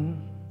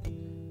fame.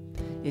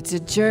 It's a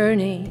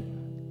journey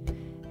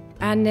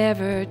I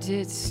never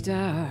did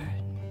start.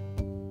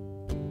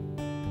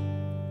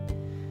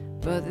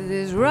 But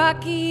this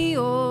rocky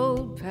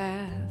old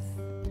path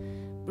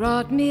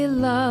brought me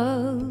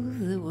love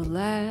that will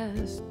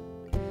last.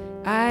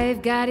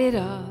 I've got it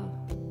all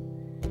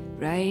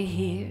right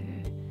here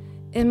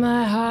in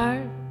my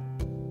heart.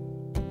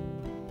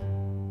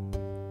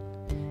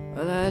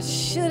 Well, I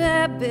should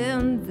have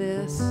been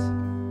this,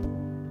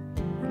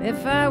 and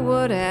if I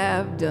would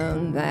have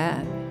done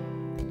that,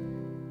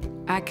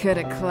 I could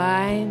have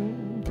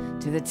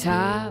climbed to the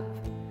top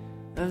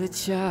of the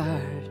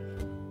chart.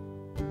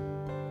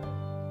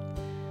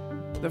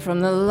 But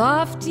from the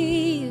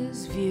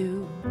loftiest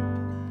view,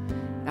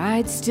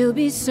 I'd still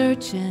be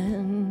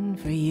searching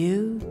for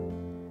you.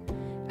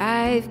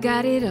 I've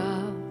got it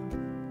all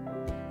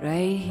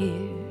right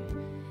here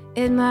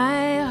in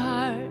my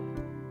heart.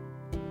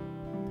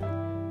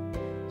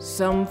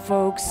 Some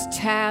folks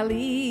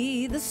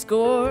tally the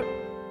score.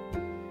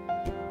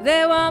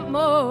 They want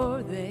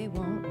more, they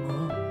want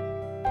more.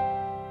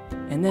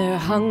 And their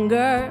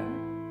hunger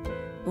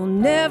will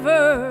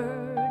never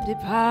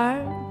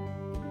depart.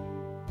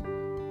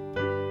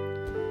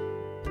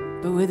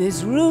 But with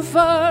this roof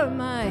on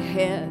my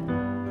head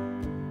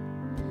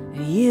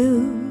and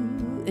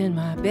you in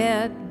my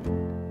bed,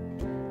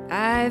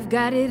 I've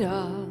got it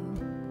all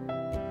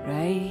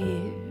right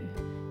here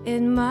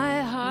in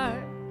my heart.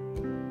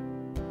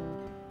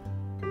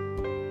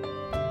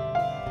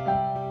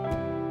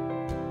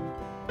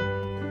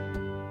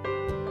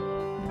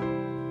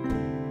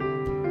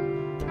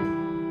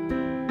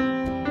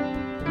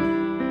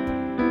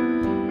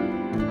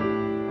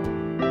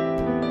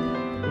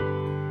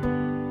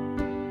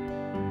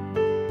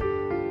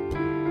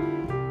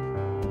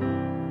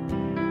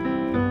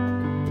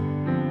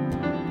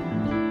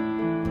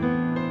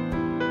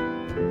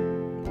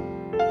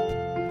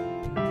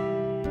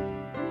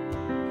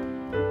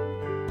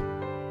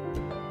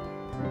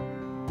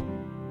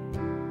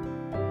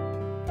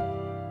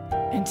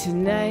 And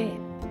tonight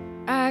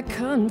I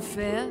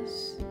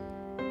confess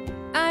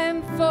I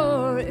am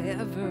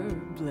forever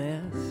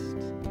blessed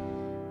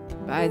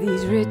by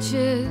these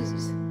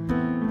riches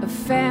of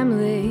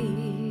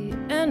family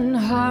and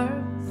hearth.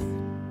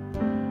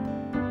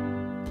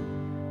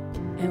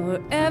 And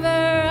wherever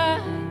I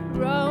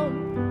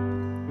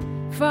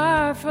roam,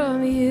 far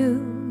from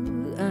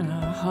you and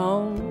our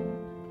home,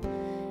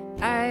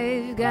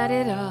 I've got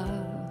it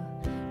all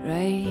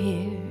right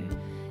here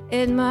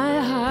in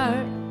my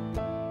heart.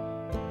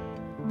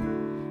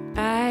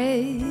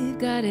 I've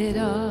got it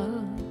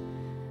all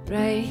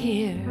right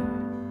here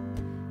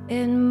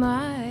in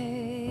my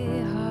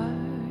heart.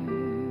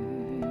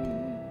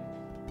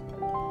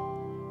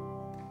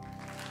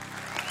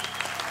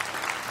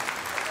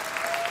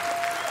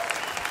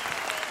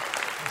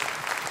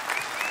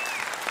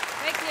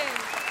 Thank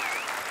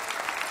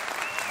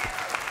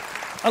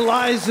you.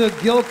 Eliza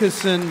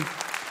Gilkison.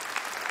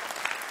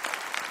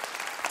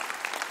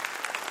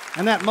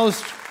 And that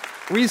most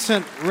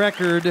recent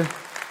record,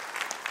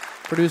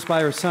 produced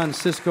by her son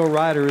Cisco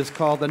Ryder, is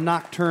called The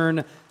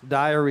Nocturne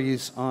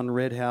Diaries on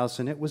Red House,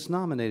 and it was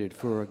nominated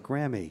for a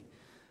Grammy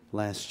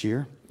last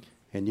year.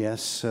 And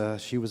yes,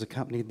 she was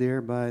accompanied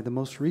there by the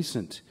most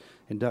recent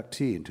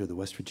inductee into the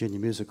West Virginia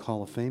Music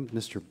Hall of Fame,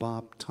 Mr.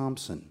 Bob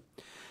Thompson.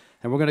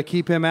 And we're going to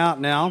keep him out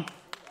now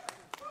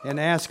and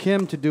ask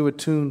him to do a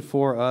tune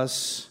for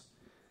us,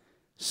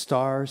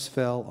 Stars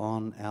Fell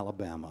on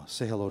Alabama.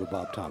 Say hello to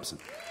Bob Thompson.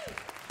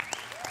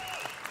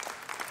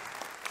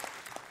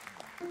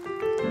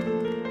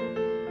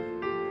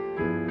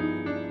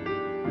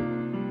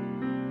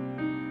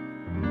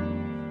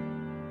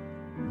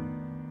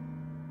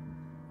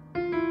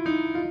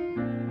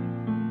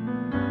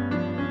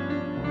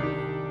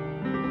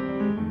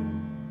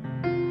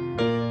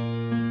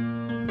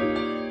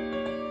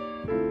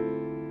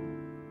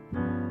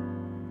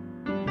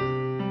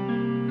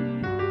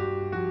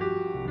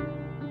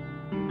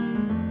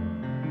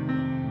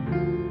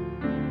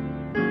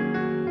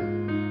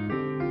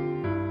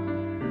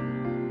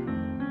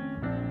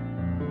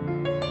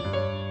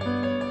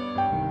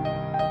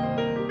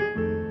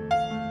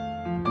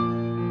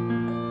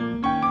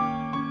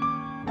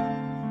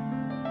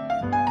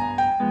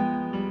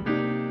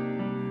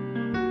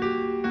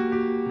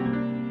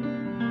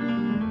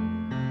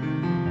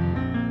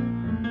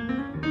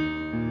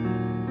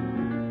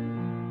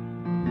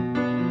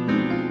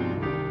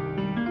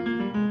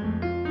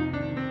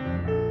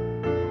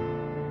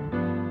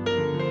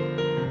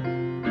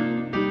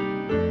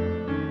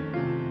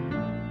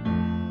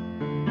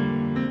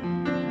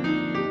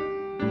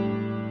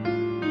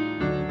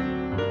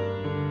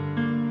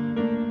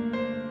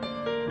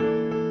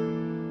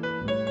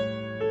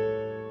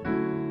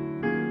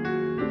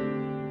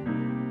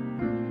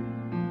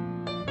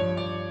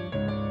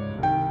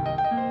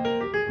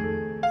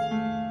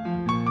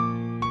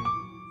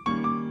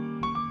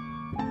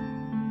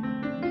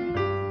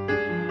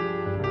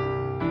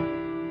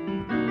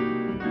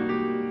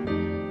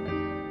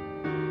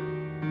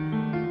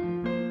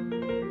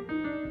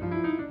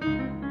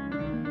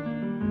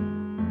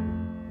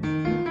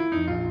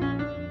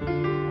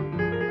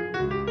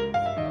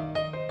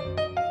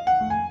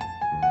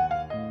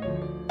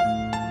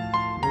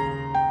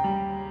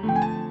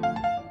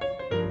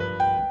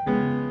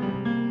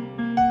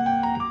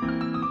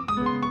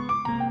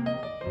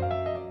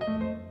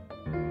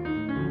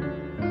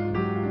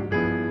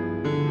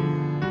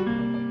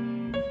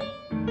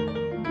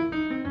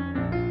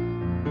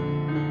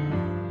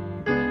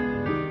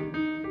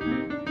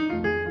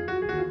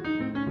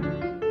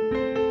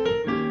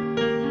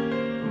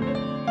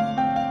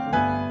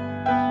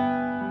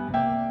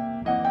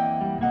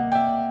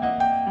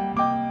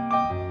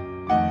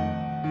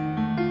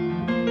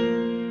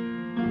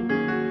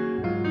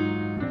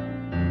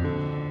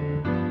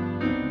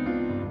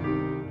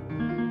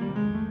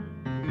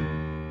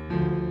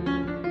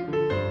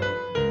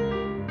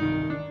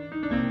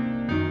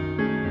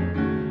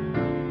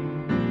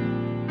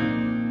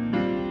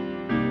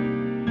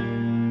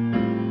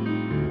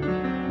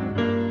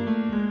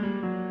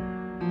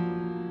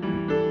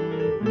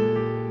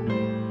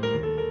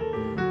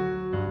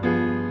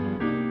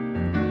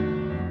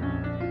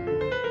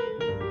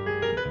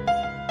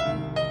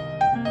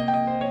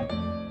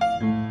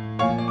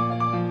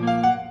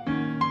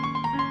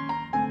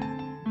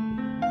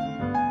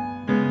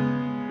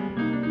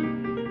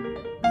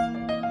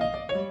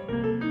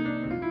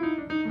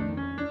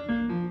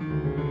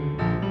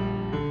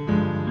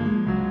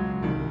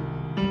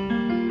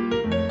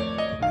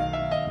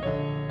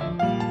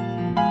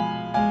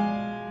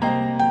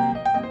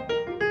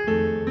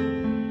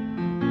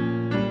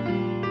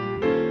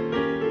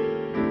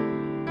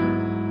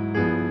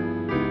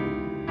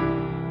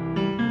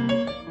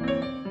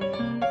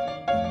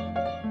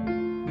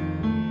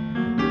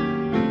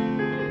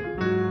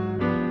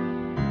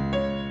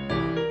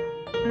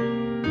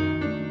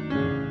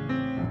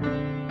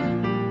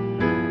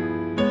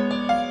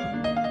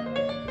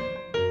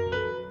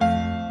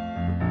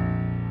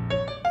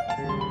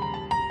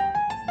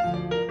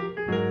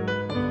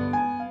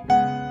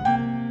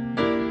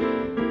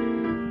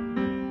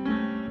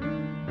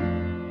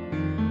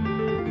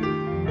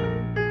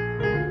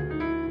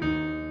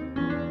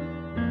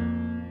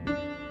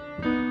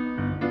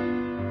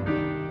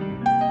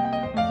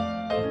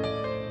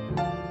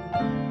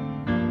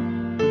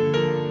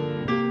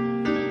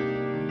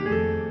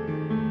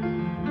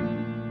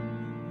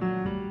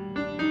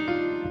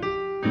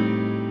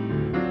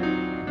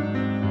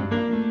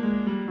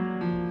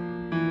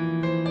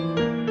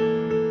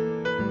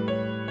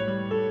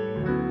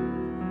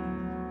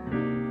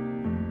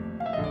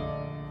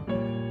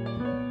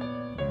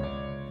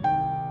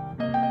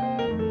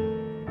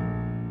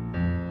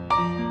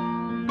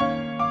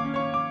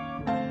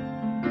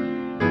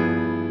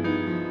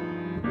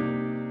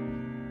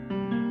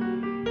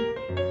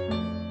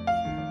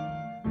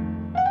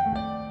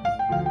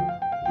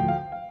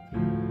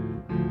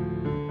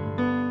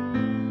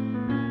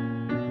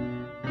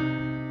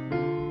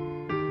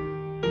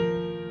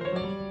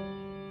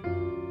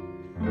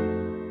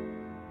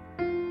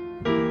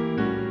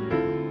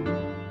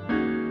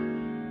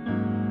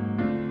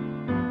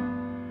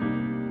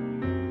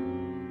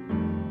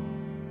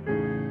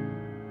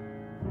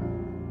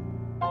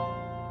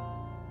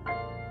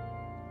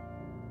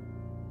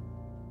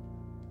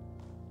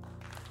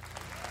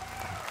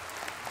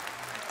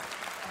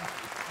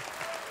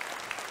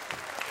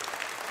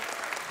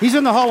 He's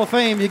in the Hall of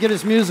Fame. You get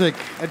his music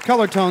at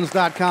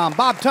colortones.com.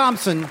 Bob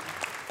Thompson,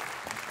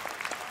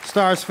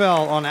 Stars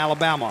Fell on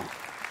Alabama.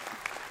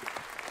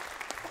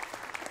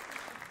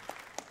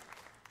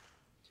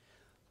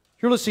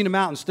 You're listening to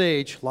Mountain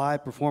Stage,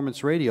 live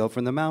performance radio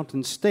from the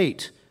Mountain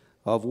State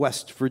of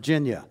West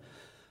Virginia.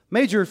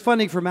 Major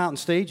funding for Mountain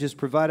Stage is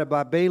provided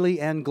by Bailey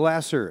 &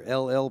 Glasser,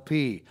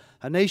 LLP,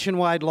 a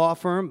nationwide law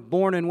firm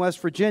born in West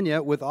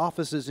Virginia with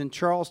offices in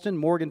Charleston,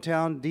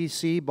 Morgantown,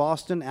 D.C.,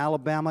 Boston,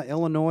 Alabama,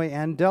 Illinois,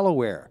 and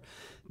Delaware.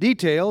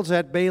 Details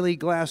at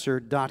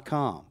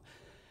baileyglasser.com.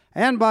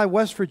 And by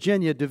West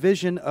Virginia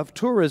Division of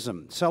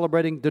Tourism,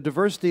 celebrating the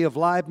diversity of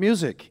live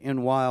music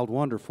in wild,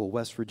 wonderful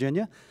West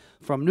Virginia,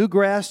 from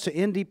newgrass to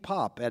indie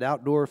pop at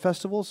outdoor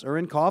festivals or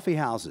in coffee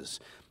houses.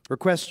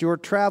 Request your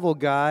travel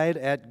guide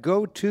at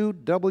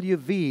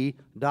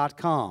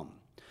go2wv.com.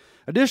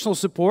 Additional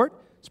support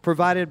is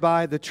provided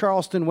by the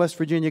Charleston, West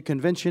Virginia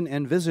Convention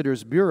and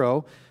Visitors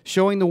Bureau,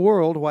 showing the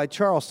world why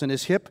Charleston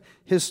is hip,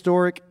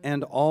 historic,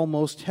 and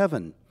almost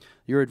heaven.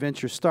 Your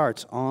adventure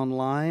starts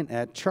online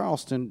at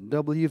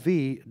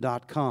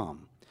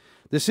charlestonwv.com.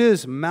 This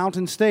is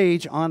Mountain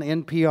Stage on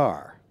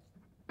NPR.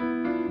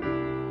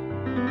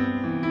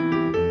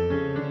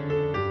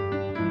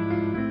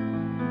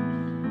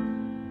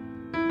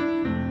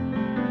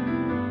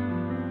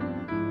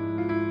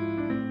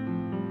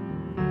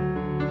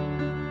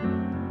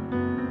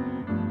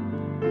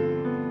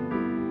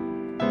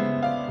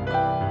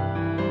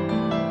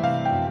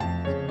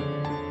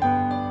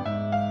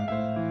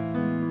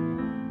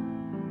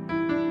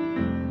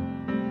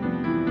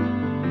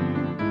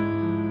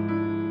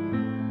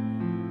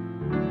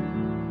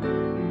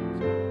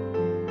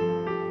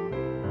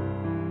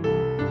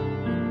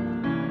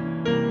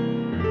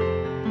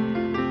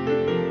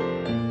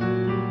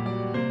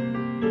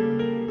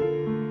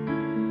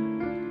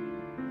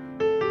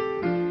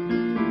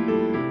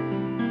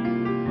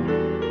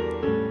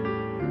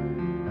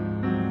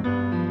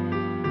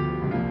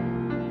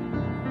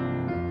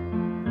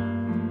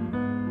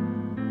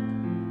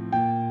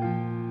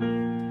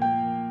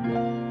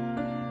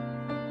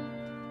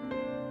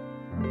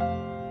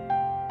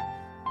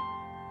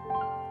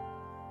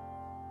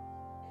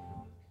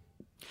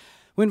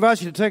 We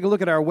invite you to take a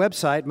look at our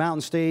website,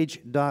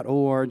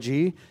 mountainstage.org.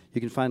 You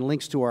can find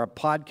links to our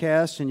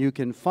podcast, and you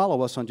can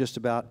follow us on just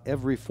about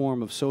every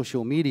form of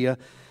social media.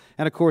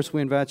 And, of course, we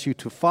invite you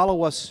to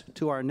follow us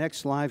to our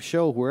next live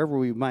show, wherever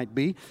we might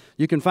be.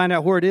 You can find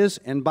out where it is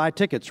and buy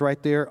tickets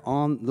right there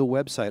on the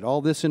website. All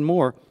this and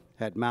more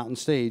at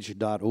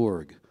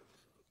mountainstage.org.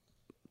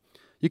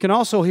 You can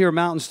also hear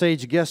Mountain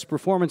Stage guest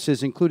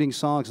performances, including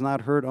songs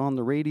not heard on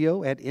the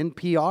radio, at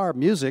NPR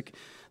Music.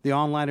 The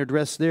online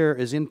address there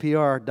is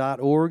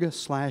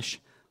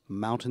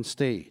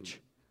npr.org/mountainstage.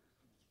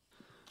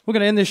 We're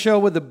going to end this show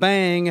with a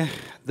bang.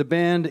 The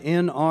band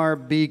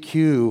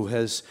NRBQ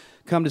has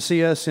come to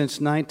see us since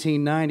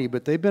 1990,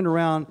 but they've been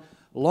around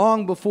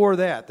long before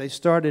that. They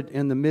started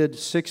in the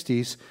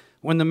mid-'60s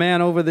when the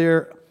man over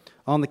there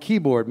on the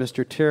keyboard,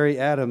 Mr. Terry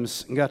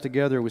Adams, got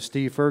together with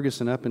Steve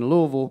Ferguson up in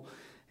Louisville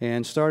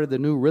and started the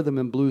new Rhythm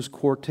and Blues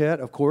Quartet,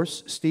 of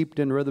course, steeped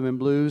in rhythm and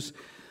blues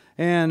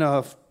and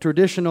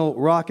traditional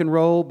rock and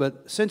roll.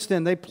 But since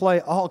then, they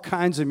play all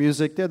kinds of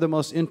music. They're the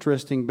most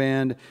interesting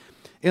band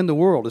in the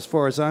world, as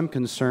far as I'm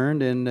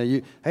concerned.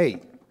 And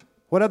hey,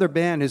 what other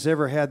band has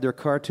ever had their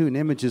cartoon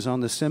images on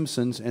The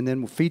Simpsons and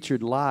then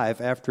featured live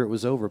after it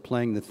was over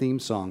playing the theme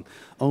song?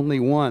 Only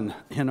one,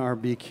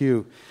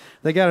 NRBQ.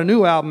 They got a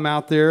new album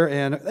out there,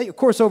 and of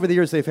course, over the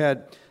years, they've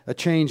had a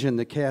change in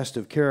the cast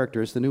of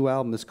characters. The new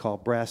album is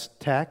called Brass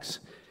Tacks.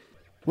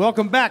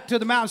 Welcome back to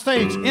the Mountain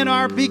Stage,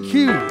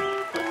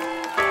 NRBQ.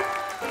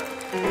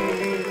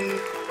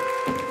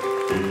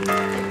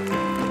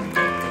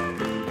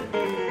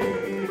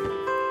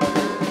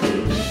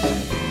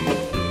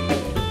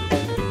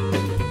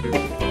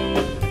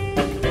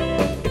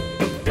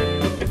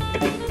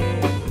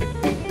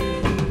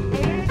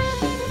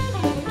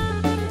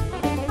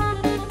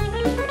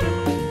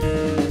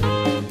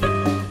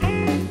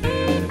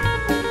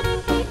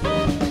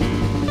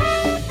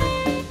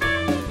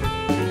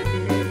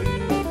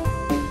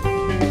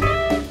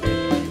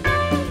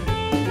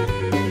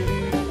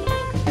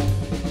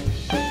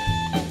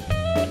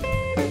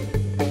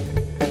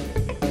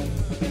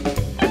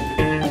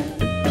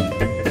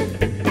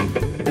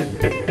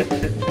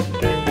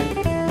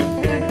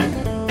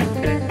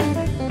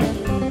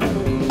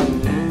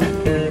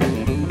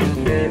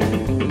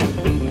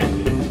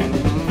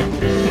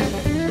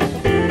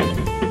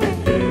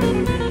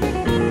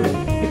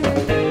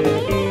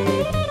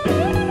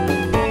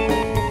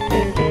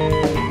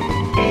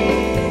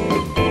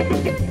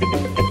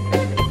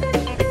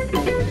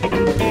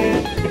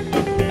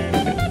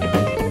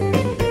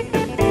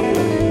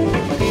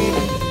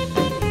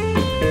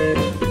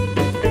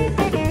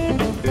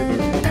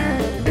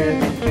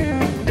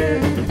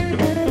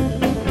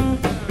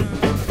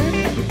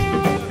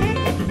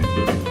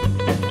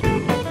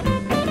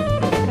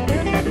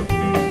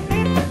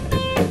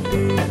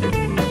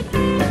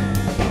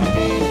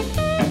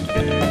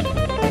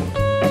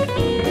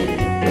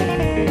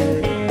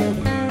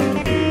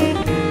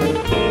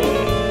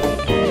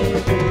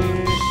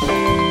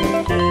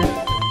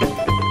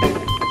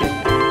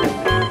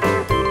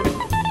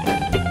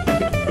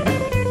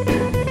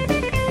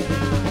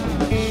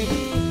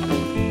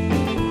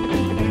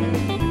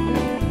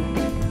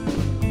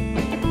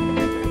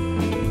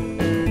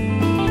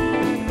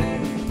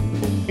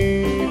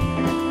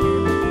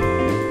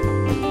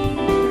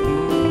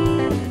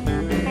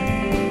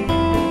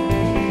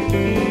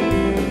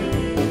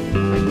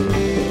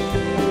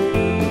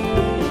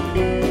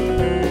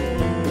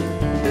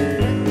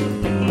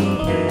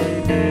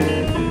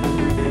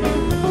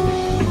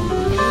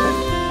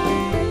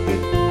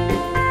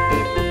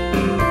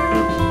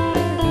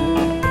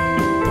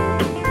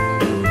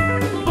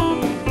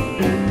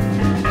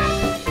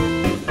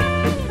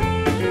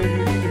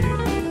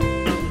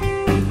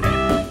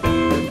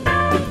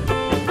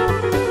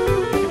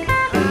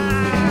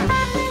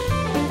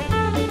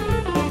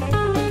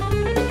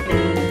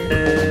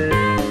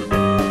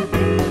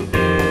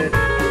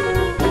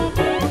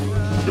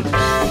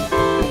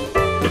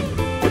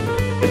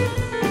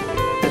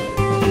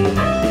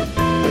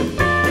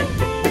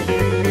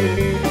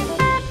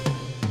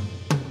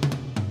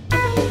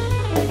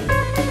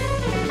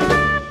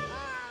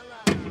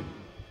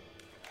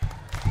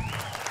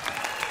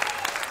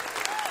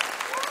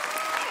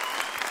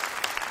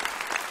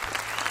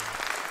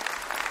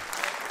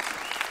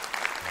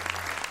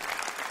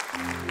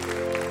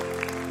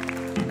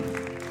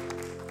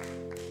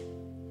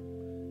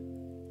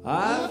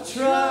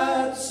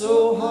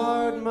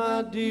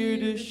 dear,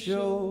 to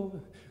show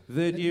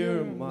that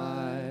you're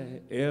my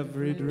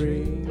every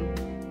dream.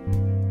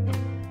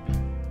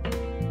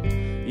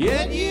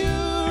 Yet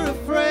you're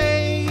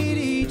afraid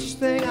each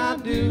thing I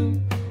do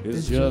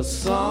is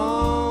just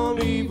some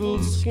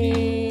evil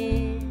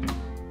scheme.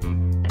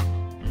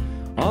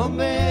 A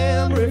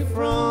memory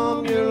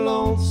from your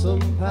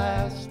lonesome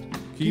past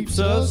keeps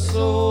us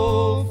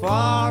so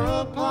far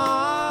apart.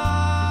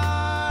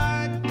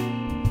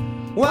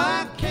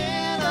 Why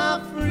can't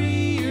I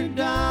free your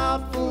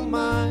doubtful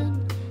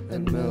mind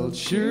and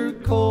melt your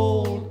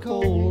cold,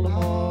 cold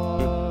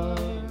heart?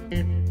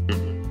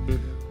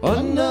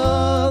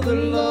 Another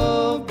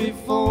love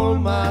before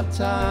my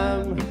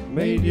time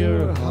made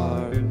your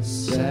heart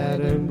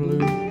sad and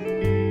blue.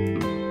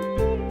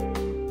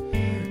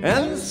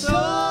 And so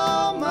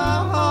my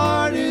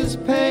heart is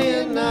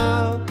paying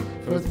now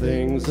for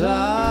things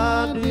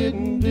I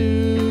didn't do.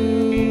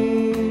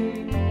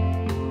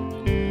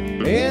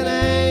 In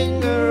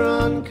anger,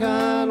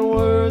 unkind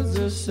words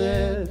are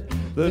said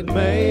that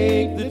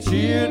make the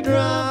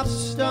teardrops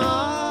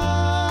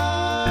start.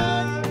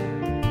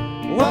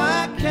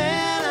 Why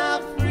can't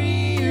I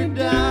free your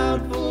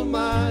doubtful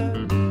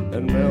mind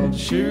and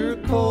melt your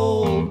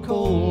cold,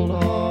 cold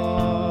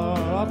heart?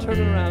 I'll turn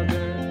around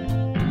there.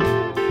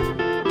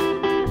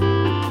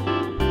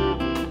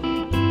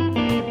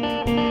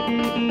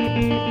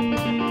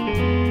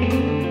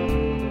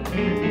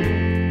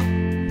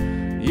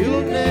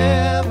 You'll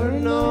never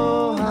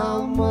know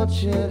how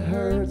much it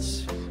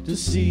hurts to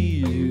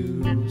see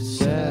you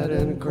sad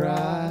and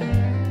cry.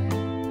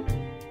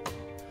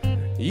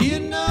 You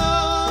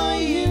know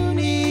you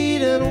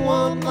need and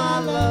want my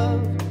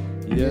love,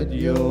 yet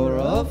you're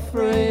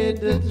afraid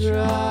to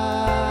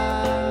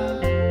try.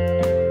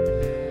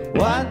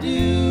 Why do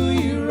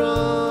you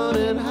run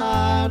and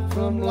hide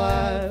from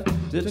life?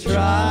 To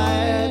try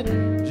it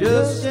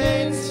just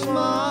ain't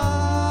smart.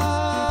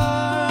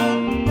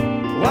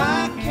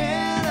 Why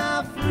can't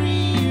I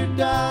free your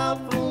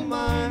doubtful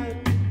mind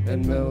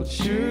and melt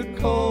your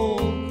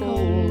cold,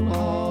 cold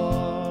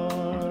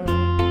heart?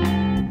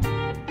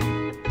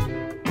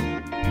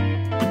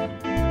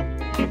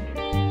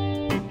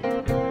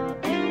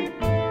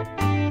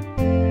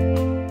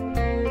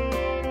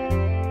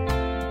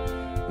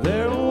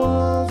 There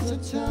was a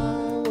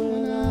time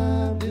when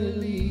I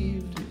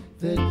believed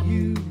that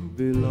you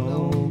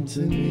belonged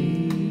to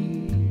me,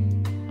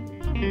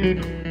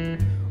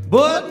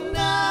 but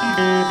now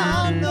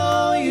I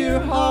know your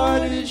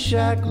heart is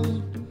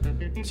shackled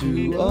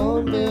to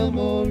a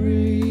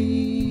memory.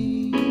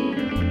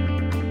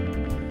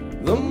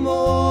 The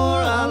more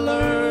I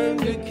learn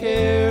to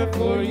care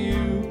for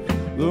you,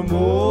 the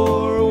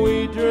more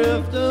we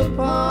drift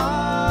apart.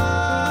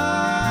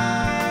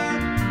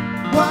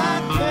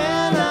 Why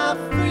can't I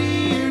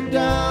free your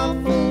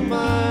doubtful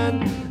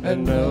mind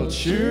and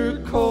melt your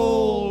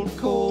cold,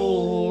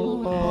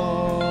 cold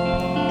heart?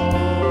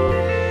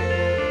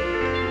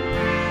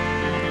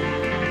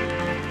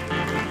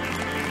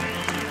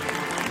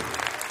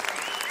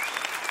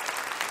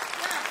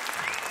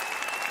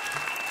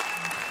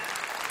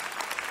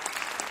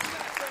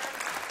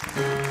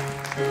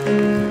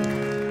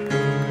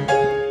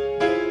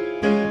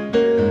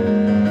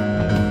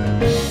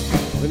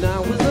 When I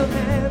was a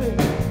man,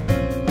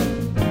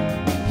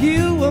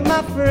 you were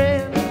my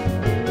friend.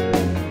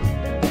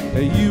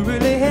 You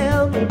really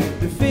helped me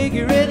to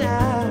figure it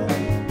out.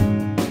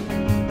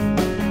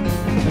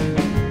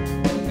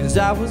 'Cause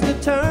I was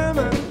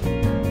determined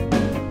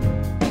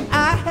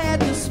I had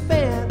to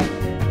spend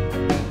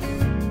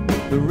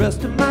the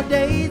rest of my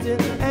days in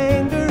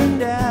anger and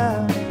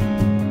doubt.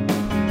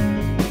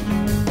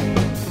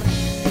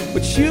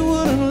 But you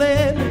wouldn't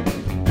let me.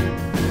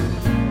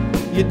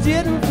 You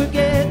didn't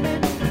forget me.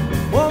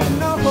 Oh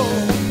no.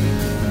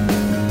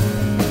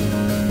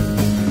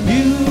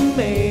 You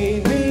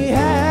made me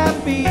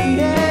happy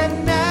and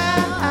now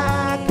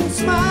I can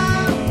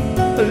smile.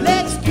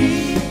 Let's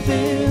keep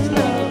this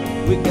love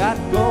we got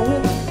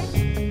going.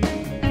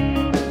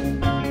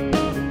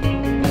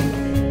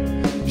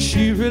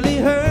 She really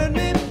hurt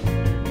me.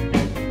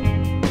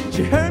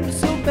 She hurt me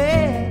so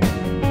bad.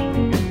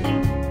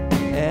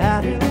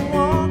 I didn't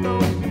want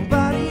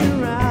nobody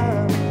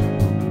around.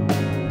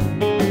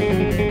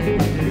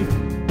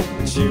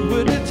 But you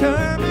were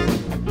determined.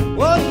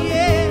 Oh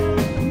yeah,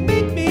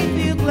 make me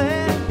feel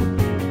glad.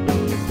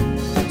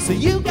 So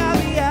you got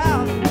me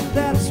out.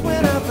 That's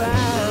when I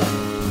found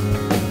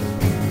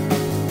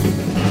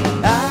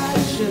I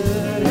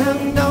should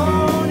have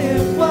known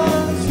it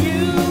was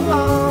you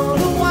all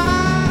the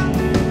while.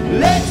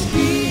 Let's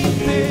keep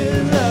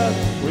this up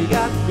we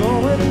got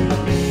going.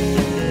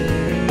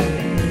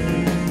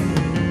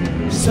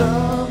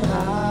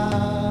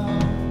 Somehow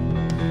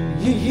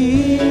you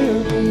hear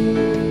me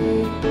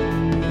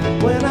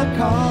when I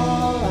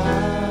call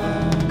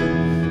out.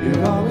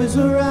 You're always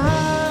around.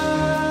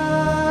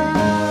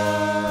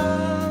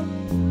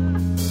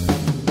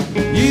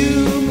 You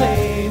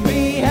made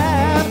me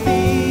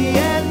happy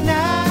and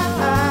now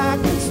I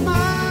can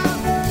smile.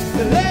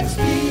 Let's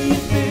keep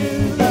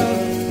this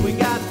love we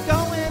got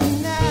going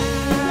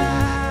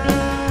now.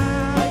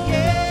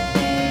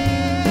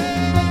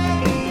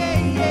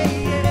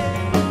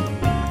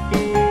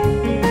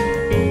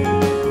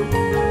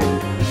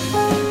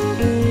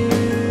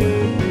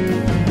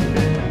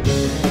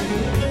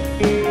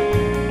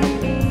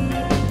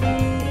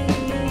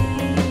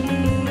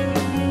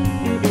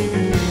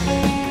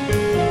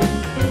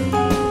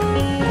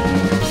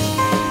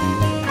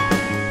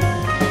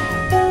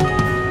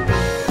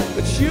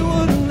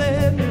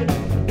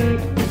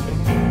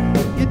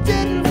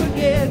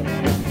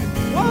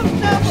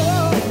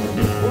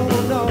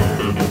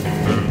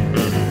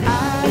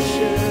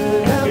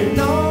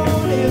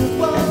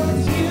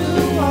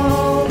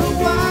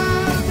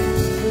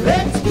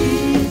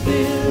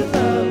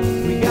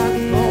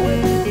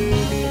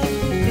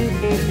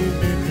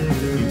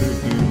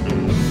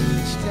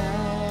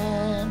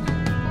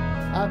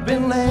 I've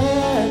been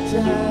let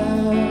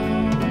down.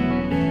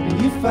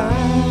 You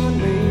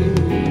find me,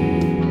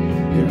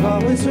 you're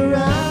always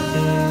around.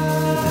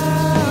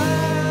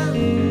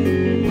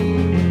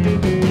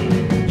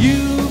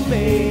 You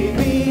made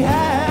me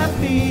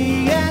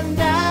happy, and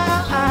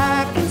now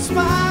I can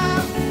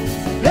smile.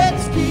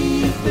 Let's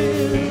keep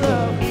this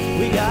love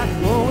we got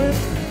going.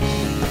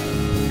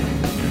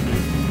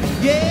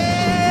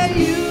 Yeah,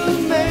 you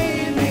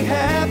made me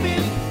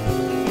happy,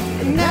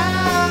 and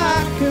now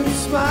I can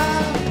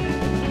smile.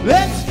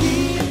 Let's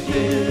keep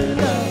it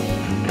up,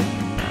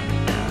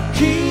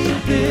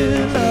 keep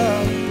it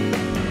up.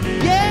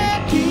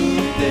 Yeah,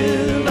 keep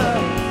it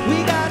up.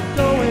 We got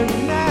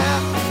going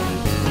now.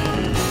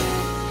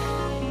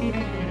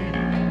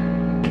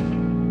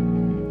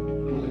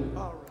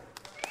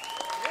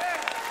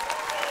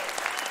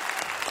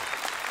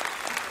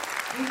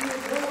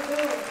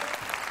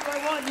 I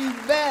want you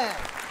back.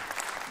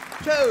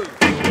 Two.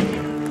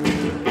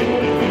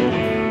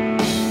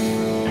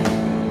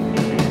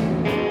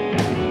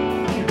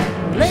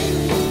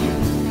 Lately,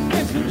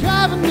 it's been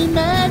driving me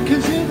mad,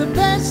 'cause you're the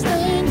best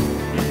thing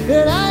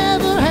that I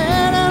ever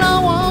had, and I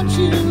want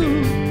you,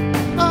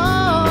 oh,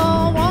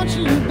 I want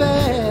you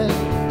bad.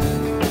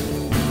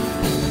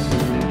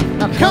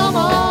 Now come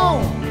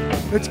on,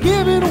 let's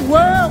give it a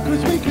whirl,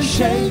 'cause we can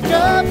shake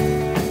up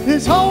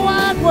this whole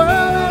wide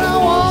world, and I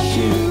want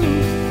you,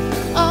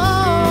 oh,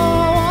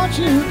 I want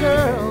you,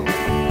 girl.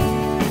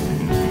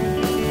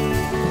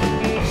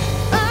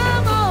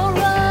 I'm all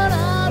run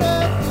out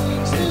of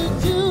things to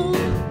do.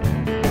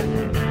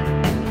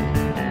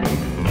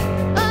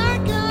 I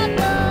got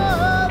no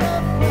other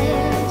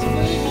plans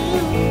for you.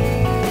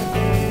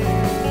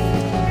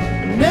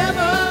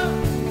 Never,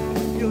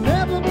 you'll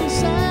never be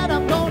sad.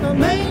 I'm gonna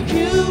make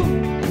you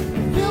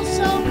feel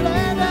so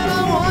glad that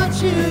I want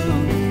you.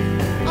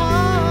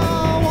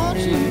 Oh, I want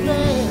you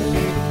bad.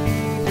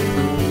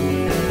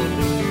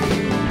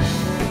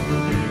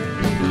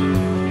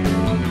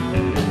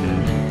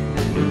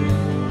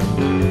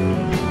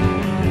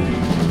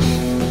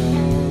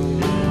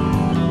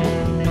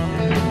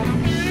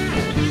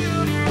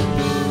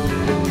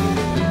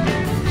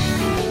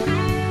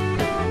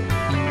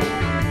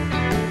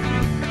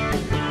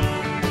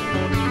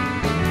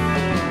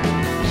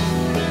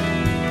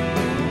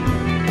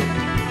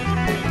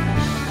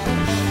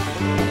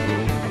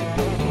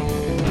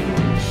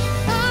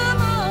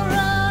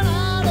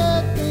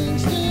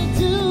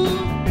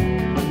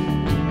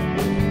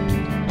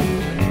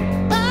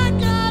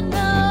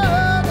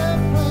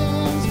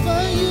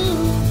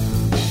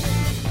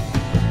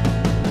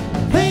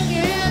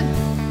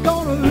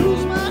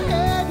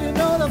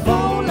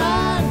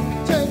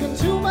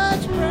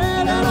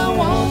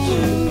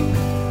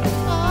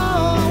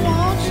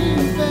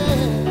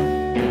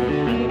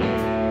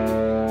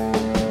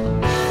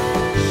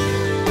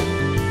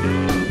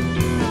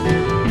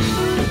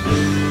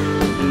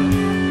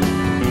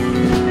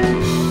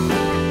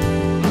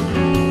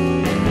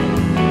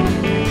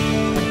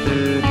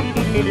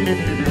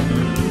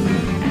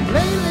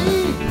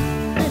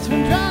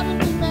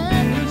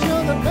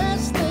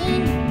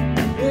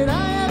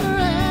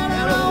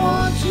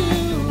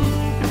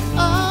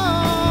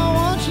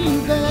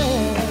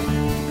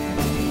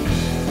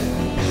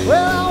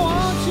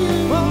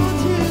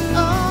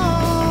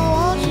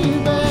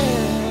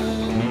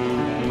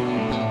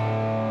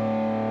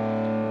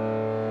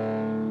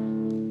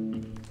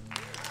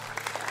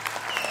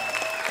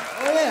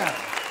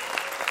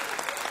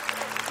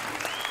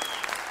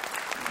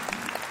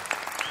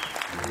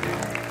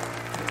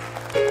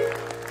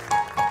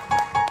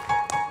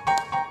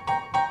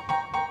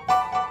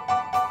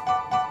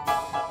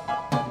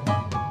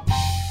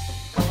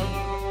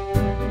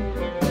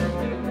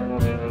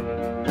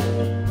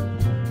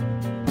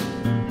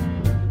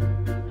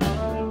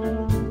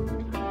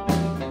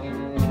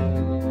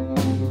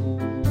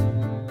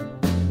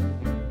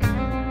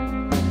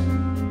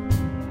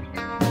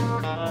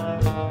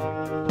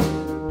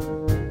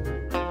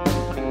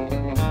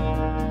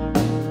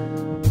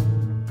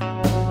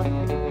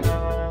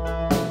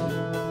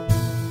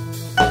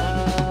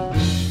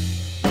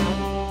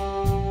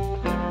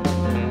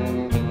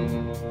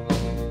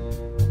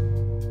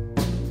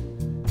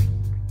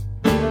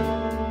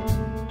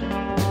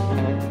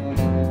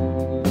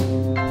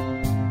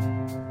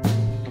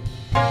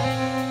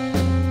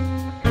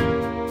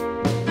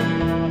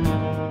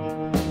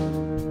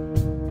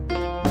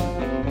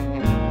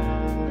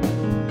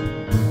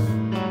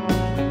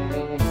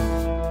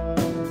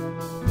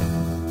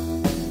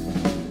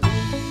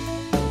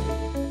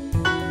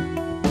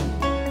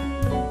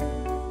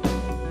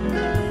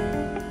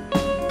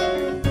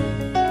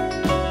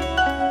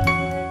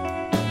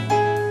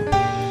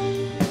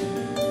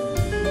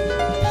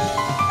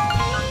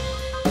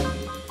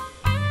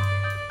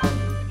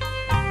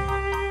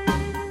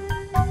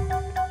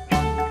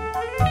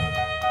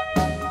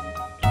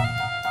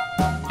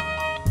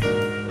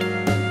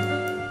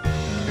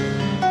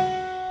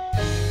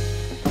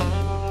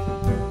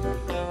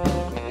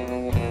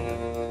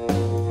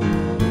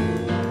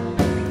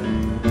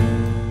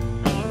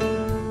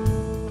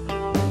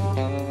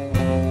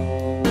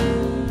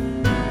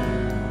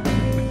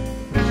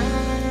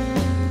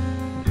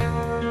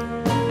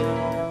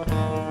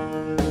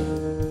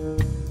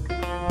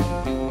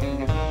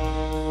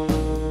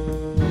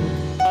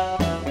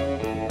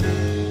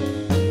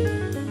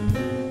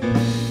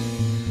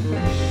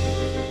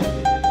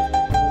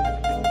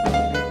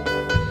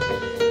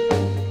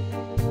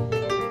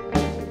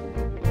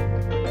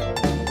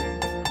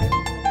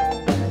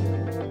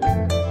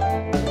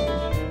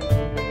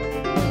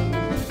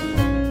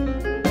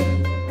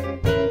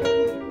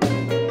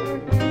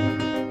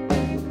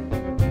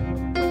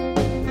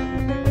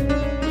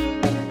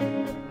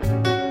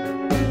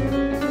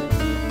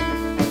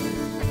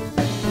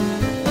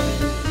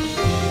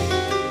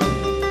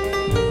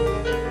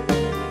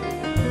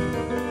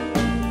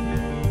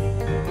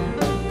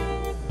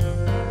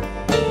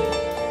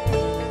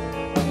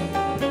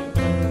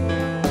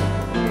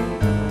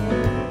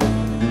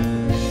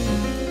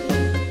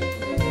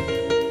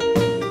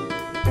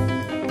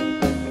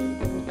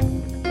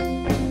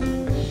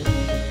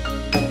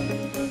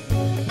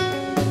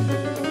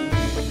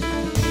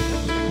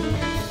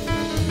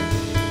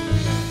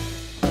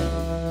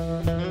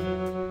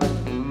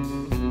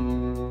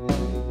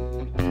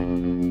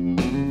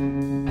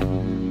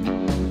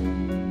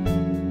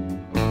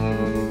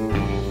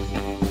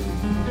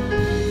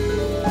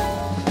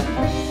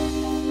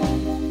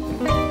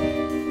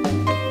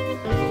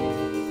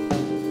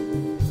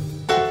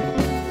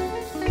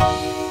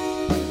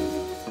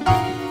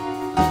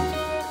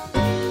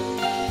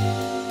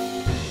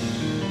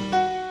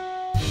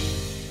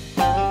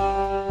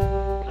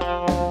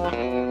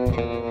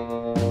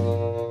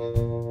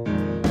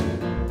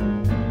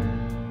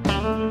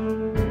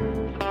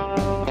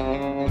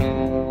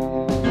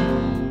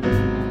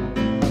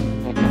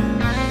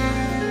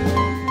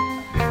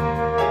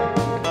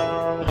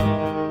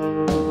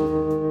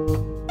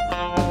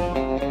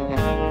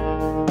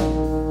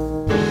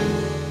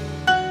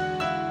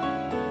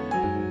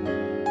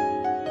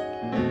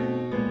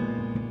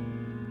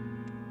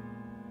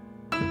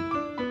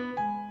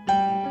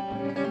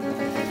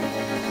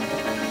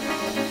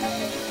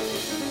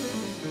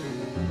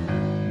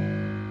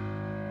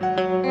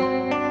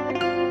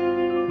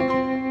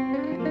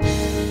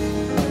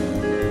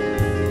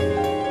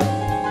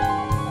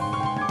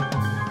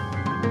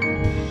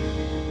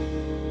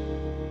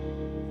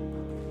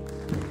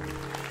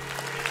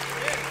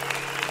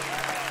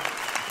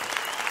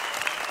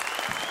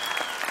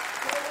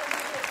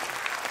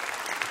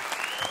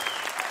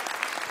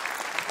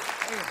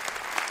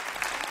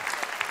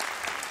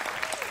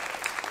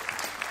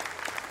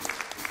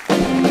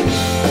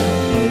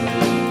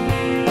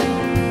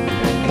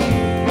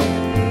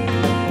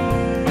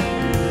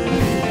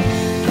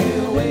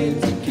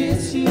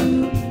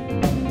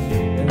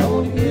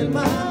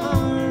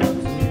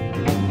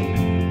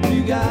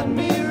 You got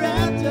me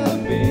wrapped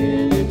up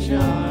in your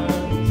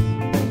charms,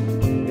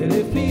 and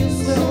it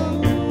feels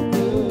so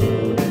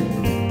good.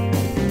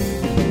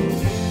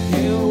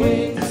 Can't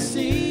wait to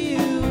see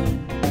you.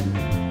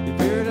 You've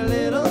heard a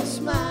little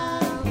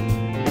smile.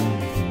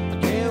 I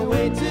can't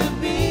wait to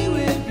be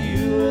with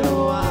you in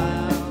a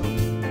while.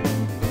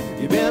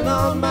 You've been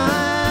on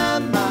my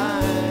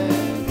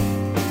mind.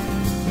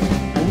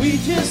 We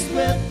just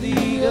met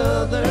the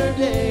other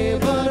day,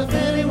 but if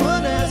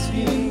anyone asks,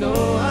 you know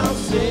I'll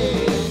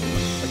say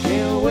I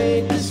can't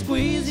wait to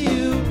squeeze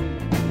you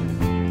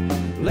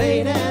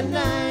late at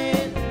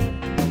night.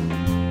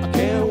 I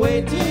can't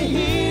wait to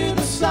hear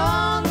the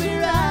songs we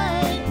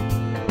write,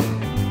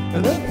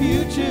 and the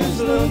future's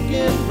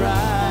looking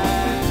bright.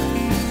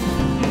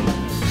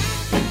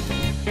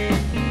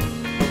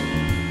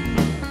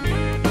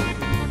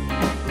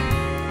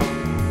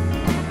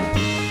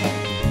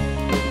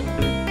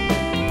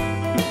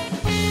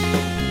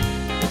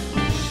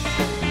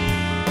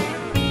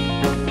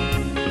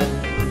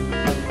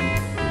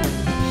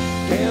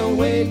 Can't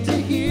wait to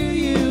hear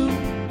you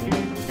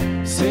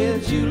say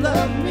that you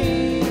love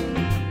me.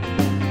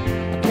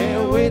 I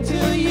can't wait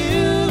till you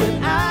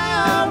and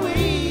I are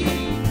we.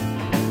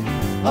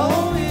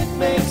 Oh, it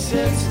makes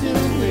sense to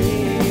me.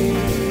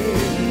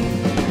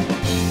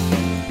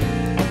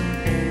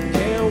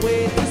 Can't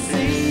wait to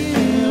see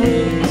you.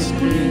 I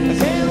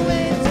can't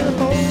wait to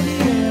hold you.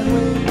 Can't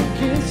wait to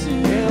kiss you.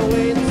 Can't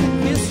wait to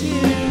kiss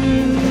you.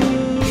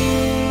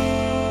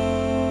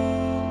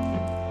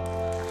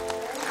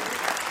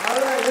 All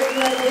right, looking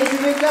like Casey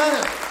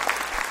McDonough.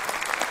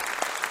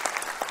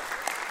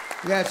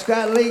 We got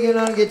Scott Ligon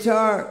on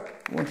guitar.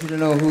 I want you to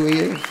know who he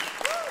is.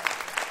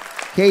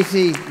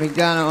 Casey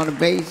McDonough on the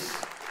bass.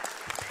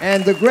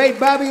 And the great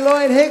Bobby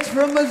Lloyd Hicks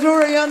from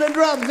Missouri on the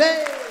drums.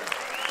 Hey!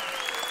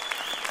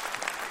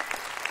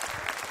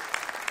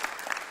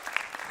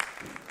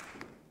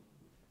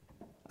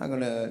 I'm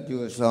going to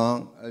do a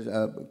song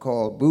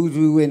called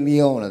Buju and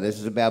Leona. This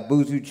is about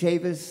Buju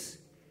Chavis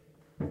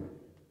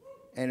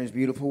and his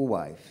beautiful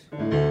wife.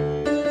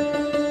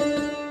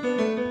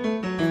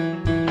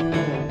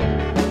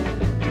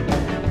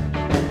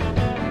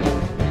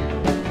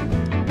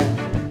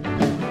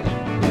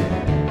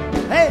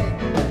 Hey!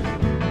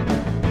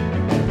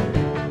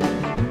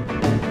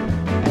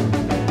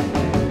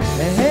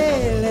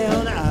 Hey,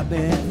 Leona, I've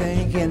been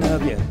thinking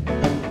of you.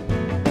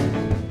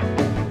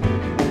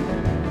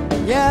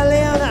 Yeah,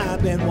 Leona,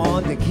 I've been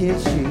wanting to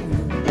kiss you.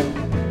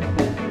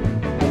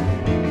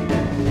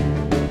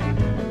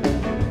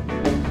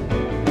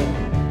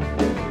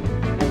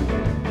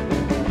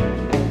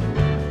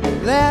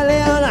 There,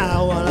 Leona,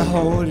 I wanna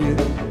hold you.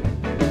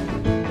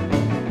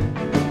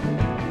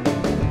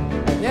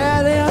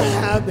 Yeah, Leona,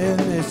 I've been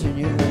missing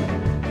you.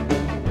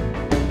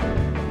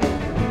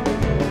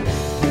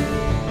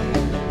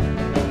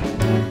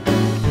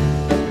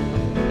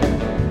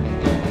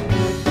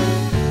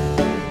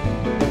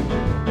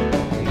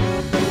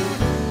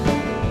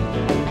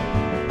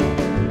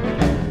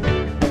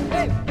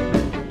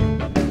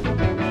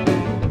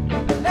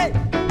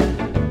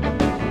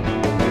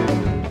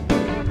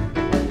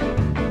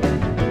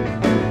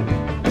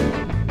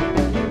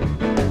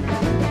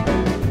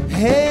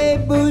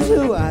 Hey,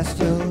 Buju, I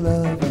still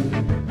love you.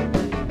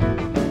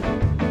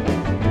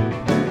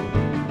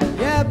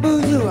 Yeah,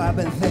 Buju, I've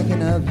been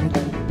thinking of you.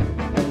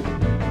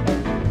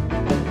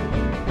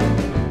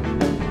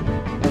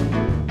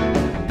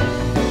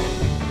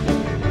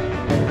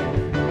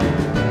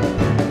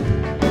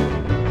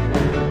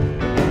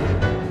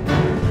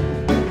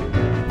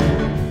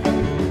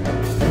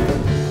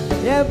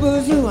 Yeah,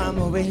 Buju, I'm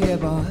over here,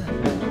 boy.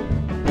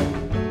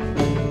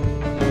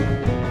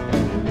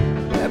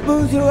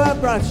 Buju, I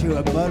brought you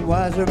a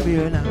Budweiser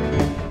beer now.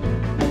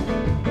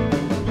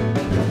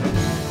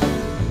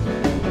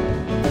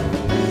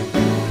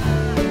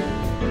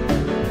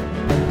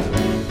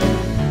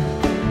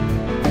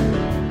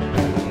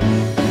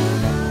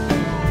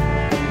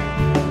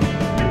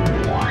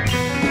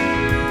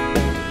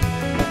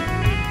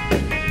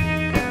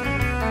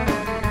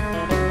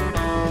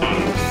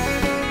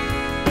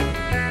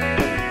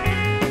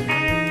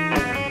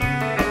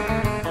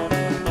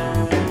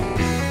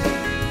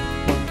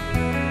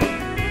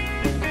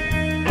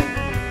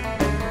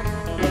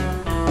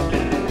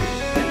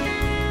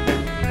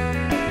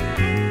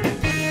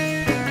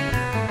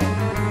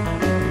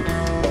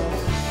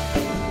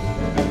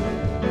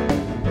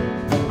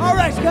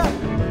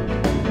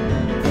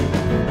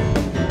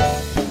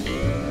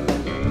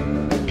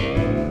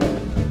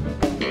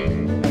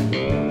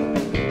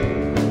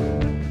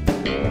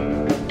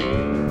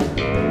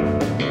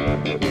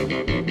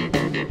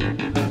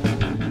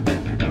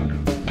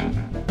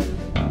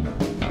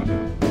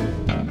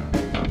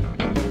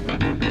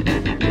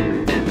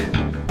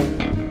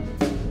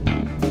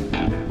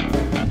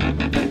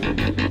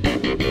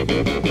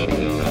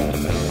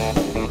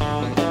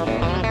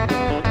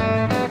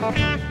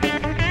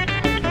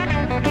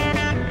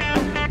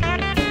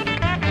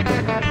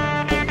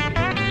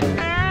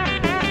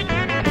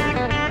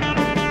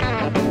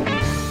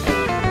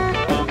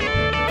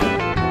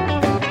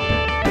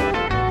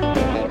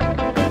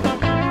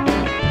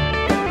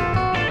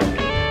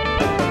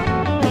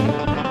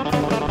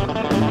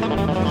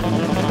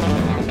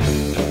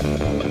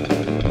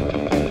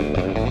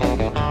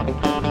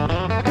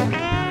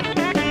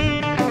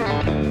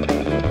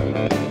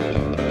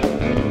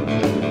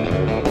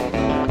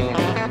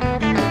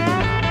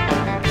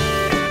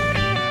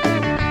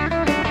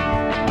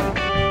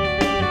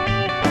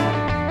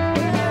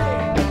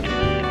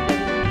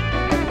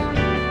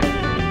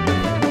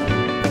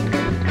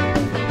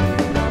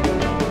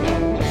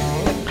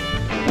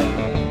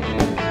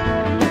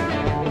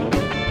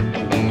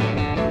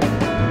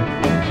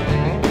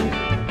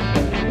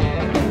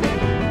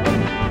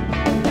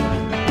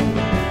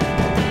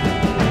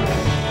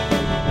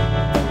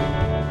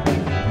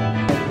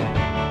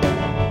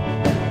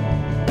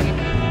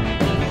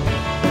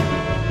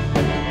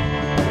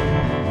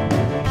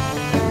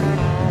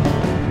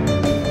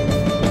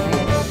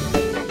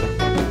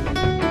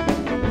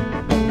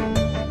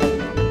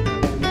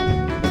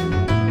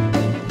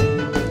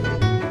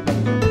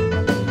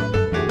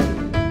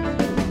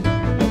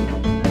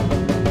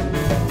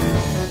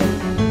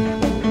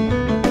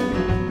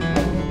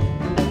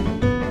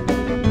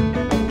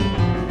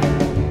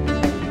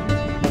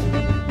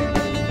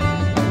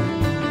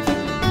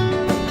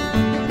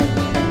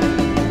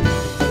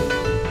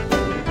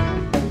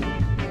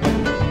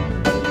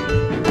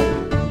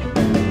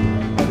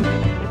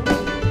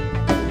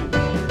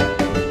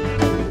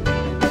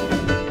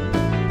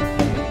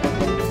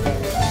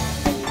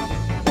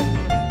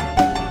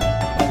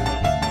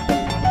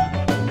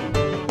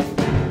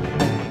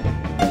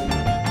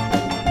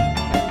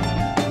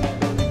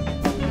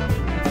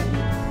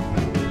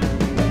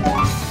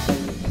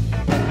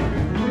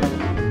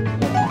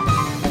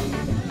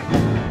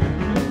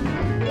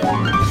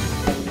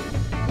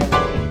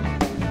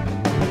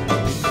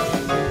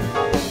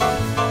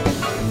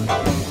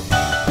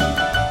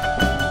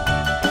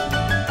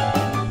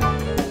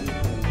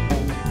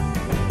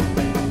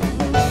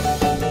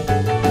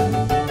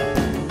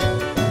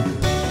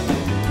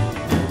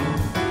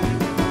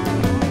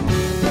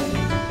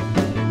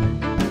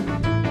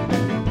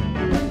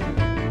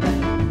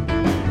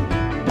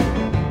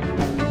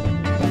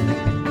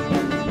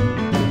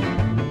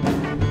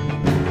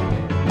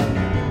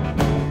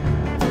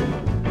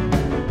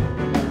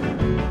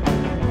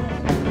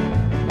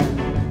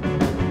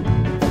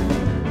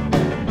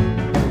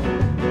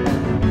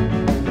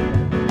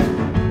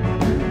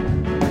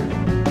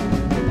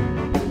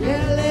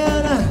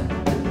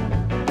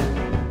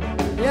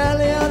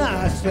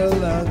 I still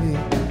love you.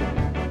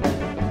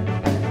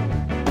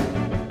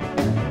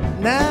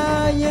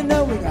 Now you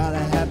know we got a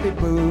happy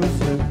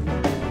booster.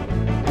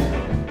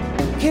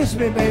 Kiss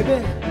me,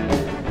 baby.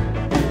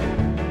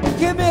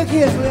 Give me a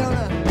kiss,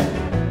 Leona.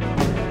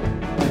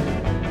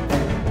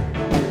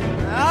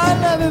 I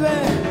love you,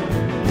 baby.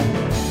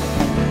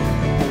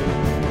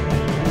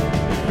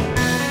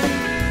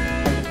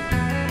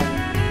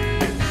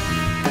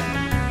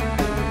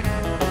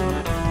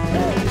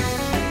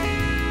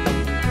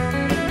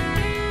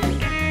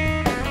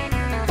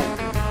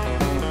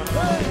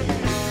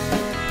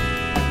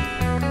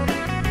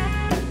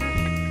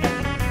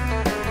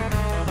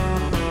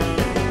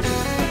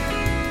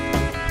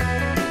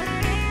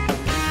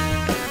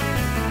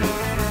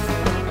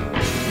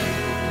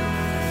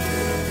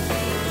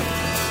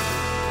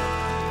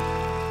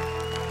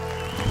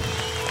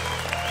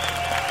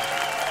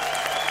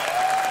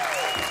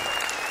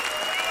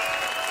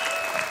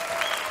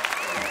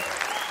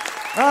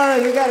 All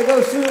right, we got to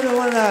go soon. I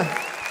want to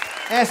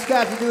ask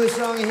Scott to do a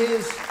song of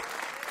his.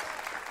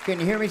 Can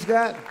you hear me,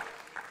 Scott?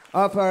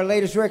 Off our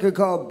latest record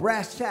called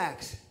Brass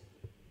Tacks.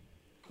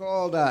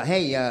 Called,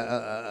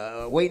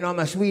 Waiting on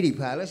My Sweetie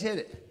Pie. Let's hit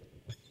it.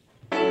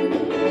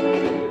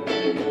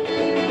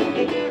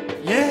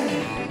 Yeah.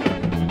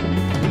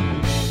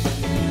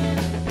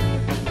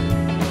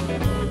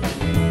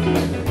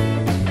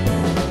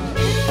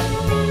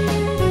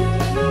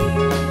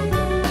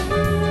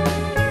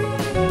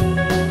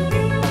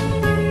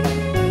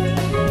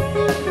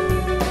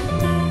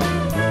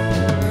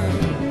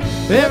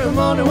 Every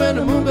morning when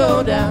the moon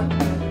goes down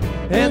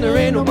and there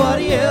ain't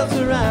nobody else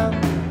around,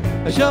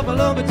 I shuffle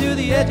over to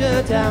the edge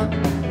of town,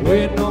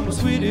 waiting on my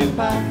sweetie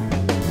pie.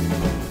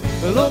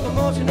 The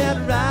locomotion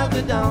that rides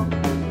the dawn,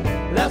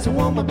 that's the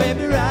one my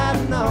baby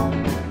riding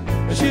on.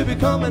 She'll be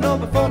coming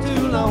home before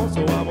too long,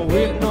 so I'm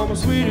waiting on my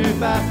sweetie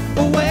pie.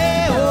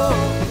 Away, oh,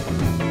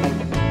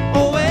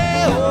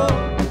 away, oh,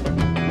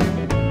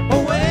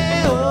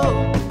 away,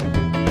 oh,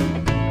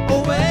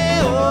 away,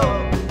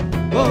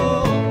 oh,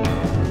 oh.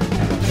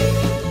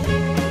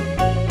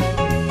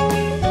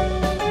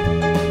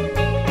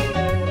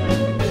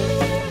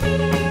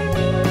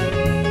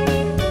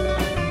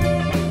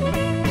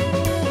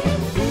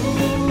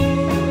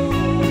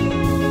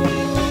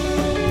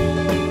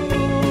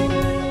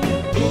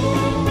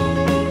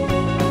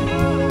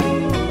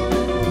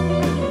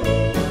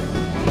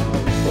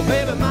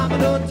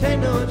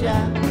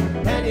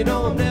 And you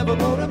know I'm never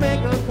gonna make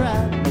her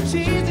cry.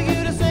 She's the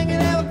cutest thing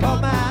that ever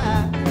caught my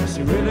eye.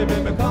 She really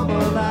made me come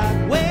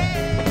alive.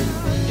 Well,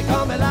 you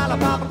call me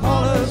Lollipop, I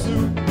call her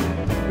Sue.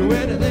 Do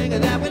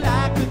anything that we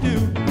like to do.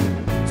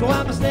 So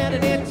I'm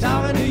standing here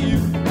talking to you.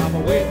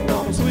 I'm waiting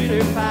on my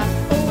sweetie pie.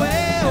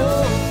 Away,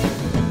 oh,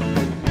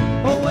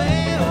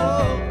 away,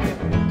 oh,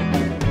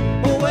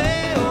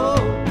 away, oh,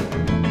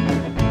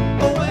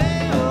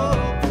 away, oh,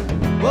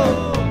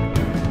 whoa.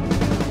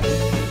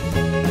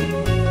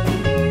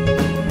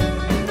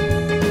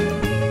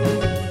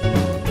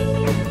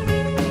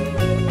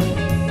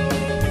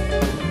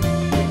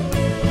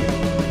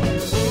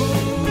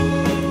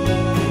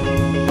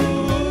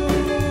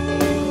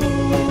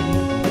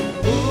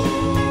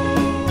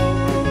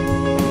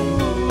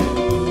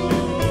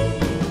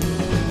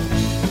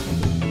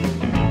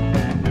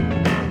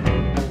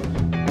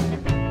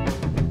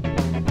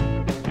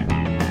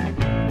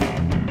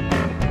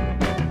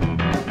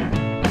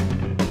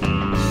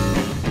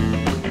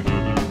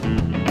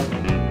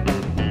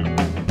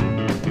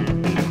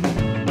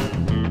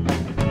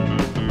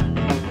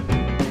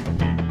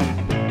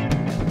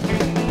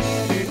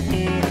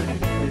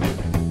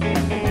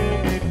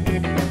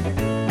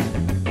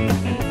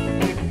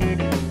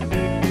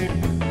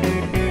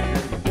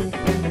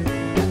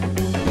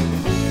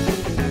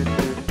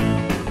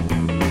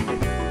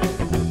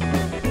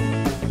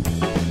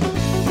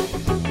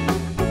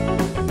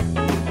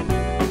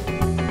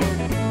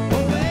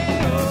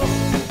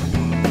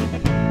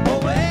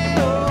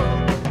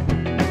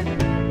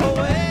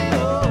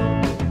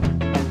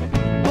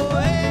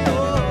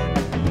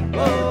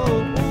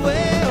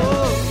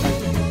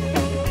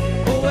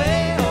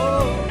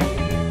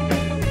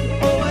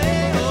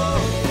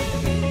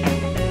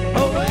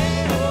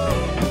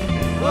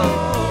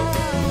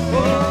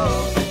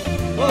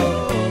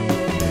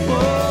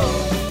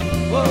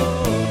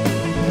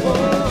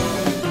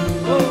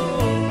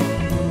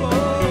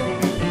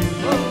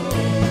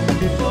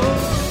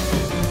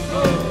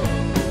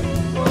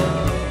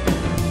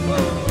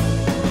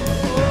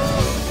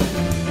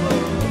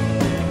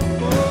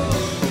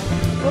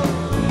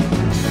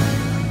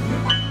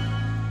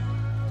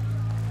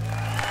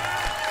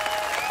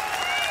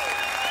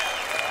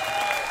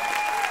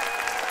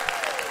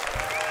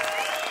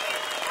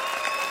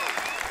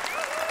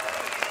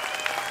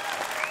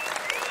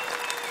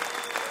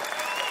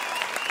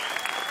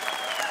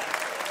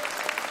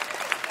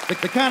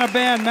 The kind of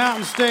band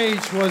Mountain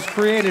Stage was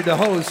created to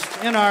host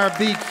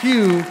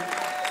NRBQ.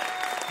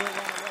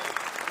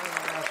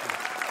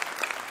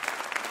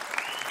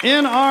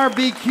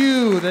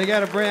 NRBQ, they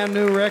got a brand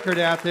new record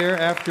out there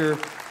after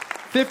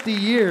 50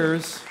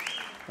 years.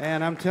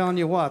 And I'm telling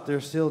you what,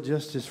 they're still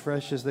just as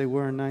fresh as they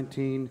were in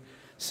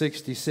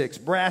 1966.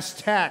 Brass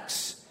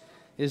Tacks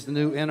is the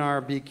new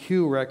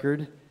NRBQ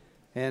record,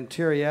 and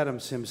Terry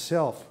Adams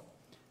himself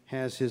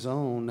has his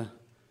own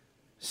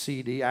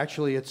CD.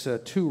 Actually, it's a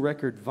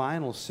 2-record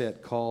vinyl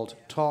set called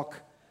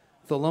Talk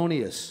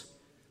Thelonious,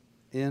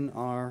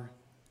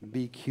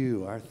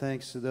 NRBQ. Our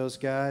thanks to those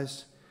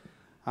guys.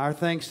 Our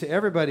thanks to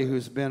everybody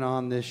who's been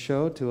on this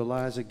show, to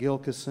Eliza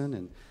Gilkison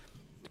and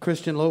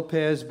Christian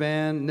Lopez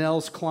Band,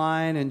 Nels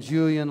Klein and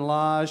Julian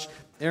Lage,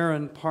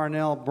 Aaron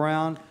Parnell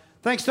Brown.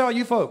 Thanks to all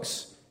you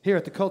folks here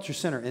at the Culture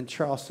Center in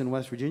Charleston,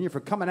 West Virginia, for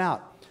coming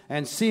out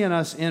and seeing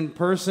us in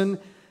person.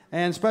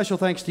 And special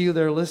thanks to you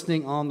that are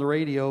listening on the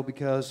radio,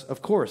 because,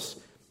 of course,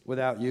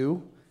 without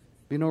you,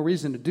 be no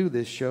reason to do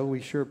this show.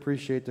 We sure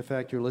appreciate the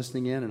fact you're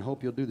listening in and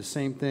hope you'll do the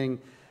same thing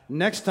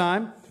next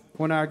time,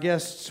 when our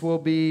guests will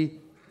be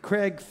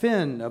Craig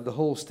Finn of the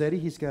Hold Steady.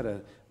 He's got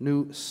a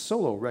new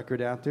solo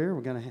record out there.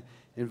 We're going to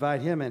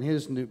invite him and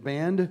his new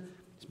band,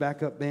 his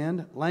backup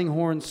band.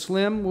 Langhorne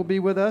Slim will be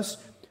with us.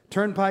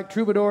 Turnpike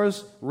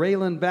Troubadours,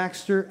 Raylan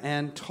Baxter,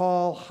 and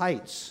Tall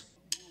Heights.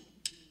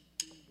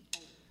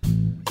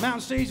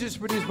 Mountain Stage is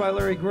produced by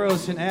Larry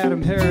Gross and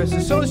Adam Harris.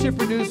 Associate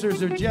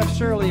producers are Jeff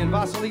Shirley and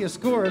Vasilia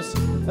Skouras.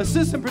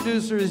 Assistant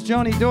producer is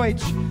Joni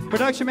Deutsch.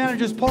 Production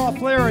manager is Paul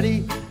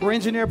Flaherty. We're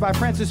engineered by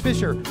Francis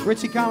Fisher,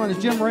 Richie Collins,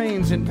 Jim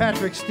Raines, and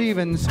Patrick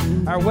Stevens.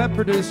 Our web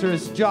producer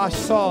is Josh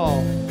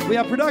Saul. We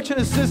have production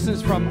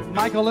assistants from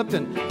Michael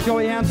Lipton,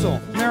 Joey Ansel,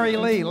 Mary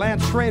Lee,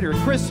 Lance Schrader,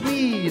 Chris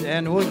Mead,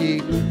 and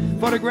Woogie.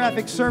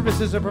 Photographic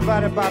services are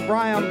provided by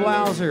Brian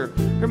Blauser.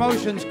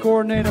 Promotions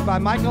coordinated by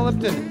Michael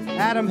Lipton,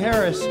 Adam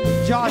Harris,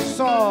 Josh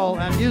Saul,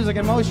 and Music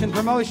and Motion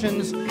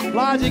Promotions.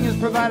 Lodging is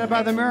provided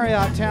by the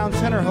Marriott Town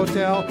Center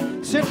Hotel,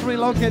 centrally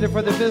located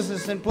for the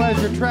business and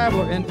pleasure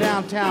traveler in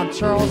downtown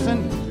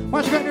Charleston.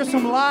 Why don't you go hear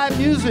some live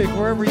music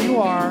wherever you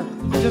are,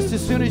 just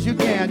as soon as you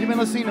can. You've been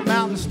listening to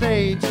Mountain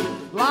Stage,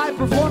 live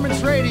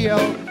performance radio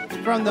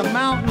from the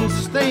Mountain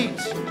State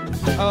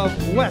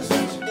of West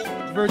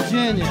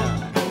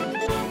Virginia.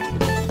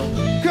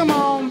 Come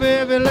on,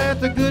 baby, let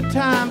the good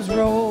times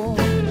roll.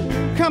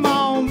 Come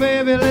on,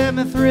 baby, let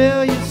me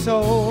thrill your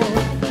soul.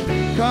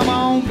 Come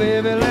on,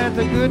 baby, let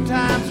the good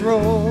times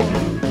roll.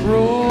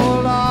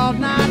 Roll all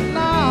night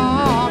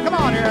long. Come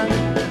on here.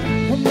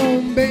 Come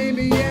on,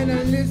 baby,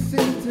 and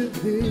listen to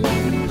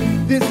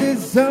this. This is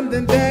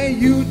something that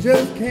you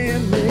just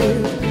can't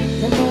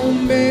miss. Come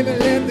on, baby,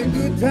 let the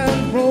good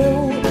times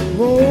roll.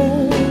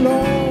 Roll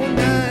all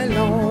night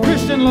long.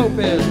 Christian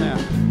Lopez now.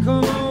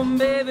 Come on,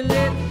 baby,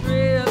 let the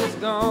thrill is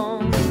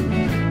gone.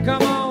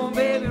 Come on,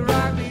 baby,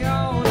 rock me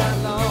all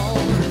night long.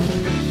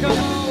 Come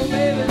on,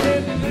 baby,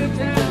 let the good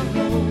times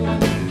roll.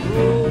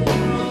 Roll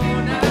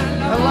all night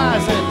long.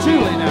 Eliza and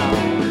Julie now.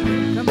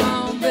 Come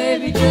on,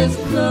 baby, just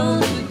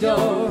close the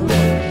door.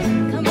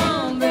 Come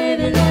on,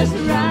 baby, let's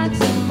rock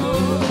some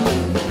more.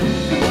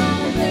 Come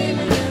on,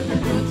 baby, let the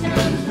good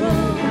times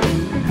roll.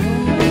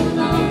 Roll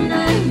all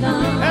night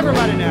long.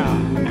 Everybody now.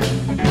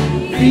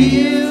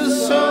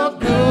 Feels so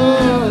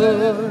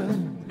good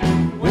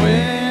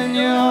when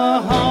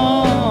you're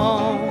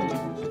home.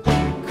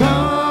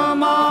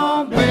 Come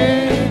on,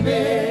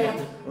 baby,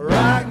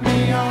 rock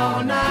me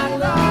all night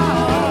long.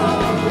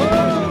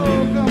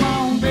 Oh, come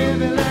on,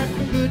 baby, let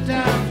the good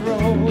times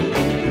roll.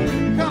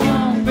 Come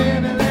on,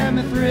 baby, let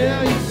me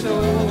thrill your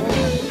soul.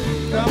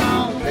 Come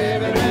on,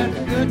 baby, let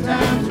the good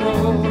times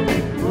roll.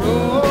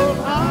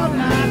 Roll all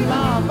night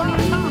long. Bob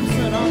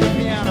Thompson on the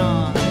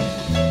piano.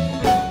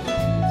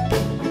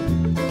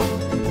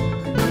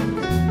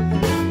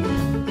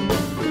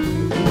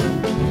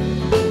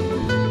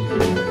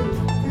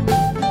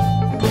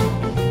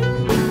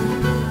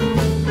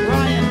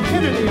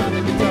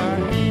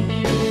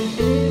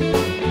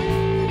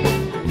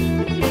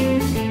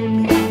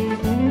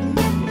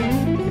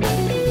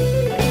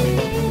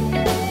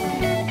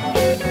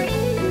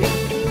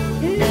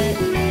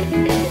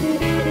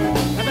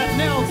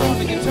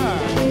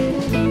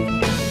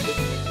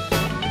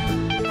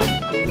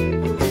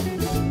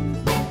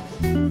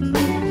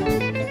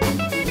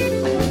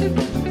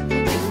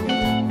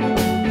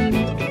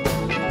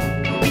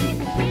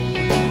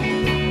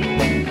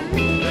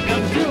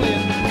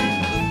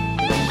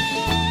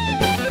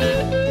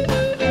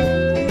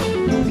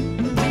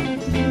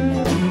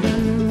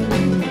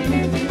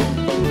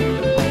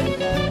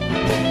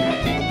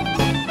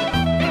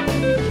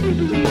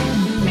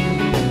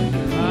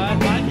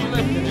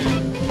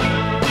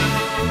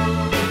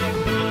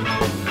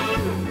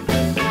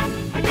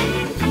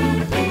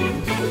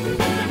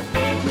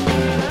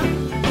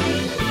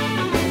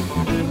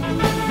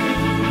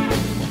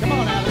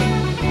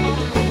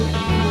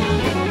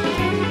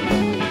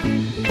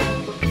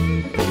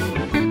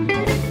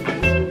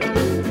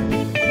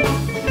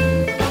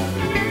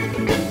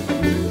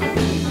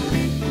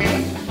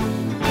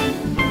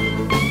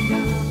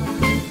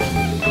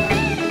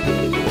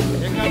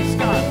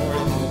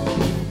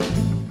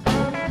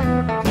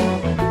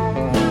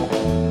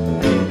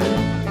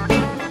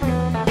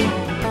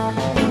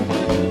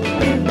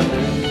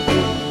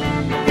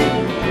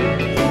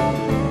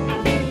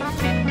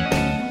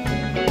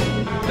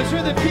 Let's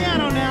hear the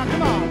piano now.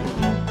 Come on.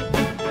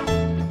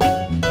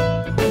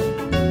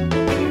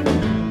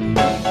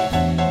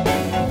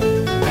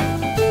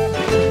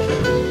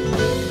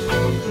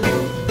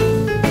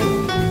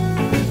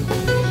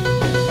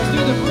 Let's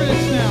do the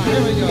bridge now.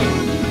 Here we go.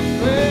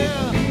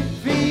 Well, it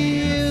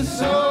feels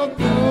so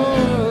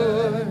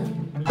good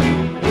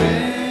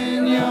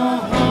when you're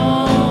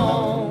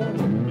home.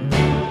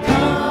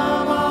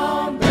 Come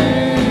on,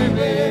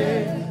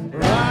 baby,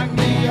 rock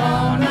me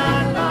all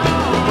night long.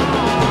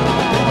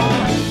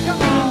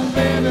 Come on,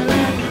 baby,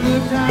 let the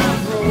good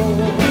times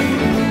roll.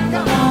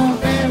 Come on,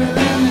 baby,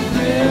 let me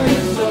thrill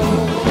your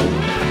soul.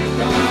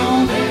 Come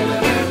on, baby,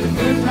 let the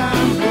good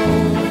times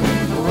roll.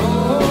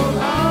 Roll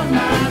all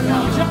night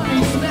long.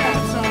 Johnny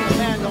Snaps on the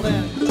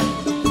mandolin.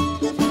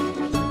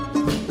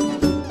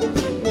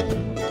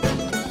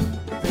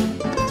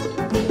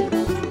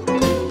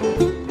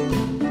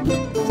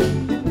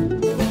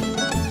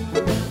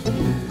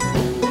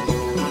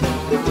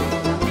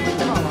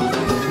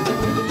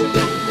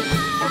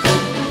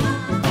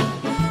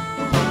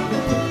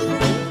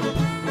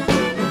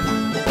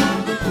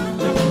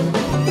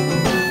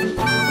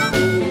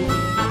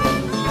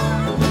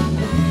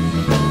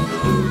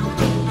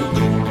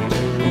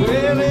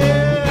 Well,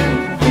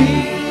 it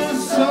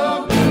feels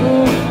so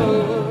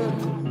good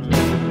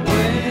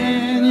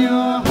when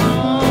you're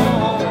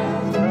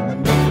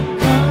home.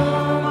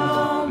 Come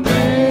on,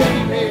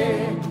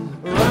 baby,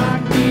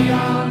 rock me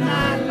all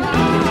night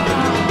long.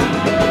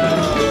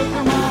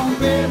 Come on,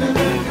 baby,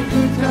 let the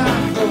good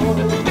times roll.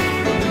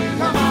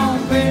 Come on,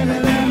 baby,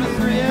 let me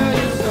thrill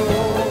your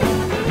soul.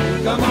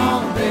 Come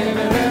on,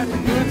 baby, let the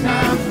good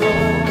times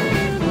roll.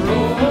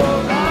 Roll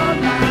all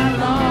night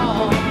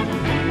long.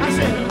 I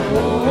said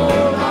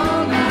roll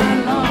all night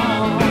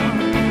long.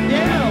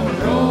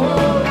 Yeah, roll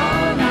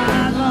all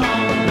night long.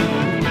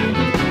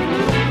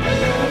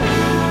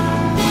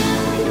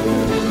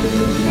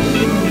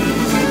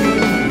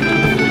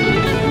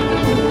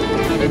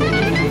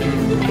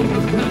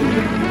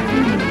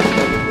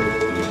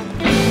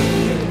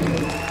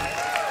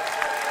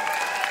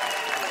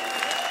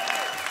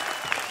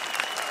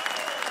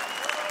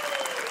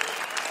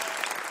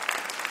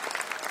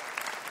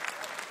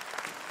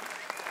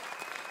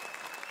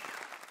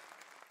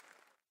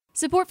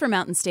 Support for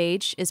Mountain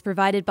Stage is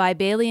provided by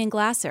Bailey and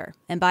Glasser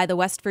and by the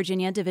West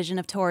Virginia Division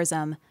of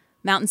Tourism.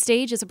 Mountain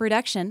Stage is a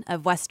production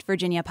of West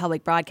Virginia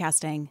Public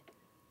Broadcasting.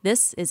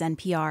 This is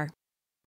NPR.